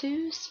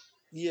tattoos.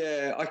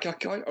 Yeah,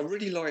 I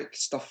really like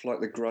stuff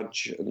like The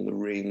Grudge and The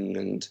Ring,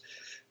 and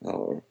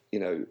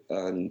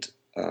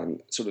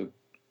sort of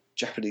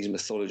Japanese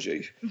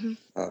mythology.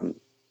 Mm-hmm.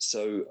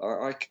 So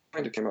I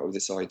kind of came up with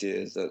this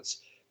idea that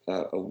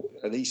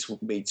an East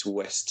meets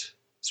West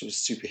sort of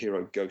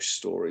superhero ghost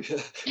story,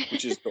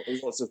 which has got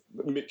lots of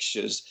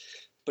mixtures.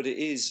 But it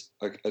is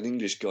an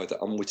English guy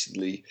that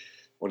unwittingly,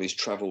 on his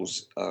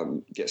travels,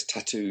 gets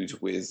tattooed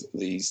with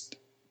these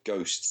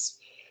ghosts,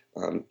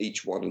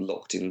 each one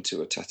locked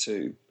into a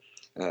tattoo.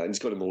 And he's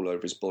got them all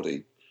over his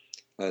body.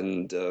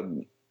 And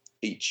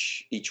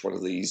each one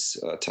of these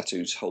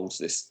tattoos holds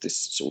this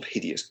sort of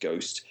hideous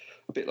ghost,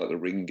 a bit like the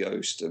Ring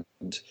ghost.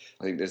 And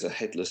I think there's a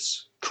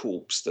headless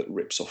corpse that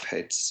rips off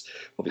heads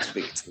of its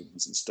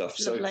victims and stuff.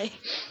 Lovely. So,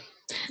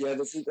 yeah,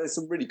 there's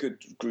some really good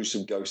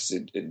gruesome ghosts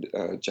in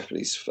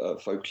Japanese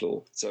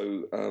folklore.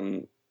 So,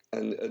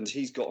 and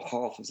he's got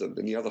half of them,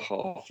 and the other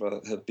half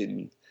have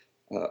been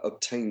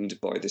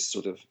obtained by this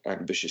sort of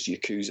ambitious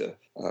yakuza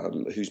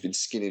who's been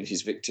skinning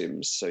his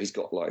victims. So he's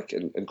got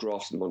and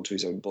grafted them onto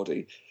his own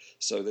body.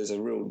 So there's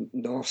a real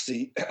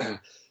nasty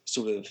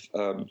sort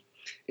of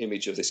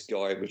image of this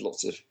guy with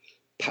lots of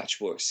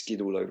patchwork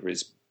skin all over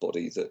his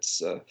body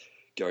that's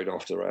going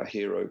after our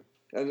hero.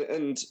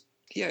 And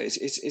yeah,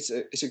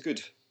 it's a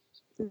good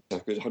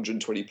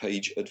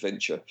 120-page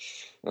adventure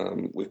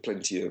with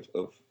plenty of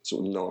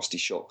sort of nasty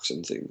shocks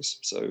and things.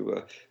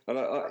 So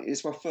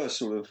it's my first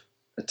sort of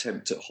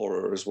attempt at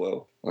horror as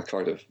well. I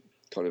kind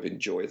of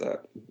enjoy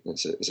that.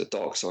 It's a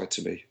dark side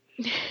to me.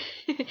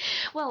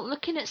 Well,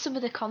 looking at some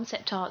of the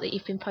concept art that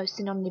you've been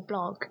posting on your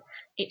blog,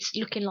 it's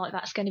looking like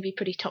that's going to be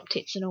pretty top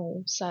tits and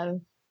all.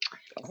 So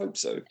I hope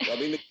so. I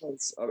mean,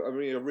 I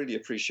really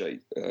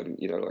appreciate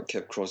like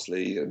Kev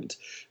Crosley and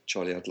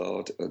Charlie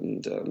Adlard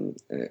and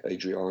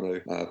Adriano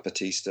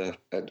Batista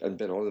and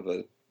Ben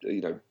Oliver,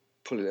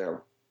 pulling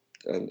out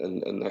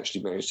and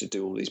actually managed to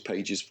do all these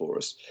pages for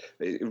us.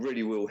 It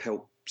really will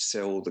help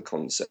sell the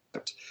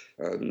concept,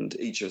 and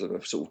each of them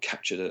have sort of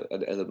captured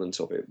an element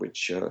of it,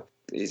 which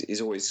is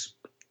always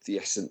the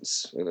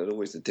essence and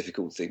always the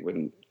difficult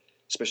thing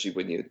especially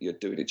when you're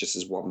doing it just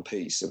as one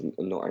piece and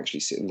not actually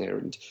sitting there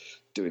and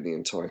doing the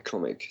entire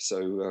comic.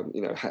 So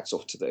hats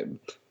off to them,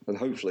 and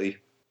hopefully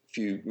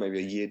maybe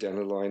a year down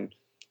the line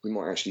we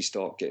might actually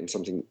start getting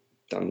something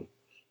done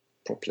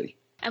properly.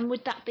 And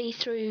would that be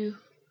through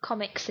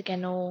comics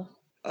again, or?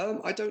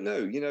 I don't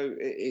know.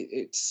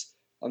 It's.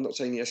 I'm not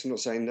saying yes. I'm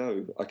not saying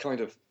no.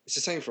 It's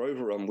the same for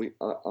Overrun.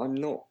 I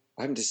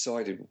haven't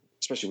decided,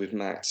 especially with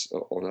Matt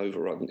on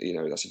Overrun.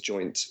 That's a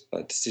joint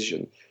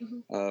decision.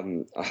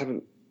 Mm-hmm. I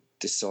haven't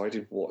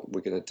decided what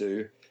we're going to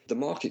do. The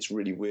market's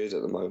really weird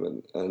at the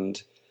moment,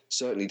 and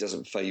certainly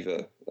doesn't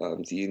favour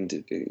the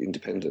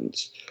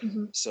independents.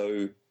 Mm-hmm.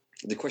 So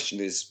the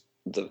question is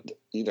that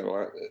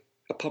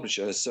a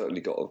publisher has certainly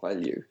got a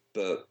value,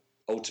 but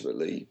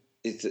ultimately,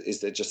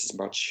 is there just as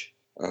much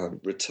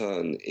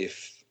return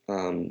if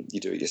you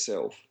do it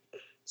yourself?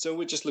 So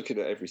we're just looking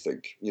at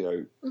everything,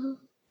 mm-hmm.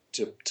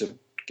 to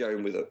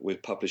going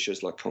with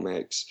publishers like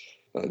ComX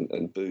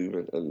and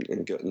Boom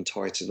and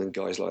Titan and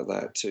guys like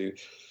that, to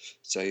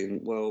saying,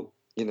 well,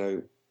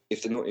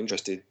 if they're not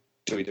interested,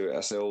 do we do it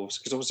ourselves?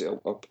 Because obviously I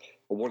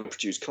want to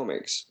produce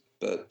comics,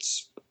 but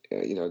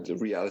the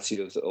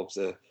reality of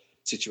the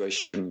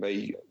situation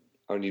may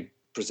only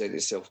present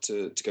itself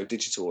to go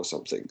digital or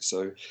something.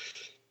 So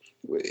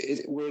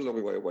we're a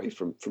long way away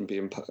from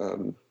being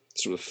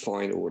sort of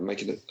final and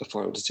making a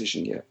final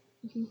decision yet.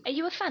 Mm-hmm. Are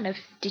you a fan of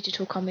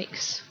digital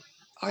comics?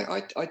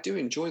 I do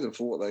enjoy them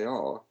for what they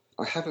are.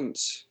 I haven't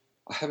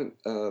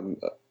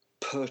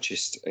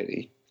purchased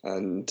any,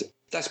 and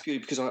that's purely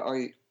because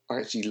I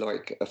actually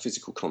like a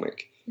physical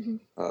comic.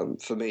 Mm-hmm.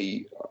 For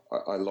me,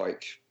 I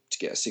like to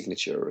get a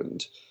signature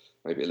and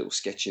maybe a little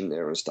sketch in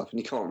there and stuff, and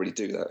you can't really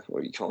do that.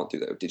 Well, you can't do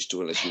that with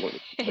digital unless you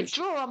want to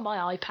draw on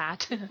my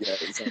iPad. Yeah,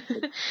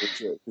 exactly.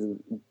 It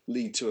can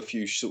lead to a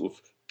few sort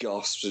of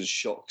gasps and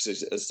shocks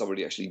as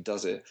somebody actually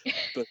does it.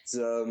 But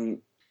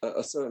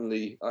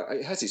certainly,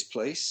 it has its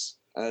place.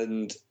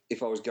 And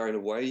if I was going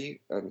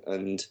away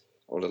and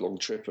on a long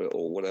trip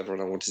or whatever,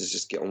 and I wanted to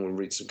just get on and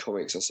read some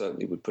comics, I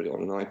certainly would put it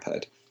on an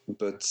iPad.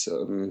 But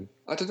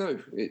I don't know.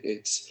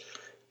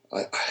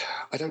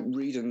 I don't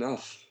read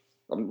enough.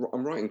 I'm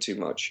writing too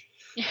much.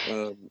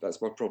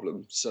 That's my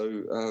problem.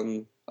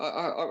 So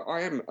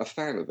I am a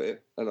fan of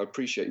it, and I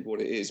appreciate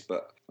what it is,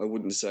 but I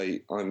wouldn't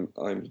say I'm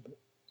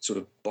sort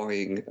of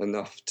buying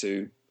enough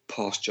to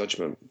pass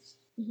judgment.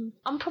 Mm-hmm.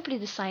 I'm probably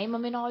the same. I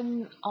mean,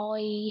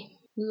 I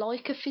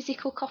like a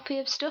physical copy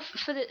of stuff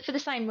for the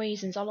same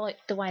reasons. I like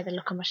the way they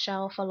look on my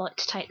shelf. I like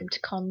to take them to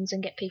cons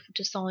and get people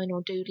to sign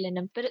or doodle in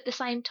them. But at the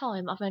same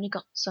time, I've only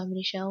got so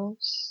many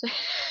shelves.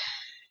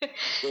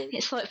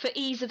 It's like for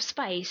ease of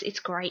space, it's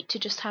great to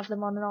just have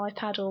them on an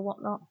iPad or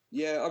whatnot.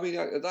 Yeah, I mean,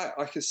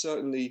 I can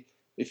certainly,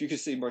 if you could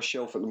see my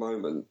shelf at the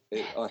moment,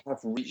 I have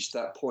reached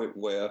that point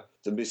where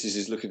the missus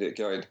is looking at it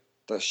going,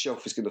 that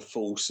shelf is going to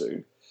fall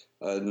soon.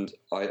 And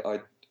I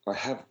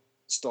have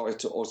started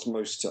to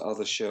osmose to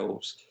other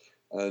shelves,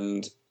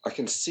 and I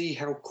can see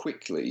how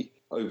quickly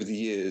over the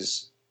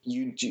years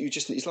you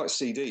just, it's like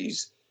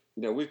CDs.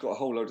 You know, we've got a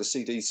whole load of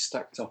CDs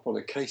stacked up on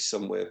a case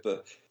somewhere,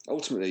 but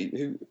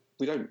ultimately,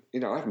 we don't,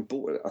 I haven't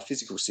bought a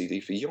physical CD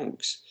for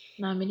yonks.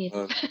 No, me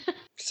neither.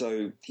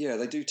 So, yeah,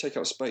 they do take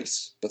up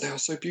space, but they are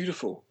so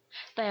beautiful.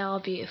 They are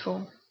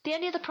beautiful. The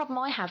only other problem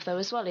I have, though,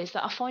 as well, is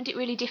that I find it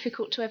really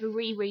difficult to ever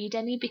reread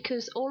any,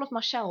 because all of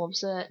my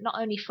shelves are not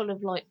only full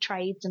of, like,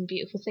 trades and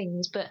beautiful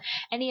things, but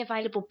any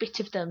available bit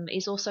of them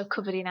is also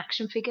covered in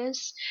action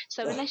figures.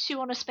 So unless you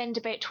want to spend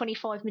about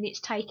 25 minutes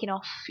taking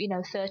off,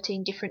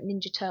 13 different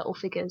Ninja Turtle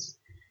figures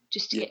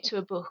just to get to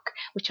a book,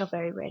 which I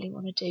very rarely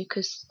want to do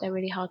because they're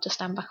really hard to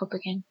stand back up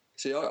again.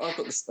 See, I've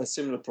got a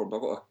similar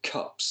problem. I've got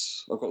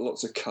cups. I've got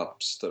lots of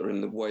cups that are in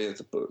the way of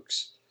the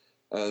books.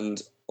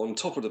 And on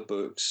top of the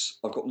books,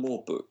 I've got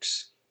more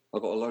books.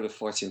 I've got a load of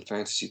fighting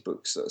fantasy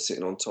books that are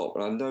sitting on top.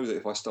 And I know that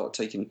if I start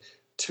taking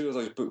 2 of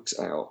those books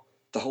out,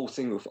 the whole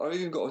thing will... I've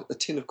even got a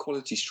tin of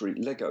Quality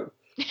Street Lego,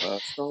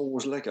 Star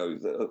Wars Lego,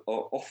 that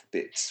are off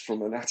bits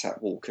from an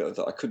AT-AT Walker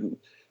that I couldn't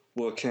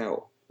work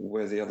out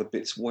where the other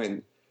bits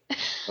went.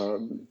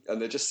 And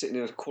they're just sitting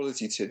in a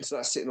quality tin. So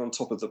that's sitting on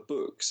top of the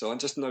book. So I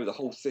just know the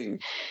whole thing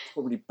is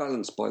probably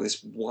balanced by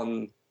this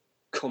one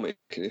comic.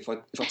 And if I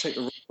take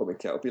the wrong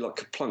comic out, it'll be like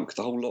Kaplunk.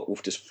 The whole lot will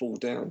just fall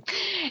down.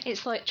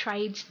 It's like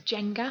trades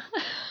Jenga.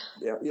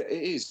 Yeah, it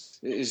is.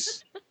 It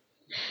is.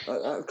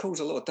 It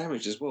caused a lot of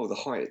damage as well, the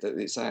height that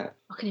it's at.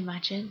 I can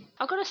imagine.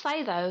 I've got to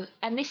say, though,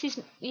 and this is,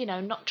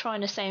 not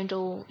trying to sound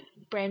all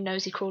brown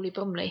nosy crawly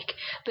bumlick,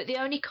 but the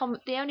only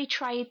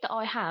trade that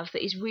I have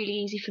that is really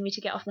easy for me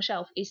to get off my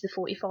shelf is the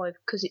 45,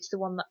 because it's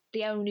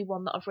the only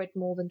one that I've read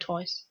more than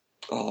twice.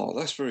 Oh,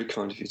 that's very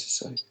kind of you to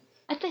say.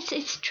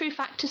 It's a true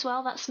fact as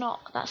well. That's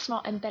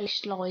not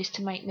embellished lies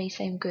to make me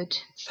sound good.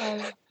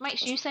 So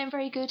makes you sound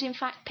very good. In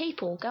fact,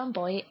 people, go and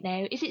buy it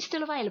now. Is it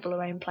still available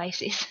around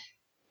places?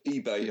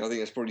 eBay, I think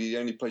that's probably the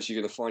only place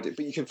you're going to find it.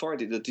 But you can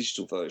find it in a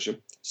digital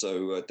version.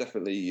 So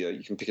definitely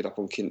you can pick it up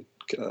on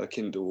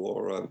Kindle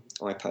or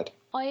iPad.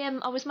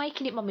 I was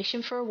making it my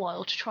mission for a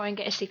while to try and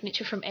get a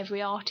signature from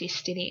every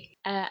artist in it.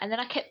 And then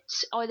I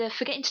kept either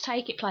forgetting to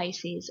take it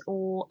places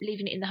or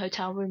leaving it in the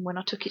hotel room when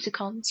I took it to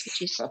cons,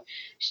 which is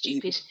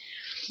stupid.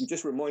 You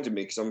just reminded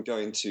me, because I'm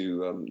going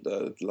to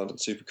the London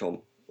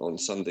Supercon on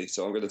Sunday,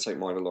 so I'm going to take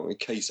mine along in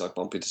case I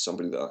bump into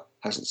somebody that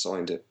hasn't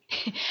signed it.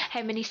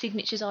 How many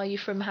signatures are you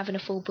from having a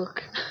full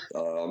book?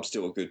 I'm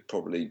still a good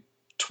probably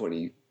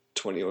 20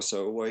 or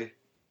so away.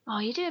 Oh,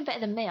 you're doing better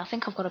than me. I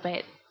think I've got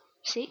about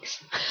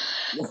 6.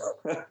 Am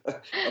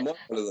I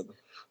one of them?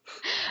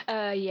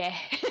 Yeah.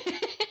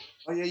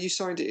 Oh yeah, you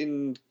signed it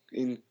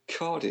in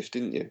Cardiff,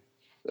 didn't you?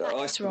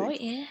 That's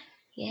right, yeah.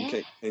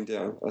 You came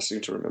down, I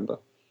seem to remember.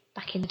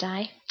 Back in the day.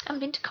 I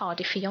haven't been to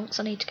Cardiff for yonks.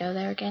 I need to go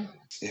there again.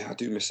 Yeah, I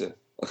do miss it.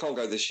 I can't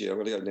go this year. I'm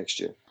going to go next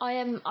year.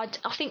 I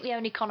think the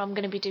only con I'm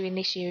going to be doing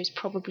this year is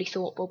probably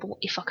Thought Bubble,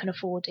 if I can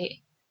afford it.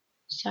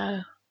 So,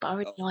 but I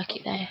really like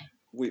it there.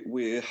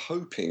 We're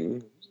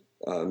hoping,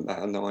 Matt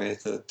and I,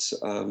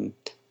 that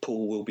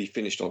Paul will be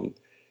finished on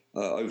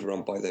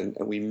Overrun by then,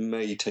 and we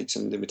may take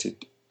some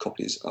limited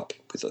copies up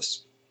with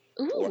us.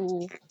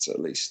 Ooh.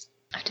 At least.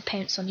 I have to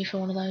pounce on you for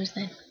one of those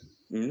then.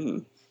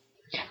 Mm.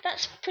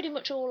 That's pretty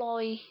much all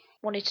I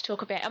wanted to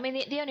talk about. I mean,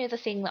 the only other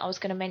thing that I was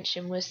going to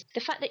mention was the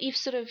fact that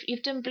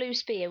you've done Blue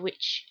Spear,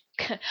 which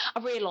I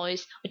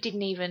realised I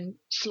didn't even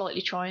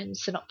slightly try and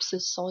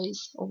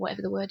synopsisize, or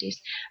whatever the word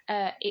is,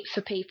 it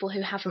for people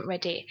who haven't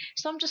read it.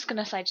 So I'm just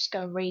going to say just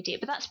go and read it.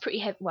 But that's pretty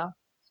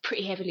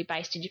heavily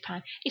based in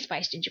Japan. It's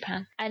based in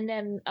Japan.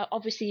 And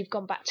obviously you've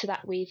gone back to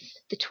that with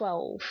the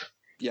 12.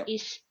 Yep.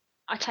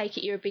 I take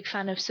it you're a big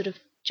fan of sort of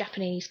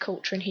Japanese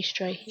culture and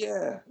history.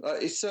 Yeah,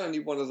 it's certainly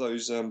one of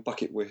those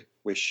bucket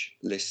wish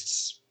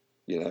lists,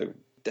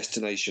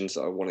 destinations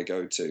that I want to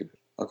go to.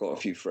 I've got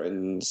a few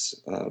friends,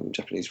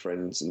 Japanese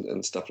friends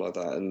and stuff like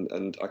that,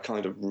 and I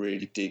kind of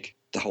really dig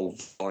the whole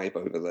vibe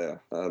over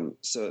there.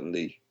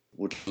 Certainly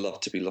would love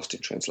to be lost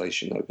in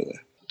translation over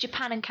there.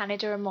 Japan and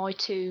Canada are my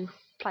two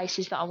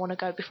places that I want to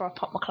go before I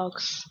pop my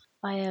clogs.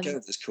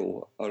 Canada's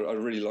cool. I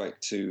really like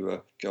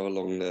to go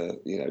along there,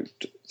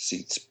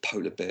 see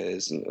polar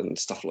bears and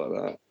stuff like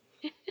that.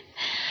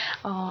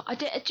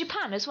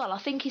 Japan as well. I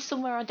think is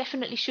somewhere I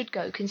definitely should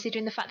go,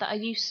 considering the fact that I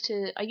used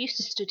to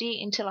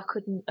study it until I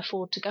couldn't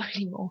afford to go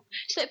anymore.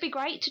 So it'd be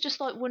great to just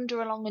like wander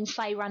along and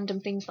say random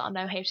things that I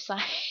know how to say.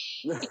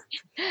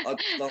 I'd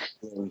love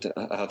to learn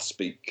how to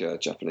speak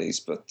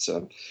Japanese, but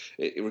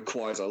it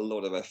requires a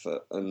lot of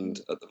effort, and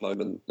at the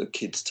moment the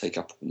kids take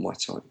up all my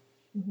time.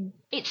 Mm-hmm.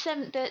 It's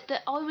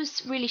that I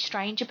was really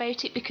strange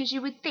about it, because you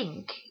would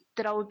think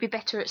that I would be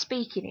better at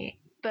speaking it,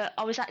 but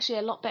I was actually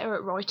a lot better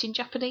at writing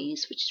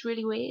Japanese, which is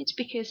really weird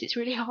because it's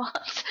really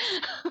hard.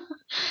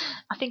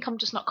 I think I'm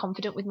just not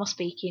confident with my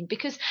speaking,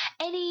 because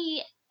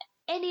any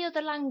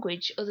other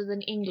language other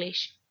than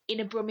English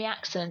in a Brummie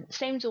accent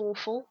sounds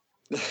awful.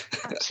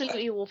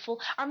 Absolutely awful.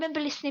 I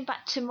remember listening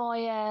back to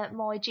my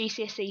my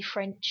GCSE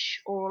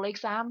French oral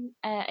exam,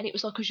 and it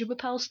was like, "Je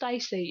m'appelle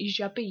Stacey,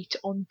 j'habite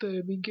en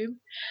Birmingham."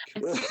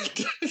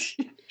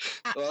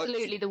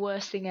 Absolutely the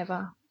worst thing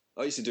ever.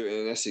 I used to do it in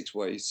an Essex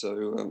way,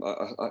 so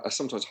I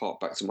sometimes hark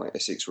back to my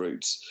Essex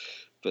roots,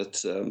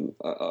 but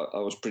I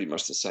was pretty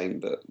much the same,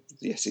 but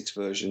the Essex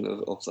version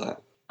of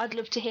that. I'd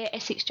love to hear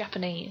Essex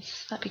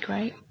Japanese. That'd be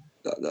great.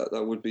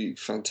 That would be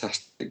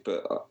fantastic,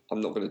 but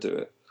I'm not going to do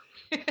it.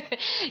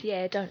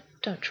 Yeah,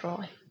 don't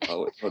try.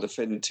 I'd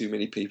offend too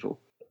many people.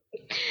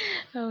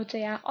 Oh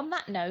dear. On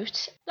that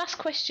note, last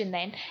question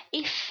then.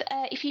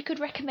 If you could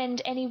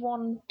recommend any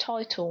one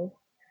title,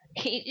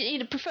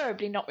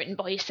 preferably not written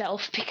by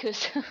yourself,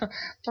 because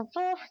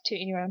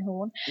tooting your own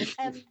horn.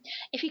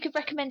 If you could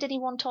recommend any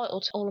one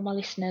title to all of my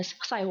listeners,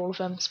 I say all of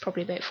them, it's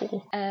probably about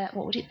 4.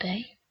 What would it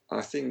be?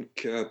 I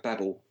think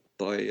Babel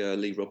by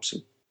Lee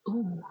Robson.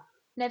 Ooh.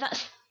 No,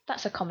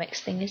 that's a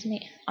comics thing, isn't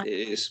it?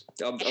 It is.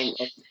 I'm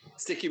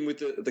sticking with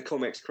the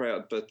comics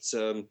crowd, but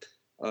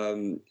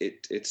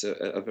it's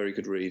a very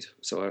good read,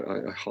 so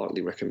I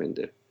heartily recommend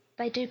it.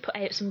 They do put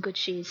out some good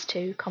shoes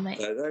too, comics.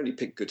 They only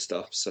pick good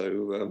stuff,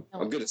 so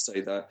I'm going to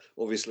say that,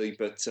 obviously,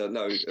 but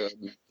no,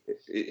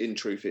 in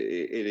truth,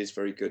 it is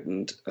very good,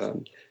 and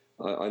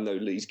I know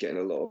Lee's getting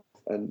a lot,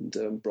 and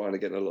Brian are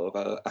getting a lot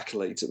of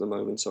accolades at the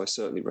moment, so I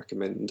certainly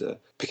recommend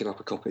picking up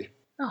a copy.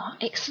 Oh,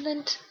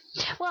 excellent.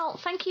 Well,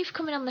 thank you for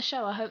coming on the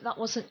show. I hope that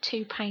wasn't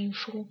too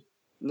painful.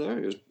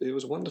 No, it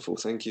was wonderful,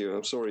 thank you.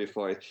 I'm sorry if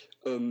I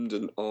ummed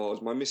and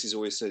ahed. My missus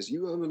always says,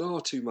 you and ah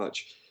too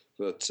much.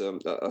 But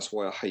that's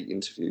why I hate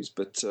interviews.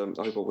 But I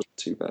hope I wasn't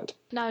too bad.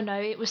 No,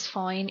 it was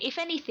fine. If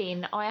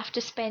anything, I have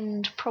to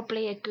spend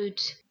probably a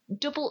good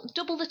double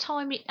the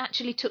time it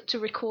actually took to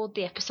record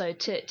the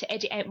episode to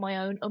edit out my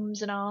own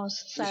ums and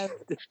ahs. So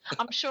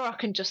I'm sure I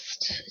can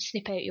just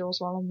snip out yours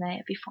while I'm there.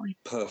 It'll be fine.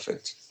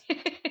 Perfect.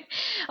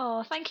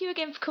 Oh, thank you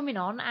again for coming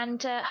on,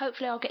 and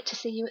hopefully I'll get to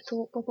see you at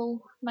Thought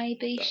Bubble,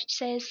 maybe, she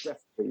says.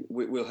 Definitely.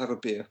 We'll have a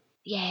beer.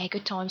 Yeah,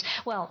 good times.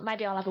 Well,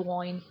 maybe I'll have a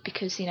wine,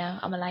 because,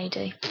 I'm a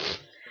lady.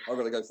 I've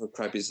got to go for the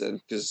Krabbies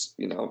then, because,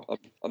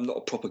 I'm not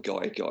a proper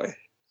guy.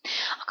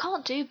 I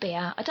can't do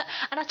beer.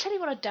 And I tell you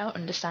what I don't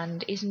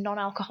understand is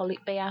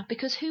non-alcoholic beer,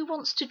 because who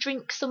wants to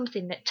drink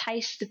something that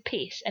tastes of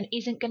piss and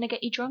isn't going to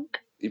get you drunk?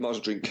 You might as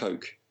well drink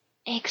Coke.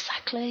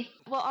 Exactly.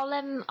 Well,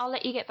 I'll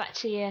let you get back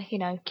to your,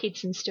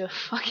 kids and stuff.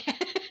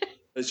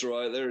 That's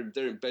right.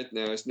 They're in bed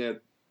now. It's now.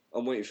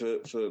 I'm waiting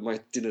for my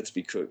dinner to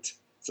be cooked.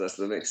 So that's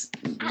the next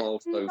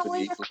milestone for the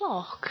evening. 9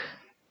 o'clock.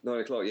 9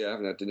 o'clock. Yeah, I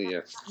haven't had dinner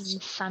yet.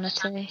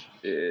 Insanity.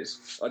 It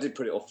is. I did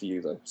put it off for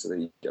you though, so there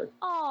you go.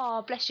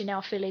 Oh, bless you. Now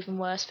I feel even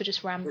worse for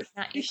just rambling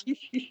at you.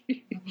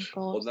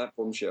 Oh, On that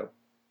bombshell.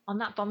 On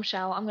that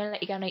bombshell, I'm going to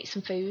let you go and eat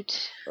some food.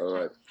 All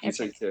right. You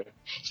take care.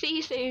 See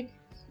you soon.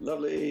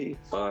 Lovely.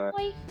 Bye.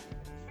 Bye.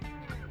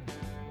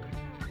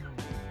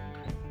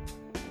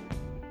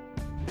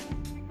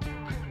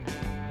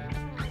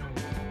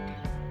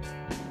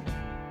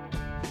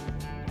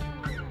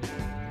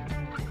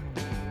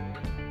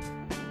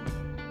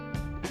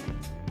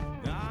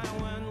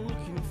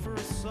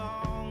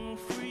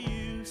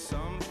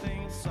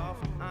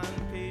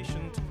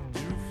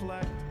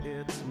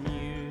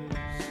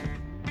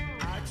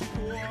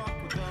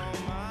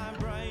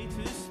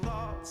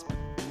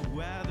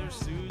 Weather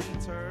soon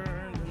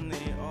turned and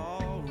they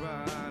all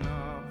ran.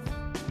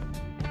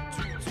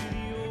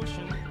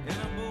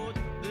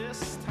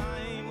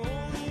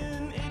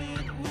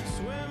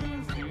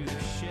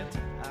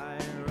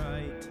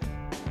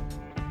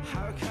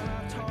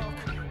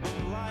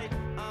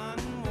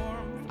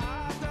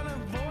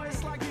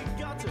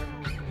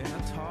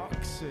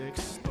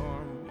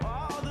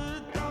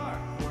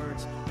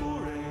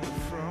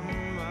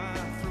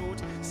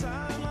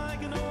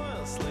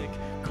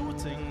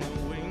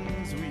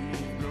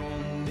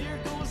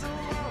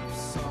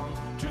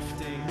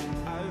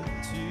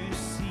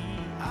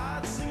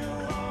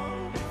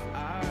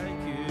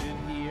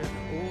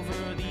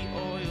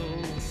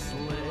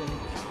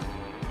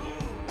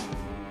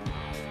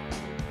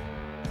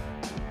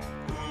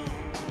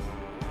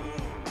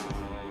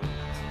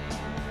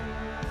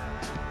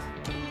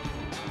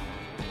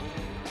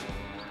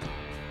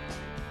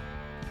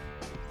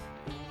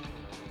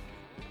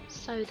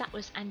 So that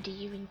was Andy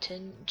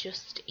Ewington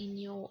just in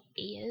your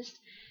ears.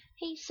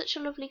 He's such a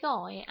lovely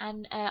guy,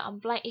 and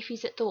if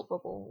he's at Thought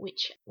Bubble,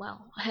 which,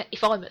 well,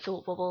 if I'm at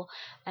Thought Bubble,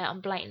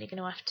 I'm blatantly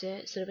going to have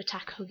to sort of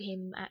attack hug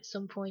him at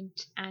some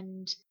point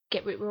and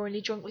get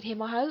royally drunk with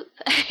him, I hope.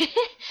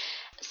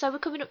 So we're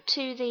coming up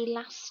to the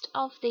last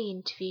of the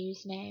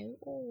interviews now.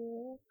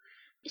 Aww.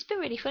 It's been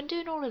really fun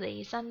doing all of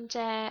these, and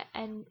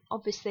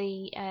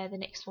obviously the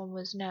next one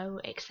was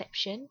no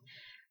exception.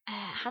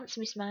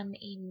 Handsomest man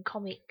in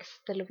comics,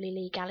 the lovely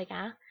Lee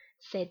Gallagher,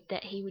 said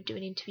that he would do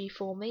an interview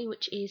for me,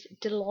 which is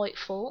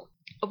delightful.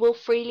 I will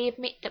freely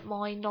admit that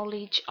my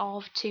knowledge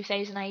of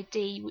 2000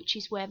 AD, which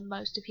is where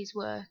most of his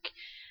work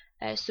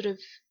sort of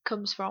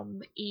comes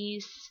from,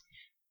 is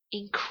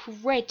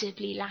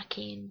incredibly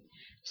lacking.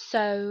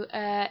 So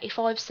if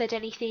I've said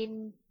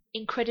anything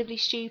incredibly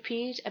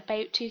stupid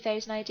about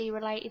 2000 AD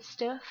related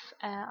stuff,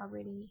 I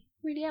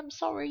really am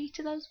sorry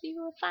to those of you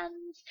who are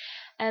fans.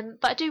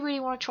 But I do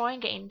really want to try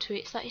and get into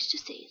it. So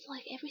it's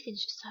like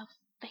everything's just so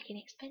fucking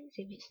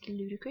expensive. It's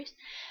ludicrous.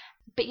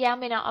 But yeah, I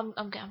mean,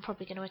 I'm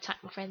probably going to attack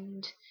my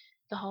friend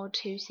the Hod,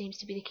 who seems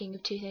to be the king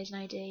of 2000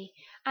 AD,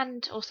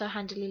 and also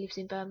handily lives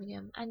in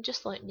Birmingham, and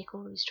just like nick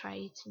all his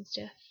trades and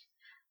stuff.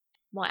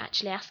 Might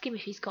actually ask him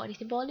if he's got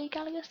anything by Lee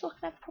Gallagher so I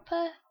can have a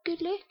proper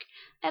good look.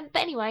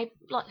 But anyway,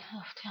 like,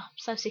 I'm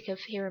so sick of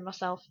hearing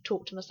myself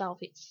talk to myself.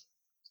 It's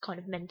kind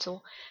of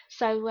mental.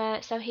 So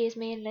here's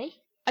me and Lee.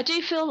 I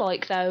do feel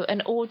like, though,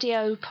 an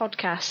audio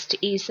podcast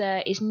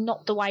is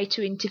not the way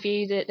to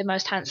interview the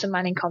most handsome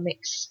man in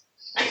comics.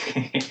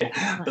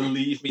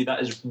 Believe me,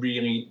 that is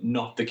really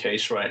not the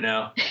case right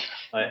now.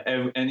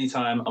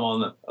 Anytime I'm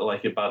on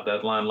like a bad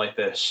deadline like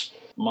this,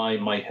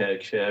 my hair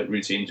care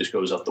routine just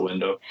goes out the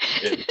window.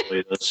 It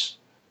really does.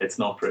 It's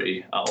not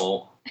pretty at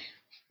all.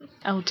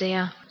 Oh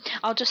dear.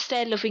 I'll just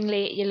stare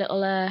lovingly at your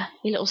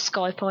little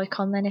Skype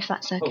icon then, if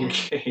that's okay.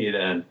 Okay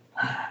then,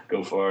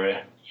 go for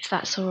it. If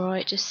that's all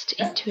right, just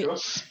into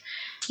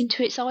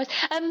its eyes.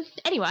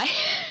 Anyway.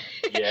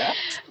 Yeah.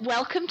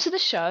 Welcome to the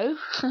show.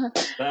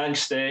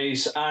 Thanks,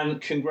 Stace,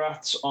 and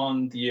congrats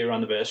on the year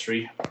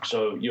anniversary.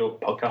 So your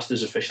podcast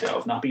is officially out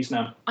of nappies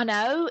now. I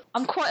know.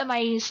 I'm quite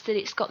amazed that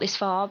it's got this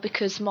far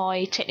because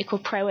my technical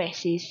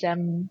prowess is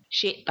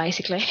shit,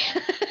 basically.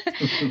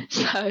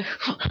 So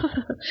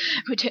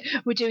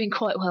we're doing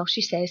quite well,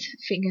 she says.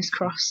 Fingers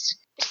crossed.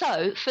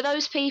 So for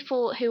those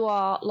people who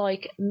are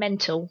like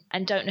mental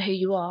and don't know who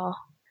you are,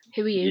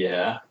 who are you?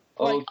 Yeah.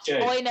 Like,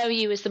 okay. I know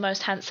you as the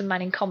most handsome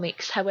man in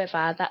comics.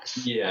 However,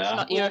 that's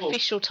not your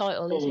official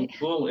title, is it?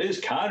 Well, it is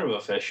kind of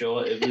official.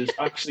 It was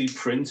actually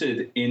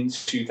printed in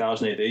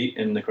 2000 AD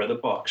in the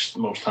credit box, the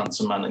most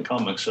handsome man in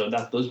comics. So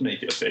that does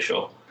make it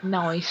official.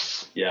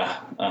 Nice.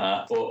 Yeah.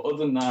 But other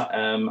than that,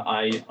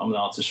 I am an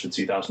artist for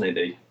 2000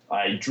 AD.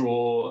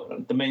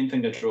 The main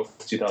thing I draw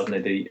for 2000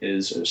 AD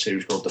is a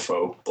series called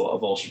Defoe, but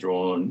I've also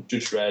drawn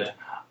Judge Dredd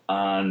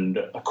and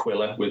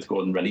Aquila with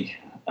Gordon Rennie.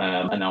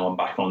 And now I'm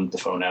back on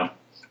Defoe now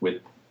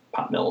with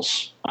Pat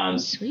Mills.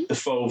 And Sweet.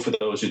 Defoe, for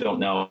those who don't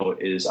know,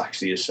 is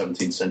actually a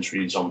 17th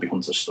century zombie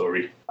hunter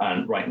story.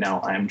 And right now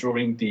I am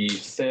drawing the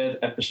 3rd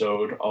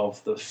episode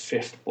of the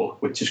 5th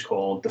book, which is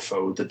called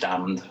Defoe the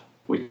Damned,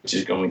 which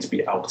is going to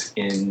be out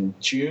in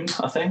June,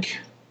 I think.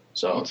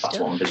 So that's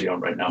what I'm busy on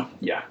right now.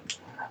 Yeah.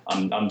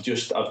 I've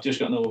just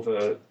gotten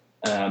over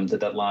the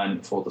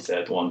deadline for the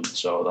 3rd one,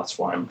 so that's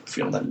why I'm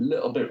feeling a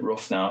little bit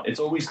rough now. It's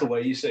always the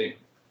way, you see,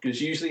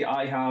 because usually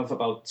I have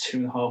about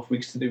 2.5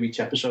 weeks to do each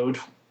episode.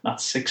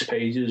 That's 6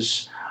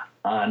 pages.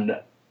 And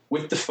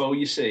with Defoe,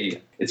 you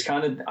see, it's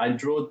kind of, I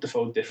draw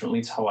Defoe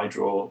differently to how I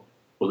draw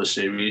other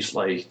series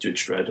like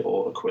Judge Dredd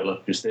or Aquila,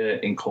 because they're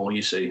in colour,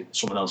 you see,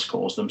 someone else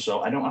calls them. So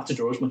I don't have to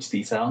draw as much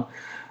detail.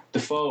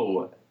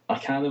 Defoe, I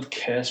kind of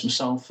curse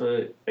myself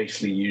for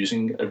basically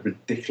using a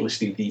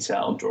ridiculously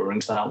detailed drawing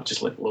style,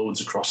 just like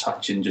loads of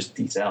cross-hatching, just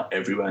detail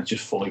everywhere,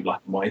 just fully black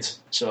and white.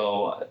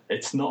 So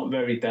it's not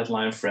very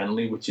deadline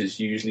friendly, which is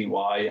usually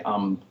why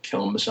I'm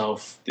killing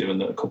myself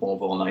doing a couple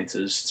of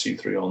all-nighters,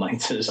 2-3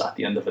 all-nighters at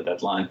the end of a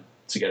deadline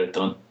to get it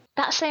done.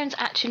 That sounds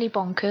actually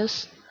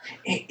bonkers.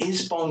 It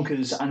is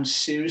bonkers, and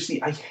seriously,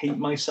 I hate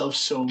myself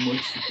so much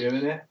for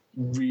doing it.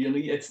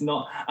 Really, it's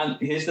not. And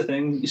here's the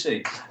thing, you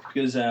see,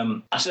 because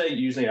I say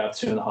usually I have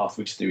 2.5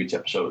 weeks to do each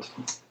episode.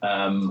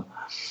 Right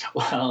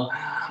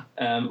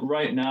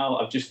now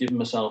I've just given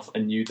myself a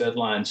new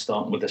deadline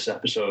starting with this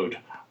episode.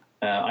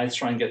 I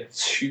try and get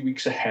 2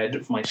 weeks ahead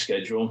of my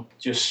schedule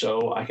just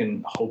so I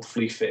can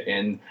hopefully fit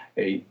in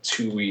a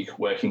 2-week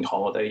working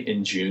holiday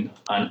in June.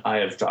 And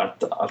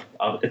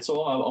it's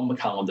all out on my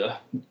calendar.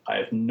 I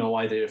have no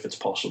idea if it's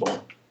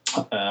possible.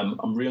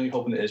 I'm really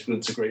hoping it is, but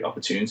it's a great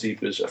opportunity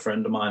because a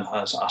friend of mine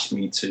has asked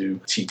me to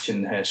teach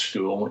in her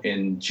school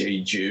in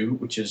Jeju,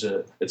 which is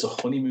a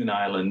honeymoon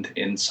island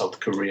in South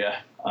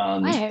Korea,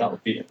 and wow.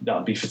 that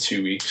would be for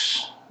 2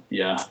 weeks.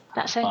 Yeah,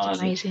 that sounds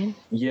amazing.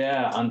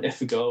 Yeah, and if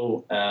we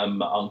go,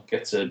 I'll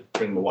get to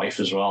bring my wife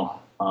as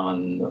well,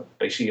 and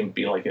basically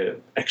be like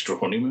an extra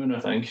honeymoon, I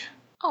think.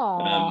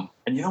 Aww.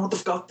 And you know what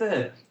they've got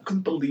there? I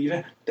couldn't believe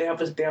it. They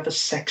have a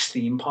sex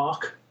theme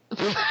park.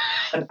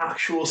 An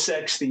actual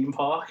sex theme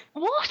park.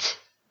 What?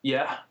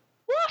 Yeah.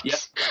 What? Yeah.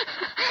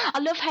 I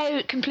love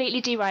how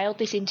completely derailed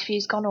this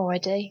interview's gone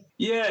already.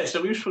 Yeah,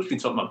 so we were supposed to be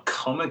talking about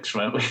comics,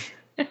 weren't we?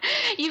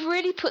 You've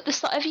really put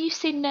the have you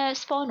seen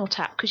Spinal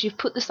Tap? Because you've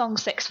put the song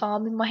Sex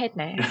Farm in my head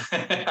now.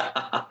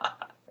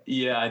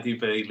 Yeah, I do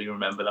vaguely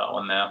remember that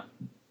one now.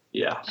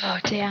 Yeah. Oh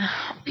dear.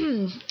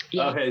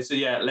 Yeah. Okay, so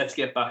yeah, let's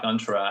get back on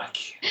track.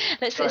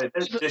 Let's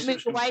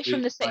move away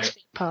from the sex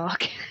theme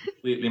park.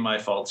 Completely my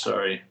fault,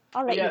 sorry.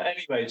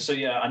 Anyway, so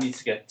yeah, I need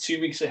to get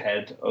 2 weeks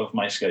ahead of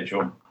my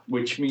schedule,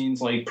 which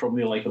means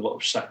probably a lot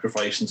of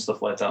sacrifice and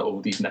stuff like that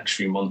over these next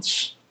few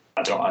months.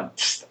 I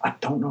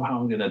don't know how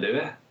I'm gonna do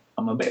it.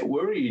 I'm a bit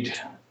worried.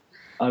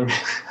 A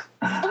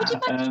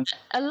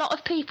lot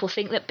of people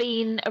think that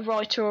being a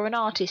writer or an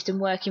artist and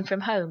working from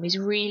home is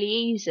really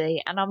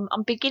easy, and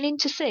I'm beginning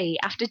to see,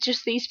 after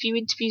just these few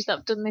interviews that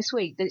I've done this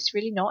week, that it's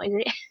really not, is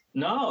it?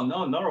 No,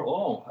 not at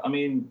all. I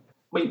mean,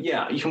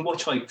 yeah, you can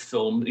watch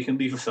film. You can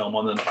leave a film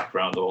on in the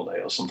background all day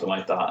or something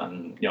like that,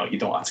 and you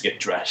don't have to get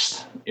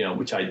dressed.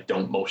 Which I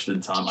don't most of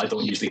the time. I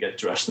don't usually get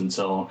dressed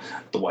until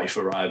the wife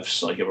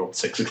arrives. I get her up at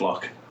 6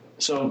 o'clock.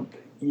 So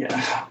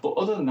yeah, but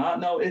other than that,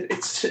 no,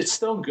 it's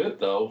still good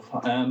though.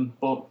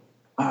 But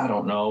I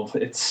don't know.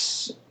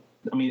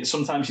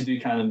 Sometimes you do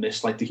kind of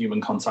miss the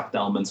human contact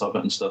element of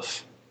it and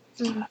stuff.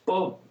 Mm.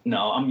 But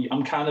no,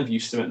 I'm kind of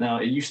used to it now.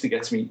 It used to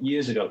get to me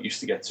years ago. It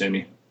used to get to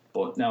me,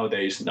 but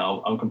nowadays,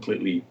 no, I'm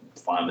completely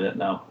fine with it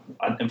now.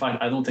 In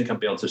fact, I don't think I'd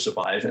be able to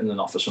survive in an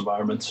office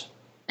environment.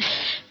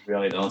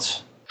 Really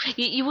don't.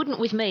 You wouldn't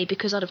with me,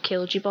 because I'd have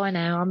killed you by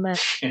now.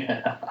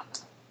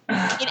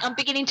 I'm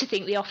beginning to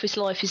think the office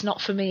life is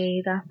not for me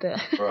either.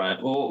 But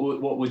right. Well,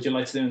 what would you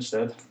like to do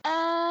instead?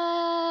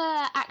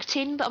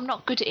 Acting, but I'm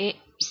not good at it.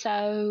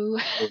 So.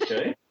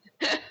 Okay.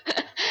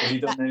 Have you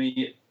done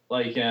any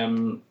I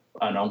don't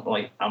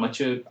know,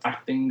 amateur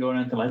acting or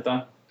anything like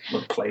that,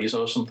 plays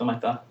or something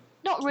like that?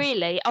 Not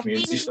really.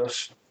 Community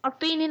stuff. I've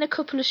been in a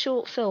couple of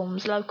short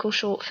films, local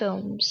short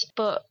films,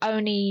 but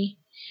only.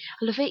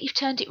 I love it. You've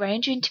turned it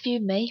round. You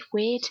interviewed me.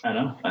 Weird. I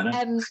know.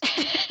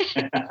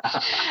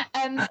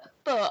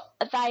 But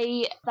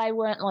they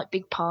weren't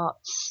big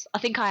parts. I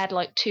think I had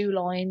 2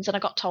 lines, and I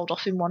got told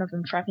off in one of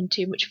them for having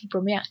too much of a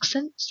Brummie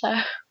accent. So.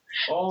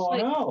 Oh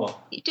no!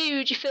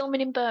 Dude, you're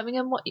filming in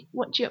Birmingham. What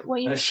are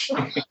you?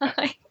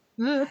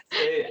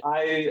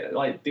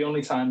 I the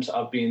only times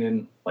I've been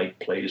in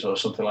plays or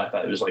something like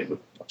that, it was with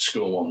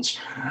school ones,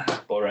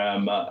 but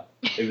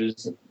it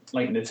was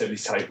nativity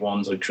type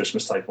ones or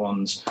Christmas type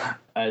ones.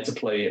 I had to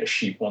play a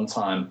sheep one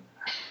time,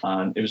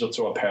 and it was up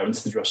to our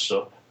parents to dress us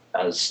up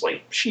as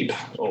sheep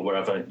or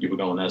wherever you were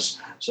going as.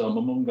 So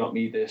my mum got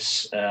me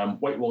this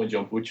white woolly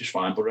jumper, which is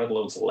fine, but it had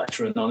loads of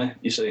lettering on it,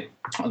 you see,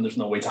 and there's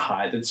no way to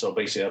hide it. So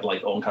basically I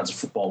had all kinds of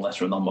football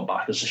lettering on my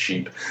back as a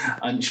sheep.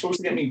 And you're supposed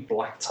to get me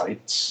black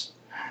tights.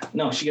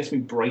 No, she gets me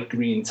bright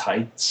green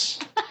tights.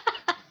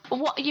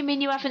 What, you mean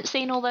you haven't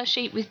seen all those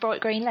sheep with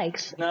bright green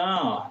legs?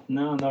 No,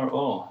 not at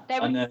all.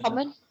 They're really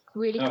common.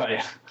 Really common.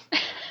 Right.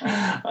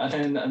 And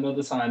then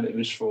another time it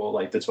was for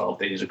the 12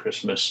 days of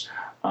Christmas,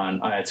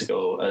 and I had to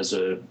go as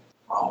a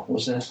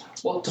what's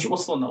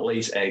the one that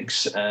lays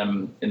eggs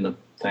in the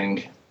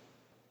thing?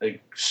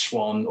 A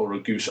swan or a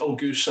goose? Oh,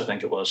 goose, I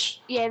think it was.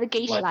 Yeah, the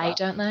geese lay,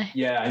 don't they?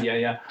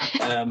 Yeah.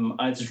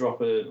 I had to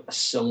drop a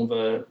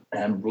silver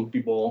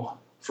rugby ball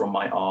from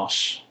my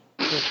arse.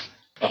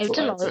 How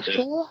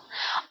delightful.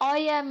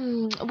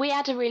 We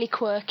had a really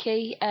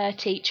quirky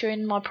teacher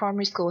in my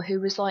primary school who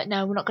was like,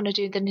 no, we're not going to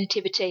do the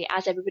nativity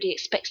as everybody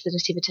expects the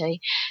nativity.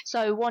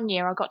 So one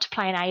year I got to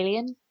play an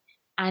alien.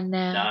 And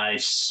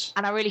nice.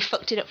 And I really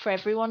fucked it up for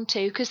everyone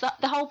too, because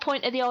the whole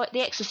point of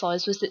the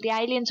exercise was that the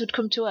aliens would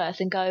come to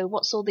Earth and go,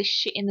 what's all this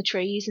shit in the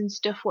trees and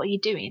stuff, what are you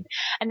doing?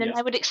 And then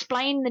they would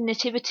explain the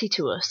nativity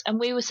to us, and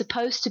we were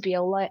supposed to be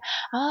all like,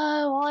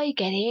 oh, I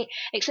get it.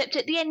 Except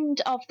at the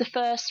end of the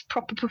first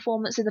proper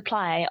performance of the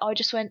play, I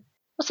just went,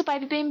 what's a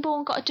baby being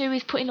born got to do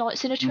with putting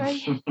lights in a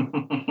tree?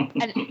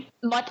 And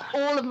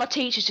all of my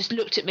teachers just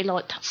looked at me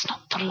like, that's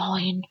not the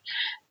line.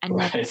 And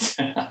right.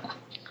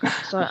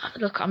 So,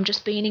 look, I'm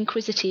just being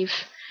inquisitive.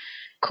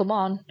 Come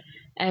on.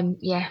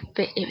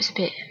 But it was a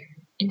bit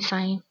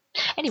insane.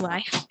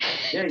 Anyway.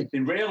 Yeah, you've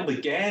been railed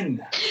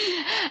again.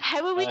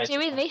 How are we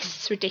doing this?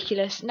 It's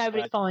ridiculous. No,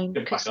 but it's fine.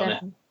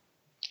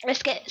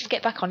 Let's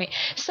get back on it.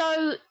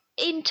 So,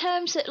 in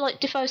terms of,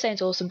 Defoe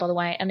sounds awesome, by the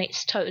way, and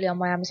it's totally on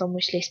my Amazon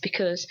wish list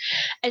because,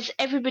 as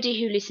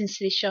everybody who listens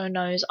to this show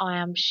knows, I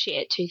am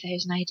shit at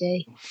 2000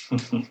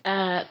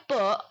 AD.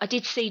 But I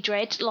did see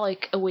Dredd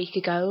a week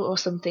ago or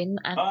something,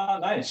 and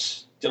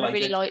nice. I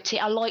really liked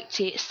it. I liked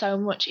it so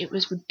much it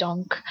was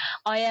redonk.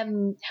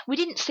 We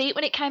didn't see it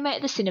when it came out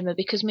of the cinema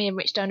because me and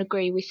Rich don't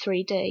agree with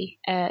 3D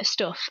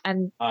stuff,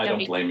 and I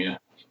don't blame you.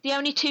 The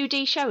only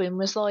 2D showing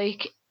was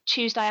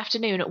Tuesday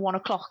afternoon at 1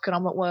 o'clock, and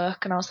I'm at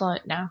work, and I was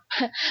like, no,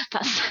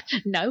 that's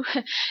no.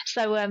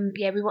 So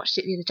we watched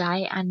it the other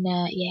day, and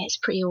it's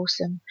pretty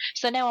awesome.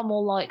 So now I'm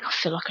all I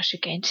feel like I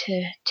should get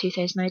into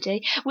 2000 AD,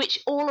 which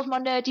all of my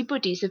nerdy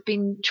buddies have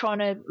been trying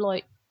to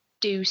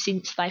do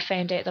since they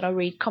found out that I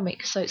read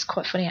comics. So it's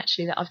quite funny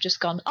actually that I've just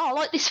gone, oh, I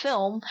like this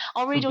film,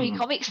 I'll read all your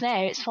comics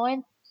now, it's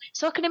fine.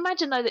 So I can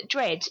imagine though that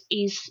Dredd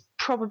is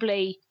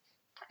probably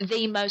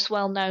the most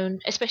well-known,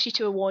 especially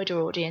to a wider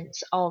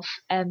audience, of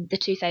the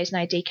 2000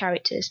 AD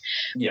characters.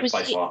 Yeah,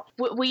 by far.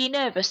 Were you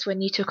nervous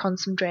when you took on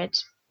some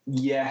Dredd?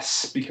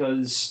 Yes,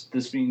 because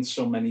there's been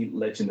so many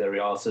legendary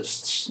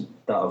artists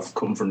that have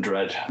come from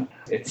Dredd.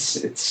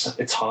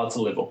 It's hard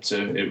to live up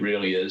to. It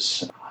really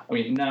is. I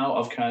mean, now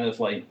I've kind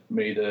of like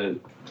made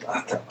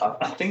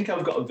I think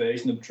I've got a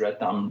version of Dredd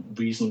that I'm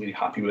reasonably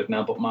happy with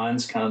now, but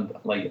mine's kind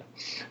of like,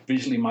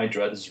 visually my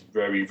Dredd is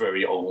very,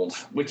 very old,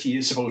 which he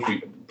is supposed to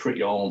be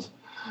pretty old.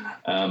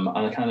 And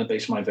I kind of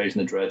base my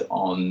version of Dredd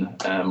on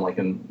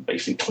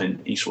basically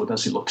Clint Eastwood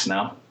as he looks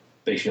now.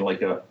 Basically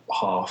like a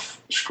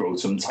half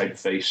scrotum type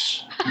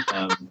face.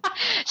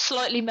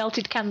 Slightly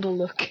melted candle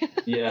look.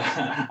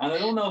 Yeah, and I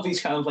don't know if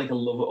he's kind of like a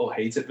love it or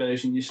hate it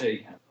version, you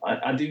see.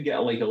 I do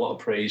get like a lot of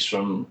praise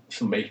from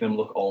making him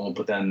look old,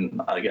 but then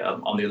I get,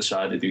 on the other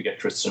side, I do get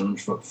criticism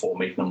for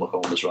making him look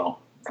old as well.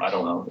 I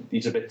don't know.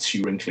 He's a bit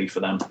too wrinkly for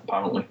them,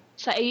 apparently.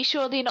 So are you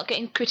sure that you're not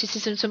getting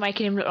criticism for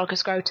making him look like a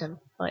scrotum?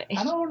 I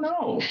don't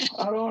know.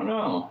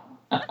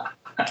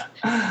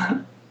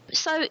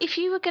 So if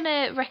you were going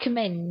to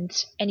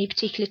recommend any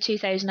particular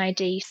 2000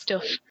 AD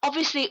stuff,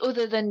 obviously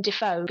other than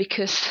Defoe,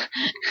 because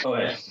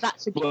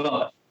that's a...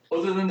 Well,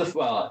 other than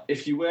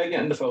if you were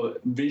getting Defoe,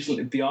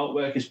 visually, the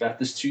artwork is better.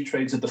 There's 2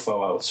 trades of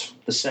Defoe out.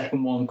 The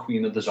second one,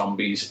 Queen of the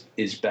Zombies,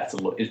 is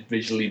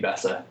visually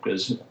better,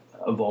 because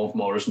evolved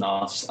more as an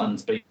artist,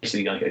 and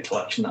basically like a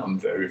collection that I'm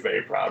very,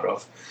 very proud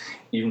of,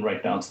 even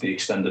right down to the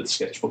extended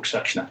sketchbook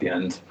section at the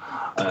end.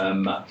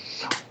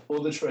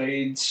 Other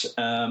trades,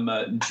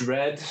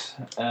 Dredd,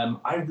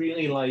 I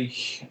really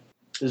like.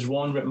 There's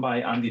one written by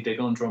Andy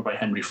Diggle and drawn by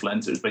Henry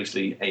Flint. It was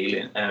basically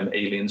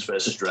Aliens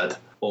versus Dredd.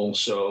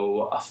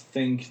 Also, I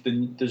think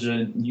there's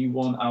a new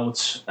one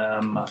out.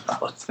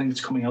 I think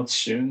it's coming out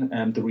soon.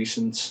 The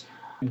recent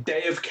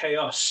Day of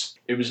Chaos.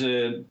 It was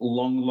a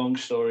long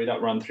story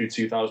that ran through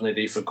 2000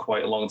 AD for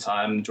quite a long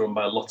time, drawn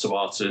by lots of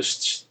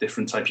artists,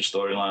 different types of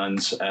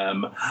storylines.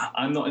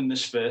 I'm not in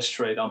this first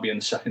trade, I'll be in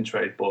the second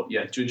trade, but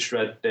yeah, Judge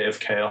Dredd, Day of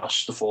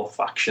Chaos, The Fourth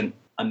Faction.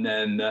 And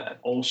then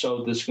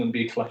also there's going to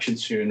be a collection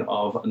soon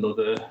of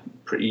another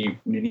pretty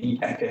mini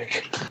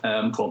epic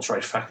called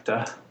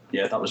Trifecta.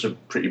 Yeah, that was a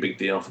pretty big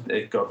deal.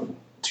 It got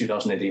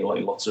 2000 AD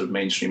like lots of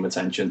mainstream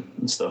attention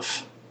and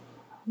stuff.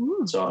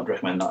 Ooh. So I'd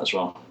recommend that as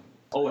well.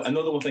 Oh,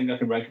 another one thing I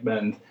can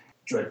recommend,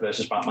 Dredd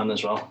versus Batman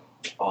as well.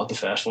 Oh, the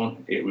first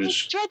one. It was...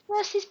 Dredd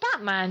versus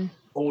Batman?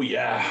 Oh,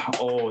 yeah.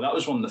 Oh, that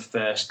was one of the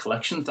first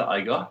collections that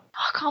I got.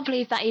 I can't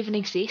believe that even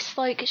exists.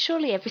 Like,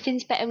 surely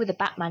everything's better with a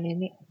Batman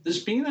in it.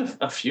 There's been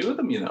a few of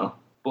them, you know.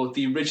 But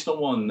the original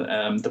one,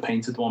 the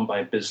painted one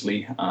by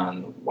Bisley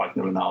and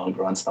Wagner and Alan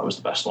Grant, that was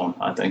the best one,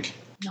 I think.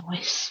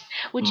 Nice.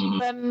 Would you,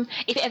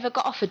 if it ever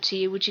got offered to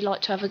you, would you like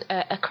to have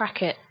a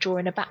crack at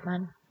drawing a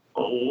Batman?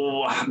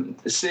 Oh,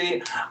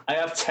 see, I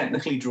have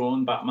technically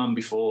drawn Batman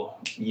before,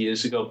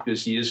 years ago,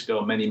 because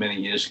many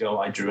years ago,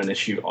 I drew an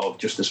issue of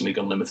Justice League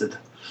Unlimited.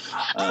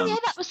 Yeah,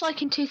 that was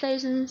like in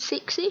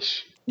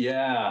 2006-ish.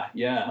 Yeah.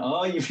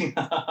 Oh, you've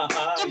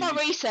done my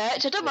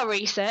research. I've done my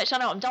research. I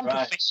know I'm done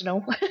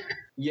professional.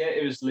 Yeah,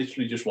 it was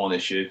literally just one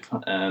issue.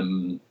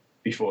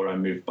 Before I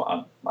moved,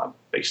 but I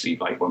basically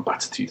went back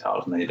to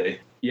 2000 AD.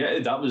 Yeah,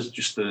 that was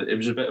it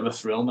was a bit of a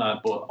thrill, man.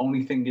 But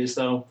only thing is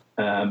though,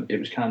 it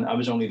was I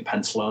was only the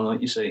pencil on,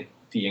 like you say.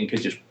 The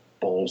inker just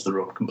balls the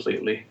up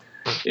completely.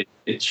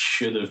 It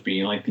should have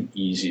been like the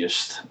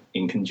easiest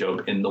inking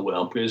job in the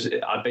world, because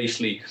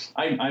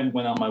I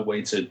went out my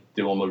way to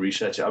do all my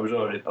research. I was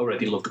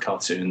already loved the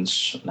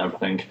cartoons and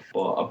everything,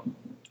 but I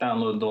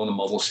downloaded all the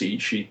model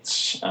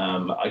sheets.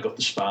 I got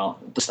the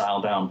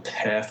style down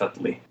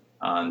perfectly.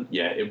 And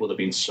yeah, it would have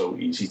been so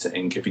easy to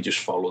ink if he just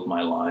followed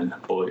my line.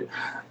 But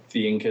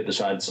the inker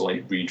decided to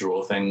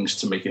redraw things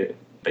to make it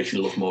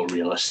basically look more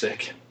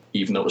realistic,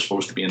 even though it was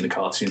supposed to be in the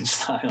cartoon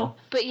style.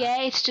 But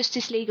yeah, it's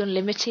Justice League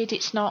Unlimited.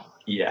 It's not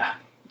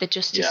the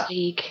Justice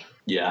League.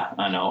 Yeah,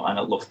 I know, and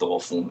it looked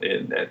awful.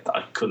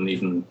 I couldn't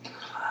even...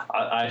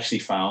 I actually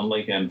found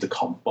the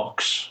comp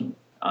box, and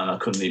I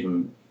couldn't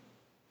even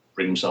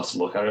bring myself to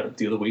look at it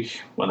the other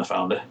week when I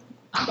found it.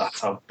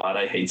 That's how bad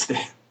I hated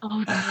it.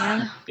 Oh,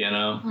 yeah. You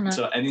know? Oh, no.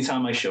 So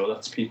anytime I show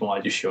that to people,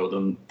 I just show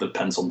them the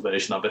penciled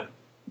version of it,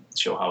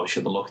 show how it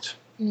should have looked.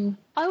 I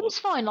always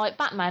find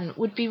Batman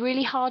would be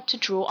really hard to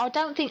draw. I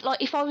don't think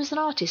if I was an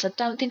artist, I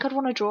don't think I'd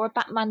want to draw a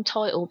Batman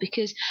title,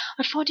 because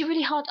I'd find it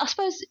really hard. I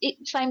suppose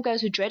same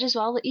goes with Dredd as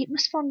well. It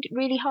must find it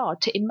really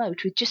hard to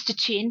emote with just a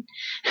chin.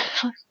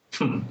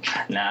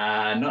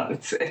 Nah, no,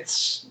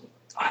 it's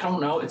I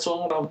don't know. It's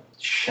all about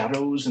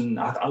shadows, and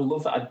I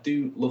love it. I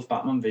do love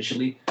Batman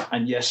visually,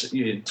 and yes,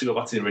 to go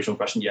back to the original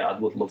question, yeah, I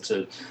would love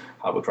to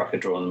have a crack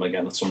at drawing them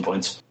again at some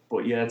point.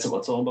 But yeah, it's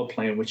all about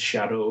playing with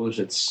shadows.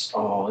 It's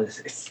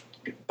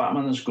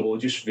Batman is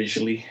gorgeous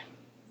visually.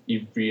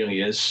 He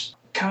really is.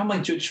 Kind of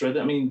like Judge Dredd.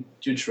 I mean,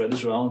 Judge Dredd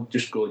as well,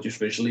 just gorgeous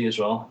visually as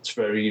well.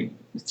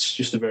 It's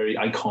just a very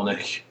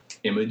iconic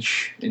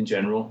image in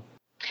general.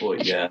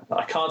 But yeah,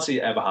 I can't see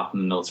it ever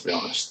happening, though, to be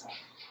honest.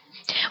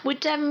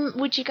 Would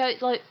you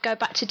go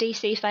back to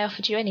DC if they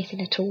offered you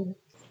anything at all?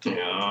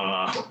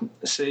 Yeah.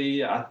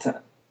 See,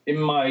 in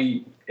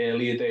my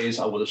earlier days,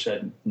 I would have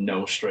said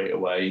no straight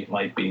away,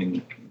 like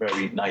being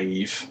very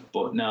naive.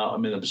 But now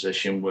I'm in a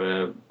position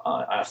where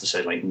I have to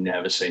say, like,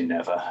 never say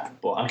never.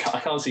 But I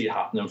can't see it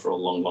happening for a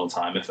long, long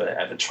time if I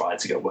ever tried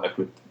to go work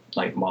with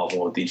like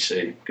Marvel or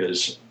DC,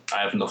 because I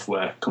have enough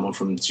work coming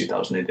from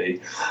 2000 AD.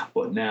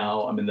 But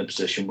now I'm in the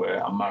position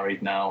where I'm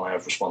married now, I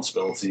have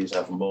responsibilities, I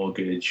have a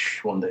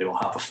mortgage, one day I'll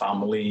have a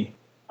family.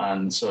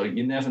 And so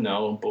you never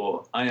know,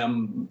 but I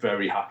am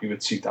very happy with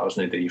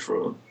 2000 AD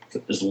for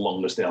as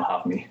long as they'll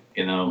have me,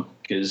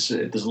 because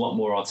there's a lot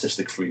more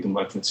artistic freedom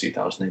working with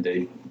 2000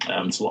 AD.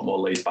 It's a lot more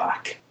laid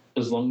back.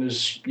 As long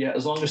as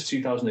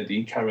 2000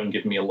 AD carry on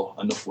giving me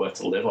enough work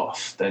to live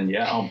off, then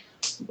yeah,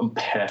 I'm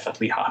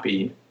perfectly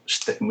happy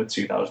sticking with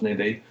 2000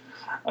 AD.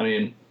 I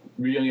mean,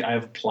 really, I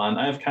have a plan.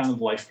 I have kind of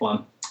a life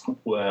plan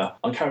where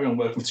I'll carry on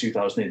working with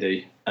 2000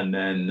 AD, and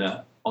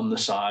then on the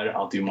side,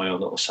 I'll do my own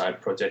little side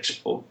projects,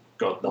 but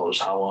God knows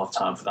how I'll have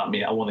time for that. I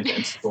mean, I want to get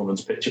into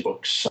children's picture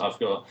books. I've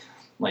got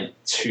like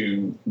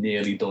 2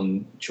 nearly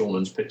done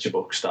children's picture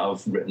books that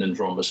I've written and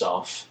drawn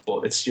myself,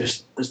 but it's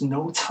just, there's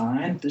no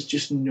time. There's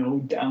just no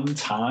damn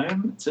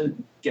time to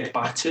get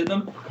back to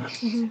them.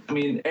 Mm-hmm. I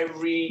mean,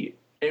 every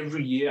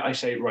year I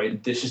say,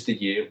 right, this is the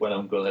year when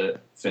I'm going to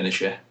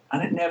finish it,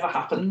 and it never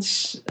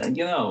happens. I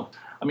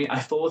mean, I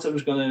thought I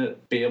was going to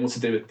be able to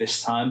do it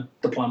this time.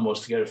 The plan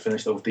was to get it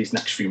finished over these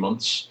next few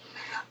months,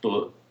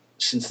 but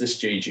since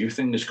this JJU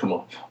thing has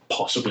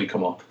possibly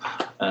come up,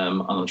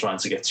 and I'm trying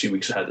to get 2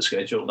 weeks ahead of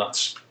schedule,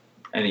 that's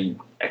any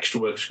extra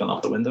work's gone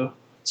out the window.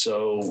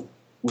 So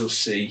we'll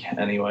see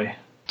anyway.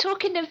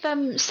 Talking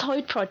of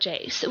side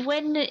projects,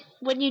 when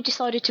you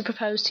decided to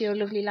propose to your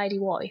lovely lady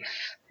wife,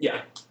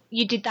 yeah,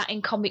 you did that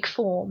in comic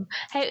form.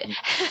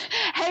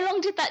 How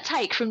long did that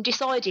take from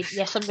deciding,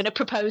 yes, I'm going to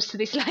propose to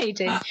this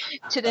lady,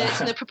 to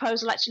the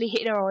proposal actually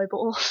hitting her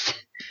eyeballs?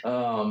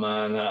 Oh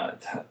man,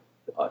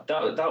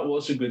 that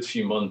was a good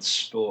few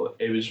months, but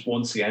it was,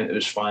 once again, it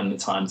was finding the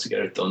time to get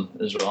it done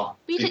as well.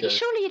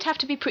 Surely you'd have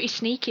to be pretty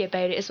sneaky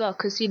about it as well,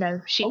 because she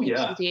lives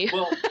with you.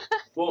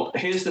 Well,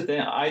 here's the thing.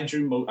 I had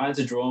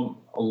to draw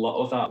a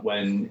lot of that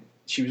when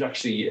she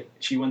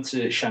went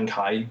to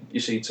Shanghai, you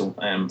see,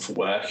 for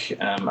work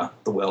at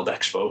the World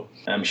Expo.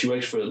 She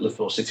works for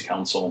Liverpool City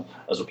Council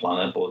as a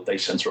planner, but they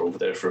sent her over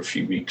there for a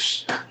few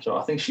weeks. So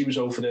I think she was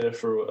over there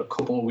for a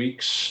couple of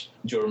weeks,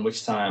 during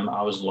which time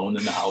I was alone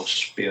in the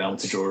house, being able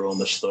to draw all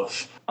this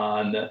stuff.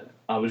 And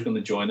I was going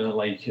to join her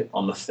like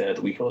on the 3rd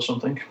week or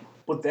something.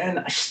 But then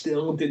I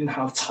still didn't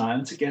have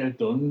time to get it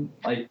done,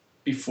 like,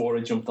 before I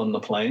jumped on the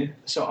plane.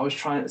 So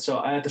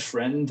I had a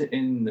friend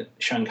in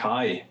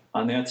Shanghai,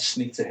 and I had to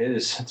sneak to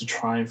his to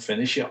try and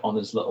finish it on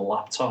his little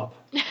laptop.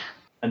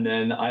 And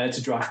then I had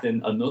to draft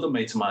in another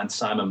mate of mine,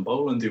 Simon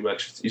Boland, who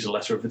he's a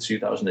letterer for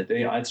 2000 AD.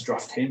 I had to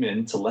draft him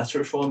in to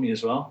letter it for me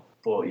as well.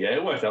 But yeah,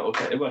 it worked out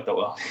okay. It worked out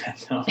well.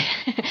 No.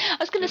 I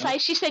was going to say,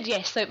 she said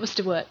yes, so it must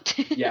have worked.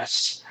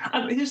 Yes.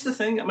 And here's the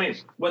thing. I mean,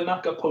 when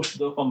that got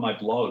posted up on my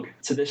blog,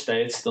 to this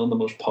day, it's still the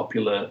most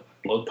popular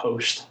blog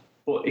post.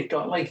 But it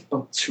got like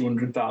about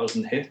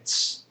 200,000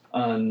 hits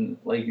and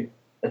like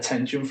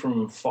attention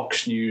from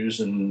Fox News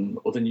and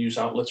other news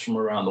outlets from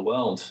around the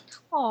world.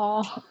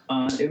 Aww.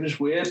 And it was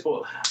weird,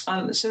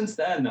 and since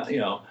then,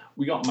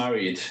 we got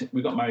married.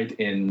 We got married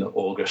in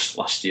August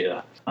last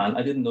year, and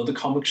I did another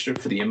comic strip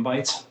for The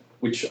Invite,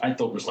 which I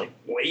thought was like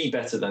way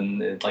better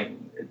than, like,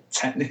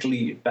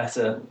 technically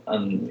better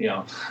and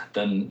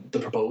than the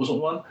proposal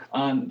one,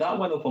 and that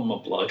went up on my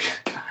blog,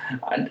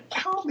 and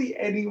hardly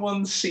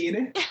anyone's seen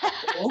it.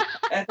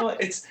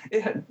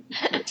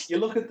 You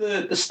look at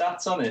the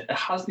stats on it. It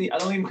hasn't. I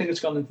don't even think it's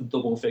gone into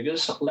double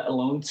figures, let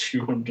alone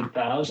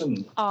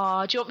 200,000.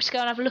 Oh, do you want me to go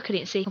and have a look at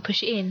it so you can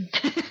push it in?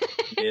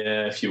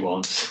 Yeah, if you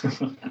want.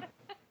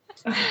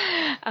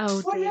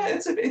 Oh, well, yeah,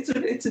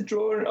 it's a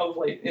drawing of,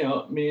 like,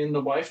 me and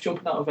the wife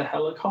jumping out of a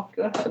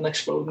helicopter, an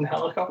exploding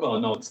helicopter. Oh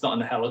no, it's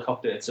not a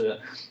helicopter.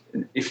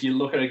 If you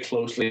look at it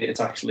closely, it's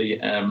actually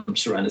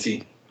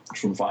Serenity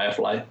from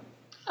Firefly.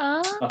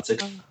 That's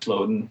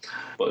exploding,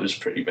 but it was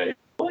pretty big.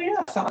 Well,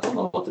 yeah, I don't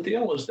know what the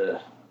deal was there.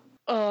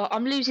 Oh,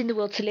 I'm losing the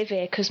will to live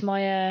here because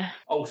my...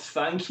 Oh,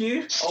 thank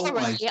you. Sorry, oh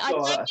my God. I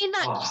don't mean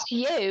that to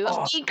you.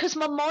 I mean because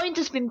my mind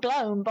has been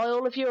blown by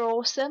all of your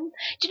awesome...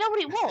 Do you know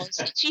what it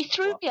was? You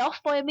threw me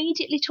off by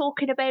immediately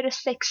talking about a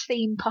sex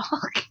theme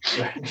park.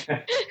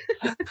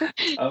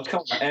 Oh,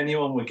 come on.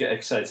 Anyone would get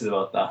excited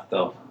about that,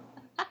 though.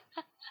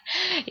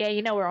 Yeah,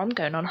 you know where I'm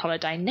going on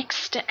holiday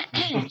next.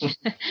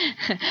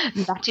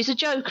 That is a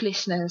joke,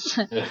 listeners.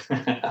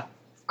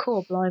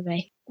 Cool,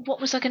 blimey. What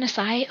was I going to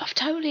say? I've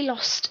totally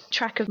lost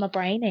track of my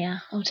brain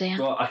here. Oh dear.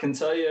 Well, I can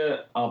tell you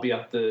I'll be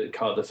at the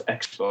Cardiff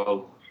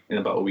Expo in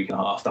about a week and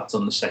a half. That's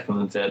on the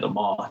 2nd and 3rd of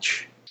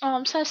March. Oh,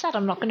 I'm so sad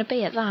I'm not going to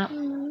be at that.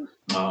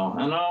 Oh,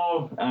 I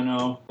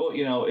know. But,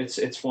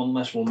 it's one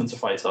less woman to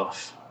fight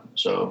off.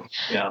 So,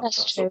 yeah.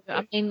 That's true. Okay.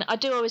 I mean, I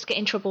do always get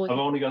in trouble with I've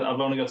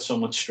only got so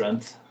much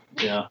strength.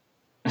 Yeah.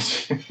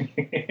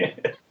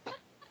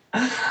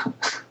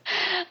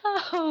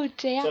 Oh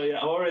dear. So yeah,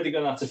 I'm already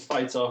going to have to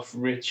fight off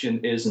Rich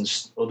and Iz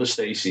and other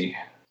Stacey.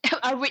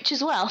 Oh, Rich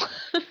as well.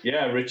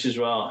 Yeah, Rich as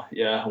well.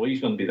 Yeah, well,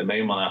 he's going to be the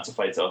main one I have to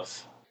fight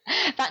off.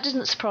 That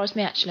doesn't surprise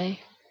me actually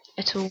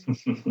at all.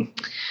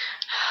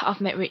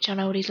 I've met Rich. I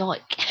know what he's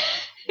like.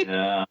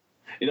 Yeah.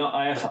 You know,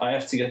 I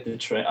have to get the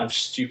train. I've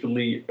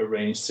stupidly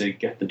arranged to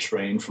get the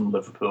train from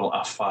Liverpool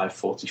at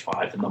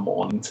 5:45 in the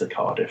morning to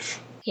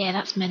Cardiff. Yeah,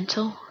 that's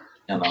mental.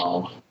 I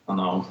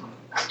know.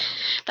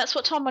 That's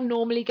what time I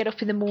normally get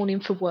up in the morning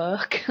for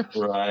work.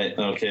 Right,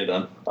 okay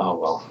then. Oh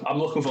well. I'm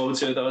looking forward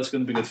to it though, it's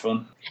going to be good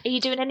fun. Are you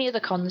doing any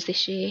other cons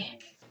this year?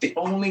 The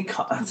only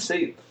I'd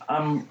say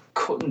I'm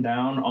cutting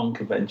down on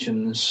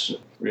conventions,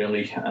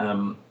 really.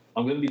 I'm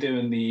going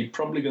to be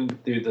probably going to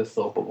do the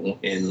Thought Bubble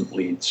in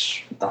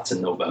Leeds. That's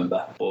in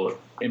November. But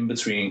in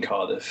between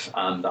Cardiff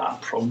and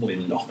that, probably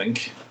nothing,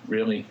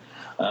 really.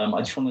 I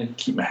just want to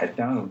keep my head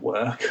down and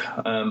work.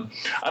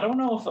 I don't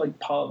know if like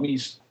part of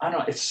me's, I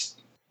don't know,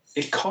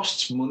 it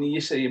costs money,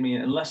 you see. I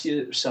mean, unless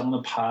you're selling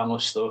a pile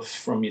of stuff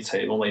from your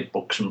table, like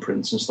books and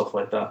prints and stuff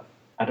like that,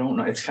 I don't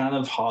know. It's kind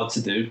of hard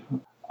to do.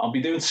 I'll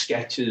be doing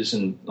sketches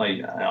and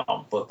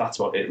but that's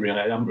about it, really.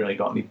 I haven't really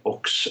got any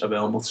books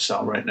available to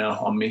sell right now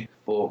on me.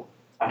 But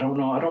I don't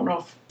know. I don't know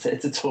if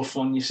it's a tough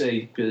one, you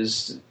see,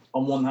 because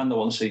on one hand, I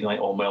want to see like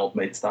all my old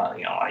mates that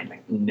I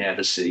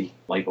never see,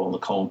 like all the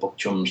comic book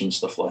chums and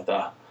stuff like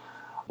that.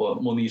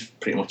 But money's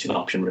pretty much an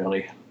option,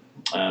 really.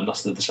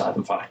 That's the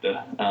deciding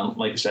factor.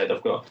 Like I said,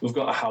 we've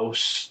got a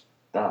house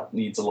that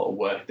needs a lot of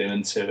work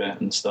doing to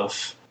it and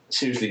stuff.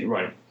 Seriously,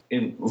 right.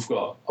 We've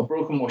got a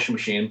broken washing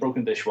machine,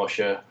 broken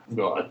dishwasher. We've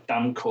got a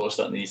damn course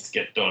that needs to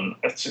get done.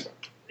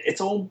 It's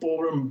all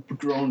boring,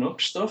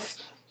 grown-up stuff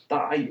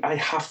that I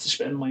have to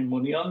spend my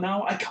money on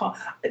now. I can't.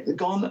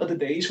 Gone are the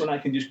days when I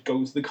can just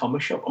go to the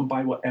comic shop and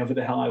buy whatever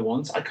the hell I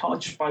want. I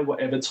can't just buy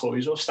whatever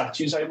toys or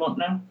statues I want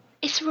now.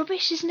 It's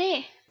rubbish, isn't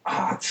it?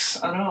 I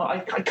know.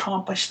 I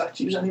can't buy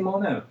statues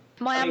anymore now.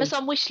 My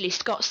Amazon wish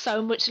list got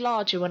so much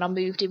larger when I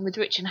moved in with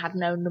Rich and had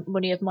no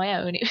money of my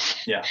own.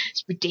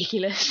 It's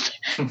ridiculous.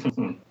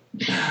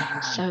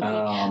 So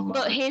good.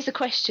 But here's a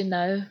question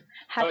though: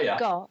 have you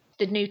got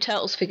the new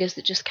Turtles figures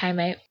that just came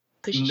out?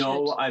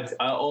 No,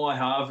 all I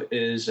have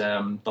is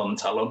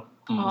Donatello.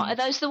 Oh, are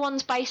those the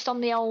ones based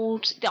on the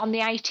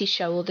 80s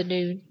show or the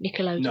new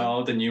Nickelodeon?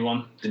 No, the new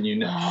one.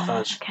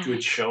 That's a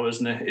good show,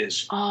 isn't it?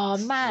 It's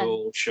man,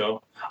 cool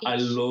show. I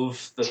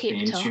love the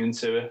theme tune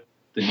to it.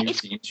 The new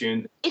theme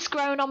tune. It's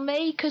grown on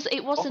me because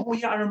it wasn't. Oh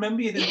yeah, I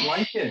remember you didn't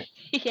like it.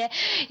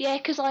 yeah,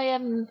 because I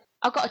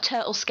got a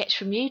turtle sketch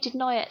from you,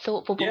 didn't I, at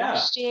Thought Bubble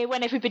last year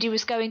when everybody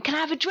was going, can I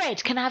have a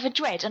dread? Can I have a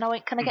dread? And I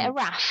went, can I get a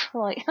raff?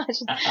 Like,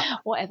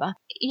 whatever.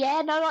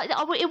 Yeah, no,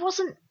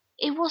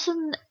 it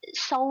wasn't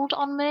sold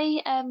on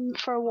me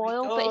for a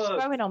while, but it's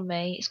growing on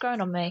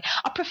me.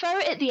 I prefer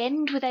it at the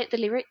end without the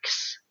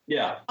lyrics.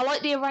 Yeah. I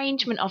like the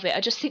arrangement of it.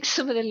 I just think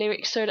some of the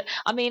lyrics are...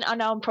 I mean, I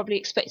know I'm probably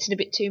expecting a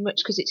bit too much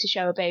because it's a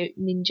show about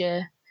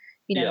ninja...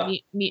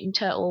 mutant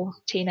turtle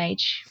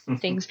teenage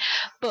things,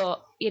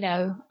 but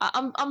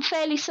I'm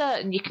fairly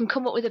certain you can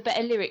come up with a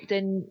better lyric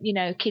than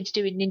kids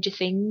doing ninja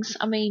things.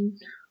 I mean,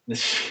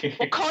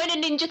 what kind of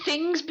ninja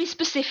things? Be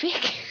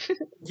specific.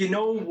 You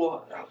know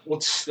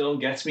what still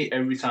gets me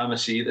every time I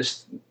see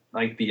this,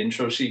 like the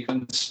intro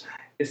sequence,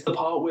 it's the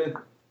part with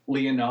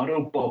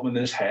Leonardo bobbing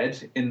his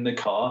head in the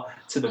car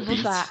to the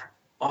beat. That.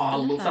 Oh, I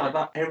love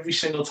that every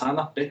single time.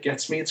 That bit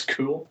gets me. It's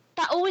cool.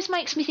 That always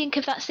makes me think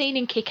of that scene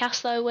in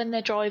Kick-Ass, though, when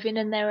they're driving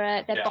and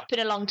they're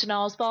bopping along to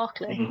Gnarls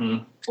Barkley.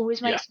 Mm-hmm.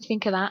 Always makes me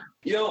think of that.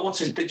 You know,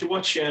 did you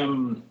watch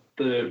the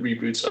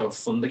reboots of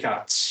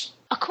Thundercats?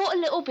 I caught a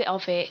little bit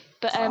of it,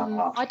 but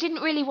I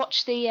didn't really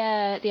watch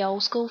the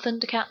old school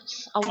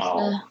Thundercats.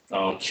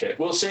 Okay.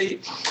 Well, see,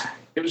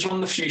 it was one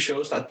of the few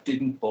shows that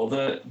didn't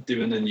bother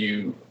doing the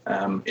new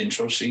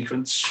intro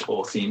sequence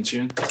or theme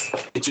tune.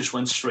 It just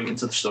went straight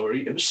into the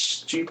story. It was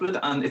stupid,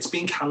 and it's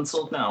been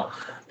cancelled now.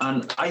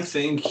 And I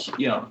think,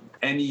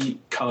 any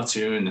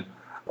cartoon,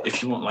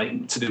 if you want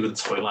like to do with a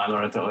toy line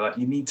or anything like that,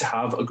 you need to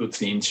have a good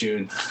theme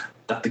tune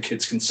that the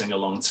kids can sing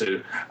along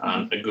to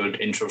and a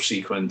good intro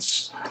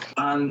sequence.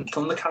 And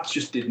Thundercats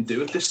just didn't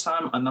do it this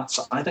time, and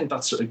I think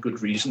that's a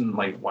good reason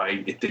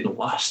why it didn't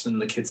last and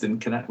the kids didn't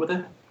connect with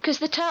it. Because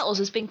the Turtles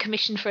has been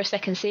commissioned for a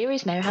second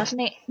series now,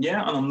 hasn't it?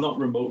 Yeah, and I'm not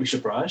remotely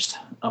surprised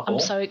at all. I'm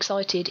so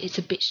excited. It's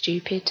a bit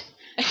stupid.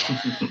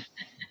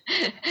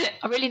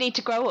 I really need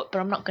to grow up, but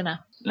I'm not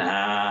gonna.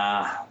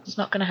 Nah, it's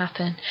not gonna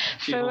happen.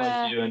 People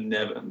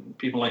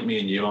like me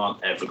and you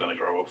aren't ever gonna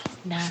grow up.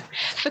 No.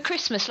 For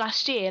Christmas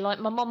last year, like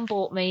my mum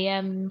bought me,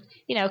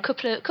 a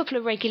couple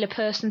of regular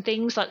person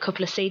things, like a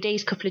couple of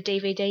CDs, a couple of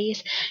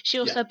DVDs. She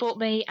also bought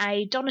me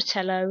a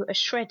Donatello, a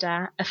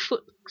Shredder, a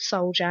Foot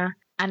Soldier,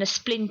 and a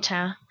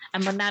Splinter.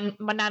 And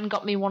my nan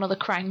got me one of the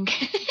Krang.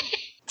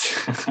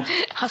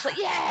 I was like,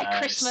 nice.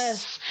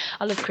 Christmas!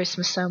 I love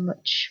Christmas so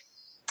much.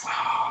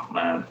 Oh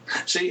man,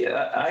 see,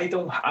 I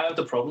have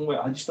the problem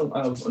where I just don't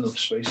have enough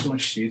space in my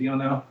studio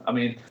now. I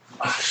mean,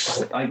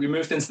 we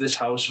moved into this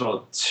house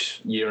about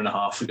a year and a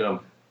half ago,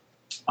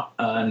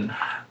 And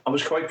I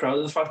was quite proud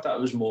of the fact that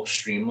it was more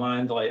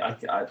streamlined. Like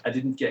I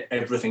didn't get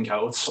everything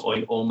out,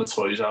 like all my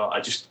toys out.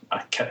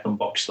 I kept them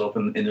boxed up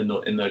in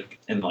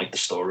like the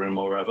storeroom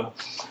or wherever.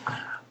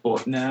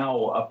 But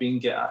now I've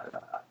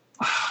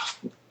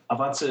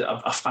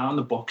found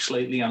the box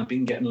lately, and I've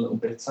been getting little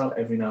bits out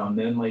every now and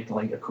then, like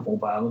a couple of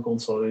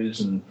Bionicle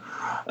toys, and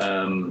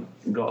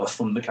got a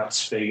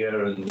Thundercats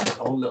figure, and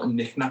all little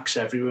knickknacks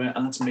everywhere,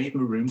 and it's made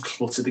my room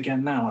cluttered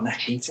again now, and I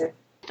hate it.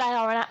 They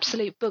are an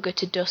absolute bugger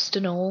to dust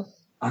and all.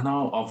 I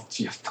know.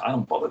 I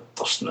don't bother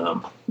dusting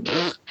them.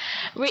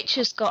 Rich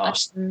has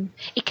got.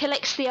 He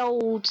collects the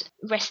old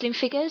wrestling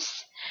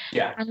figures.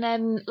 Yeah.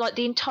 And like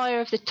the entire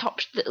of the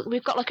top,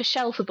 we've got like a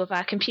shelf above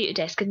our computer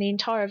desk, and the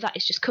entire of that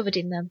is just covered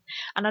in them.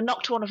 And I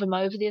knocked one of them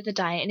over the other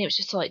day, and it was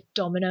just like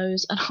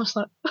dominoes, and I was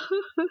like,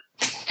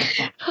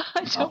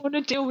 I don't want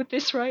to deal with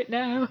this right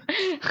now.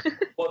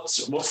 What's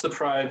your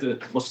pride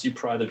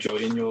of joy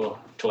in your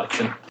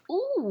collection?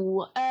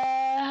 Ooh,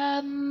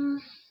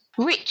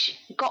 Rich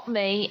got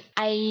me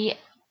a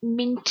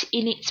mint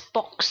in its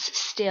box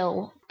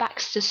still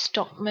Baxter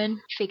Stockman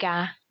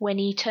figure when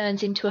he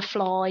turns into a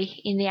fly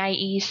in the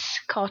 80s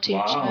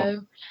cartoon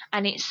show,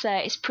 and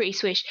it's pretty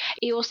swish.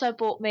 He also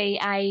bought me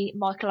a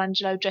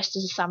Michelangelo dressed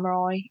as a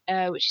samurai,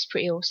 which is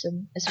pretty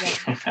awesome as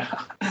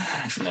well.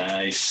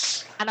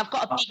 Nice. And I've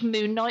got a big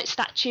Moon Knight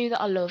statue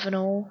that I love and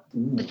all.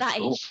 Ooh, but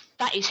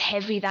that is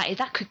heavy.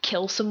 That could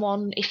kill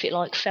someone if it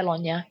like fell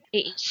on you.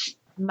 It's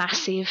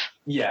massive.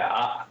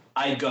 Yeah,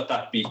 I got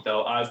that beat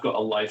though. I've got a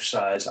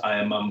life-size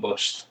Iron Man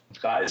bust.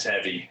 That is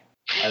heavy.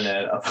 And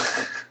then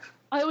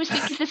I always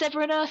think if there's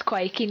ever an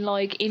earthquake in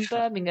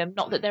Birmingham,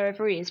 not that there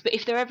ever is, but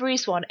if there ever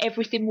is one,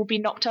 everything will be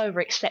knocked over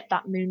except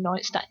that Moon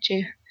Knight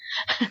statue.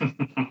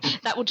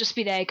 That will just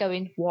be there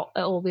going, what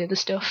at all the other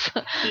stuff.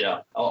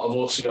 Yeah, I've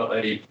also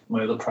got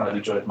my other pride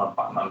of joy is my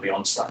Batman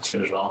Beyond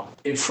statue as well.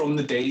 From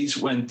the days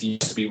when there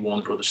used to be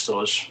Warner Brothers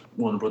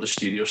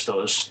Studio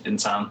stores in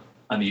town,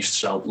 and they used to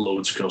sell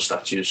loads of cool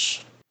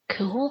statues.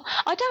 Cool.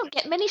 I don't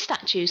get many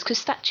statues because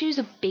statues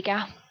are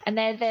bigger and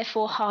they're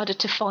therefore harder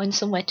to find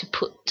somewhere to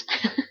put.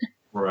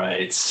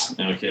 Right.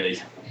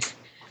 Okay.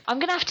 I'm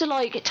gonna have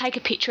to take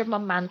a picture of my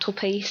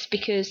mantelpiece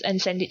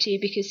and send it to you,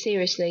 because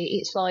seriously,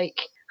 it's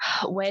like,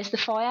 where's the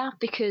fire?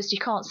 Because you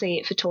can't see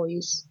it for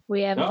toys.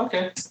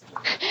 Okay.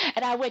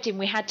 At our wedding,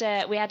 we had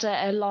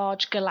a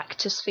large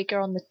Galactus figure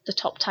on the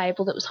top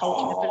table that was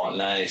holding the balloon.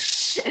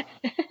 Nice.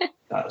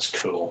 That's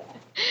cool.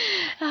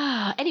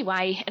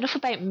 Anyway, enough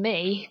about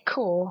me.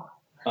 Cool.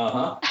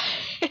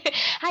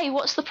 Hey,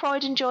 what's the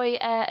pride and joy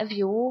of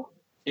your?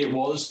 It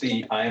was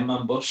the Iron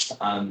Man bust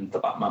and the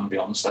Batman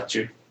Beyond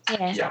statue.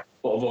 Yeah.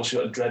 But I've also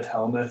got a Dread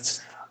helmet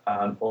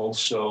and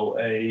also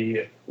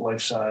a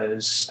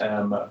life-size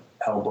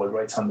Hellboy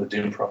right-handed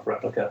Doom prop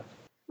replica.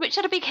 Rich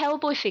had a big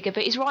Hellboy figure,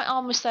 but his right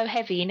arm was so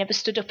heavy he never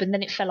stood up, and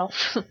then it fell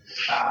off.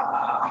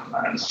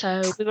 Man.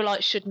 So we were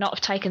like, should not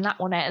have taken that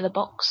one out of the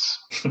box.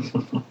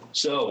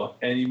 So,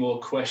 any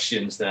more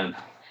questions then?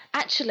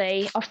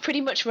 Actually, I've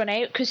pretty much run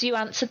out because you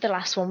answered the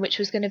last one, which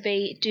was going to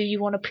be, do you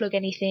want to plug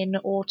anything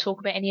or talk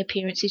about any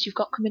appearances you've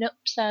got coming up?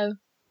 So,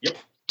 yep.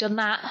 Done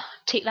that.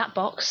 Tick that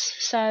box.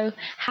 So,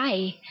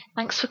 hey,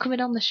 thanks for coming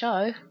on the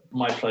show.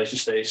 My pleasure,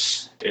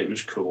 Stace. It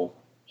was cool.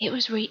 It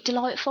was really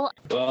delightful.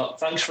 Well,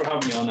 thanks for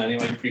having me on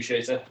anyway.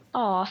 Appreciate it.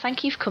 Oh,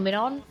 thank you for coming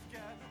on.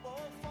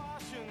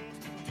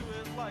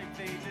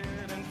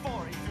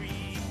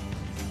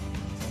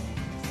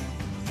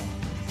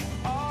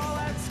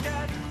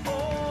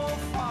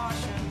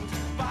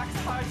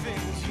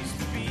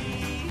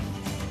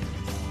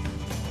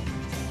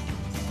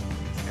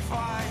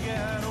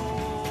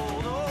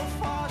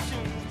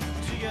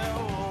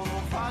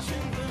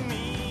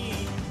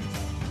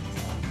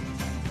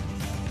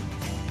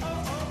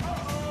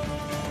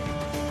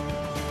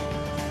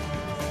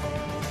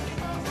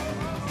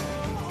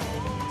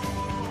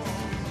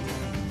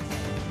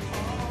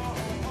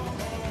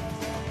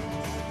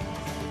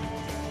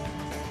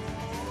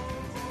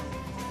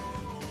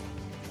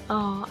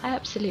 Oh, I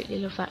absolutely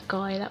love that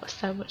guy. That was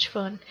so much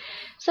fun.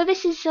 So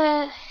this is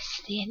the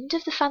end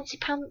of the Fancy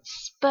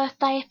Pants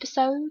birthday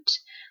episode.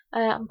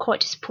 I'm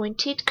quite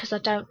disappointed because I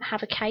don't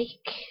have a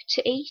cake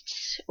to eat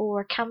or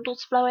a candle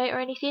to blow out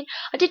or anything.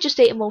 I did just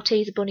eat a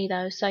Malteser bunny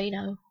though, so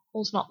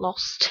all's not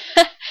lost.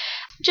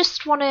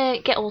 Just want to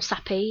get all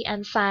sappy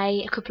and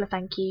say a couple of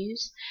thank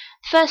yous.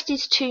 First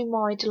is to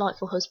my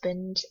delightful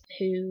husband,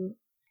 who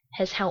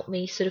has helped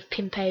me sort of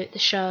pimp out the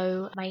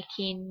show,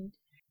 making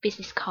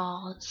business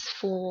cards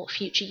for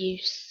future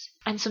use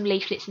and some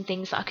leaflets and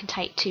things that I can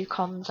take to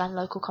cons and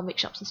local comic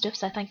shops and stuff,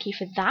 so thank you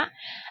for that.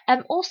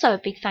 Also a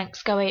big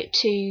thanks go out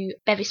to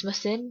Bevis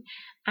Musson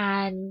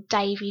and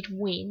David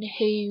Wynn,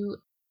 who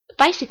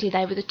basically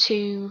they were the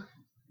two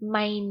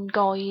main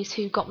guys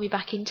who got me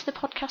back into the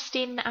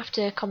podcasting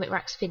after Comic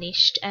Racks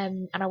finished,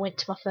 and I went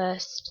to my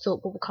first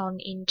Thought Bubble Con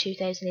in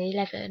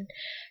 2011.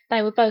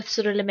 They were both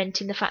sort of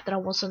lamenting the fact that I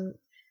wasn't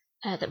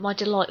that my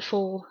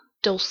delightful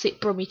dulcet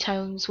brummy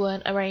tones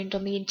weren't around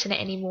on the internet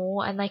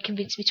anymore, and they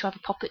convinced me to have a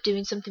pop at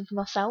doing something for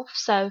myself,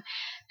 so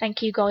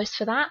thank you guys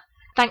for that.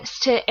 Thanks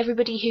to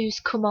everybody who's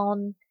come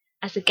on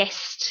as a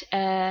guest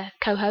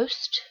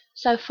co-host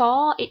so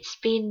far. It's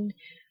been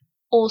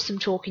awesome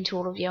talking to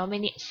all of you. I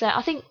mean, it's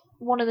I think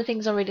one of the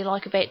things I really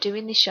like about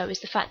doing this show is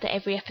the fact that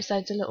every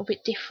episode's a little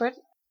bit different.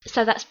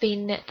 So that's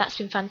been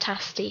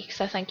fantastic.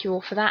 So thank you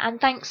all for that,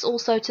 and thanks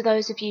also to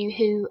those of you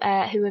who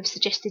have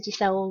suggested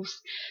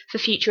yourselves for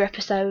future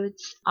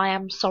episodes. I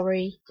am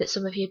sorry that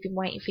some of you have been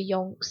waiting for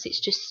yonks. It's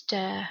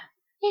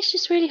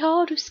just really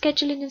hard with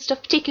scheduling and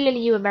stuff,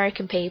 particularly you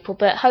American people.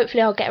 But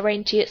hopefully I'll get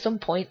around to you at some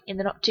point in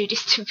the not too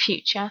distant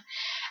future.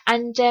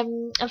 And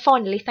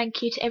finally,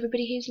 thank you to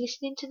everybody who's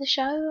listening to the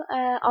show.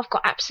 I've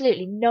got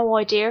absolutely no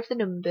idea of the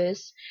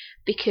numbers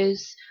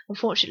because,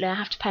 unfortunately, I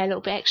have to pay a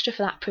little bit extra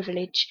for that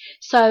privilege.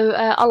 So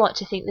I like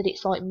to think that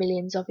it's like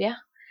millions of you.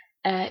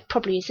 It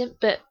probably isn't,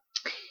 but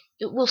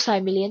we'll say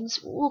millions.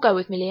 We'll go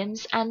with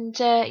millions. And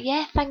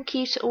thank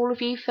you to all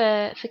of you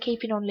for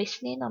keeping on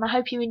listening. And I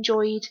hope you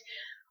enjoyed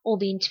all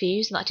the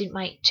interviews and that I didn't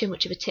make too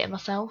much of a tit of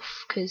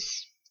myself,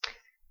 because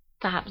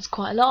that happens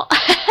quite a lot.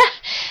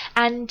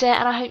 And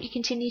I hope you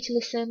continue to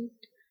listen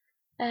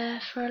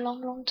for a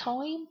long, long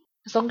time.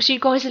 As long as you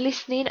guys are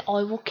listening,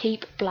 I will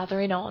keep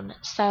blathering on.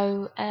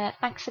 So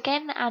thanks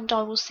again, and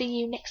I will see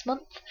you next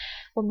month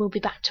when we'll be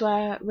back to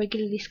our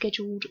regularly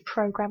scheduled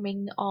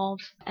programming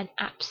of an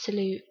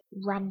absolute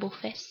ramble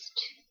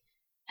fest.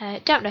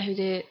 Don't know who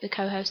the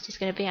co-host is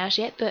going to be as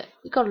yet, but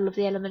we've got to love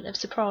the element of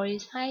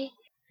surprise, hey?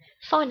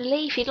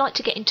 Finally, if you'd like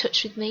to get in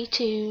touch with me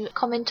to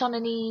comment on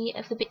any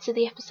of the bits of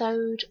the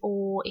episode,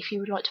 or if you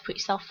would like to put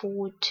yourself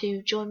forward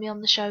to join me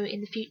on the show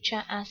in the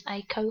future as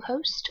a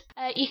co-host,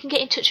 you can get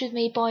in touch with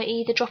me by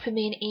either dropping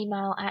me an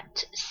email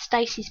at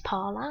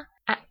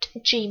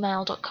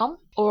stacysparlour@gmail.com,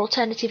 or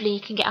alternatively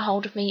you can get a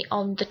hold of me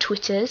on the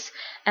Twitters.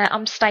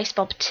 I'm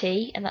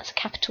StaceBobT, and that's a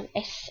capital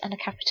S and a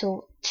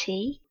capital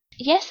T.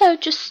 Yeah, so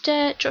just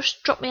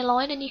drop me a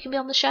line and you can be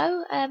on the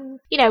show.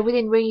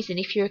 Within reason.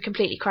 If you're a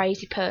completely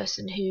crazy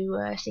person who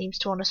seems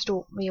to want to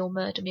stalk me or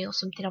murder me or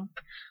something, I'm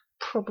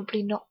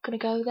probably not going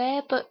to go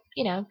there. But,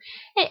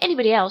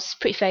 anybody else,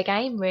 pretty fair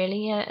game,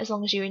 really, as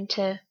long as you're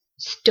into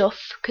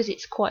stuff, because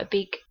it's quite a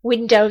big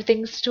window of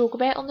things to talk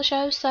about on the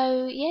show.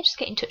 So, yeah, just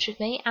get in touch with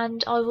me,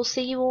 and I will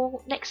see you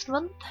all next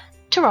month.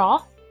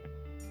 Ta-ra!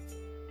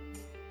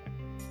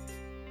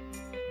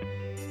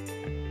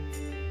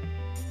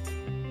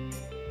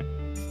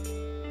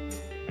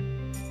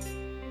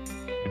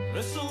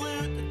 A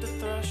salute at the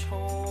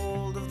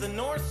threshold of the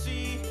North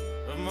Sea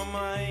of my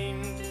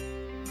mind,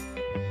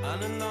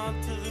 and a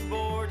nod to the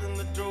boredom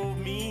that drove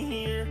me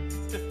here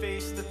to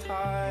face the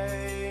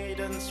tide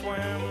and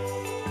swim.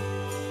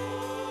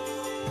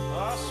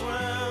 I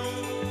swam,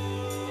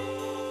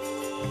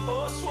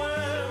 oh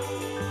swim.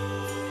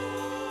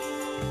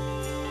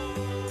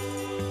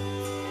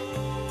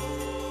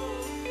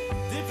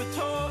 Dip a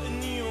toe in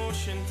the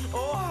ocean,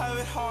 oh how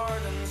it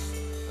hardens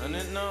and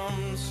it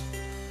numbs.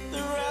 The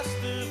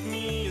rest of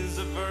me is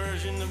a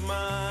version of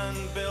man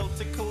built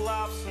to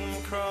collapse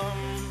and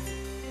crumb.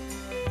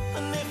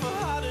 And if I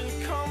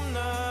hadn't come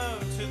now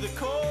to the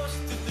coast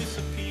to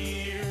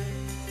disappear,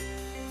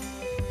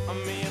 I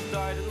may have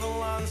died in the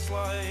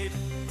landslide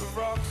of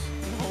rocks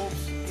and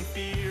hopes and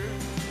fear.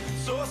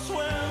 So I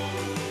swim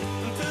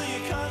until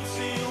you can't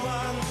see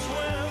land,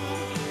 swim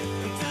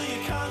until you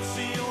can't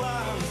see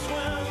land,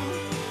 swim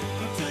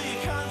until you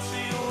can't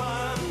see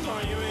land.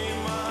 Are you a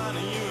man?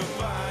 Are you a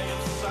bag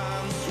of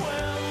sand?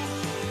 Swim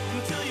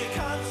until you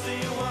can't see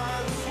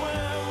land,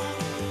 swim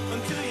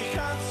until you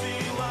can't see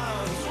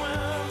land,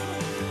 swim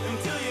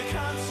until you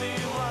can't see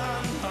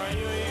land. Are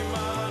you a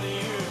man? Are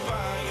you a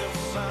bag of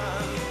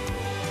sand?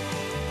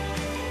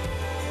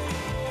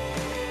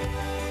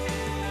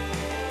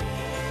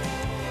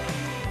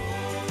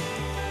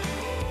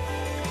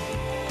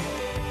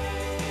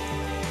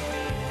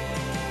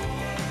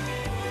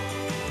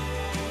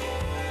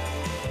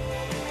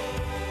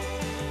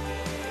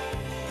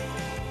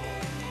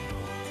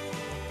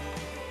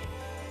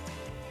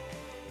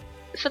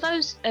 For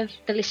those of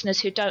the listeners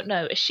who don't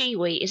know, a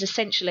shiwi is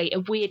essentially a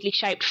weirdly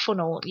shaped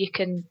funnel you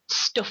can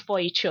stuff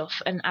by your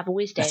chuff and have a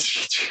whiz down.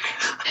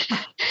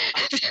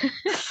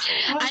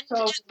 I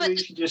can't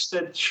believe you just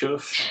said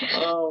chuff.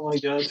 Oh my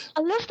god. I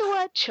love the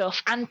word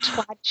chuff and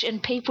twatch,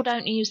 and people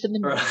don't use them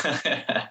enough.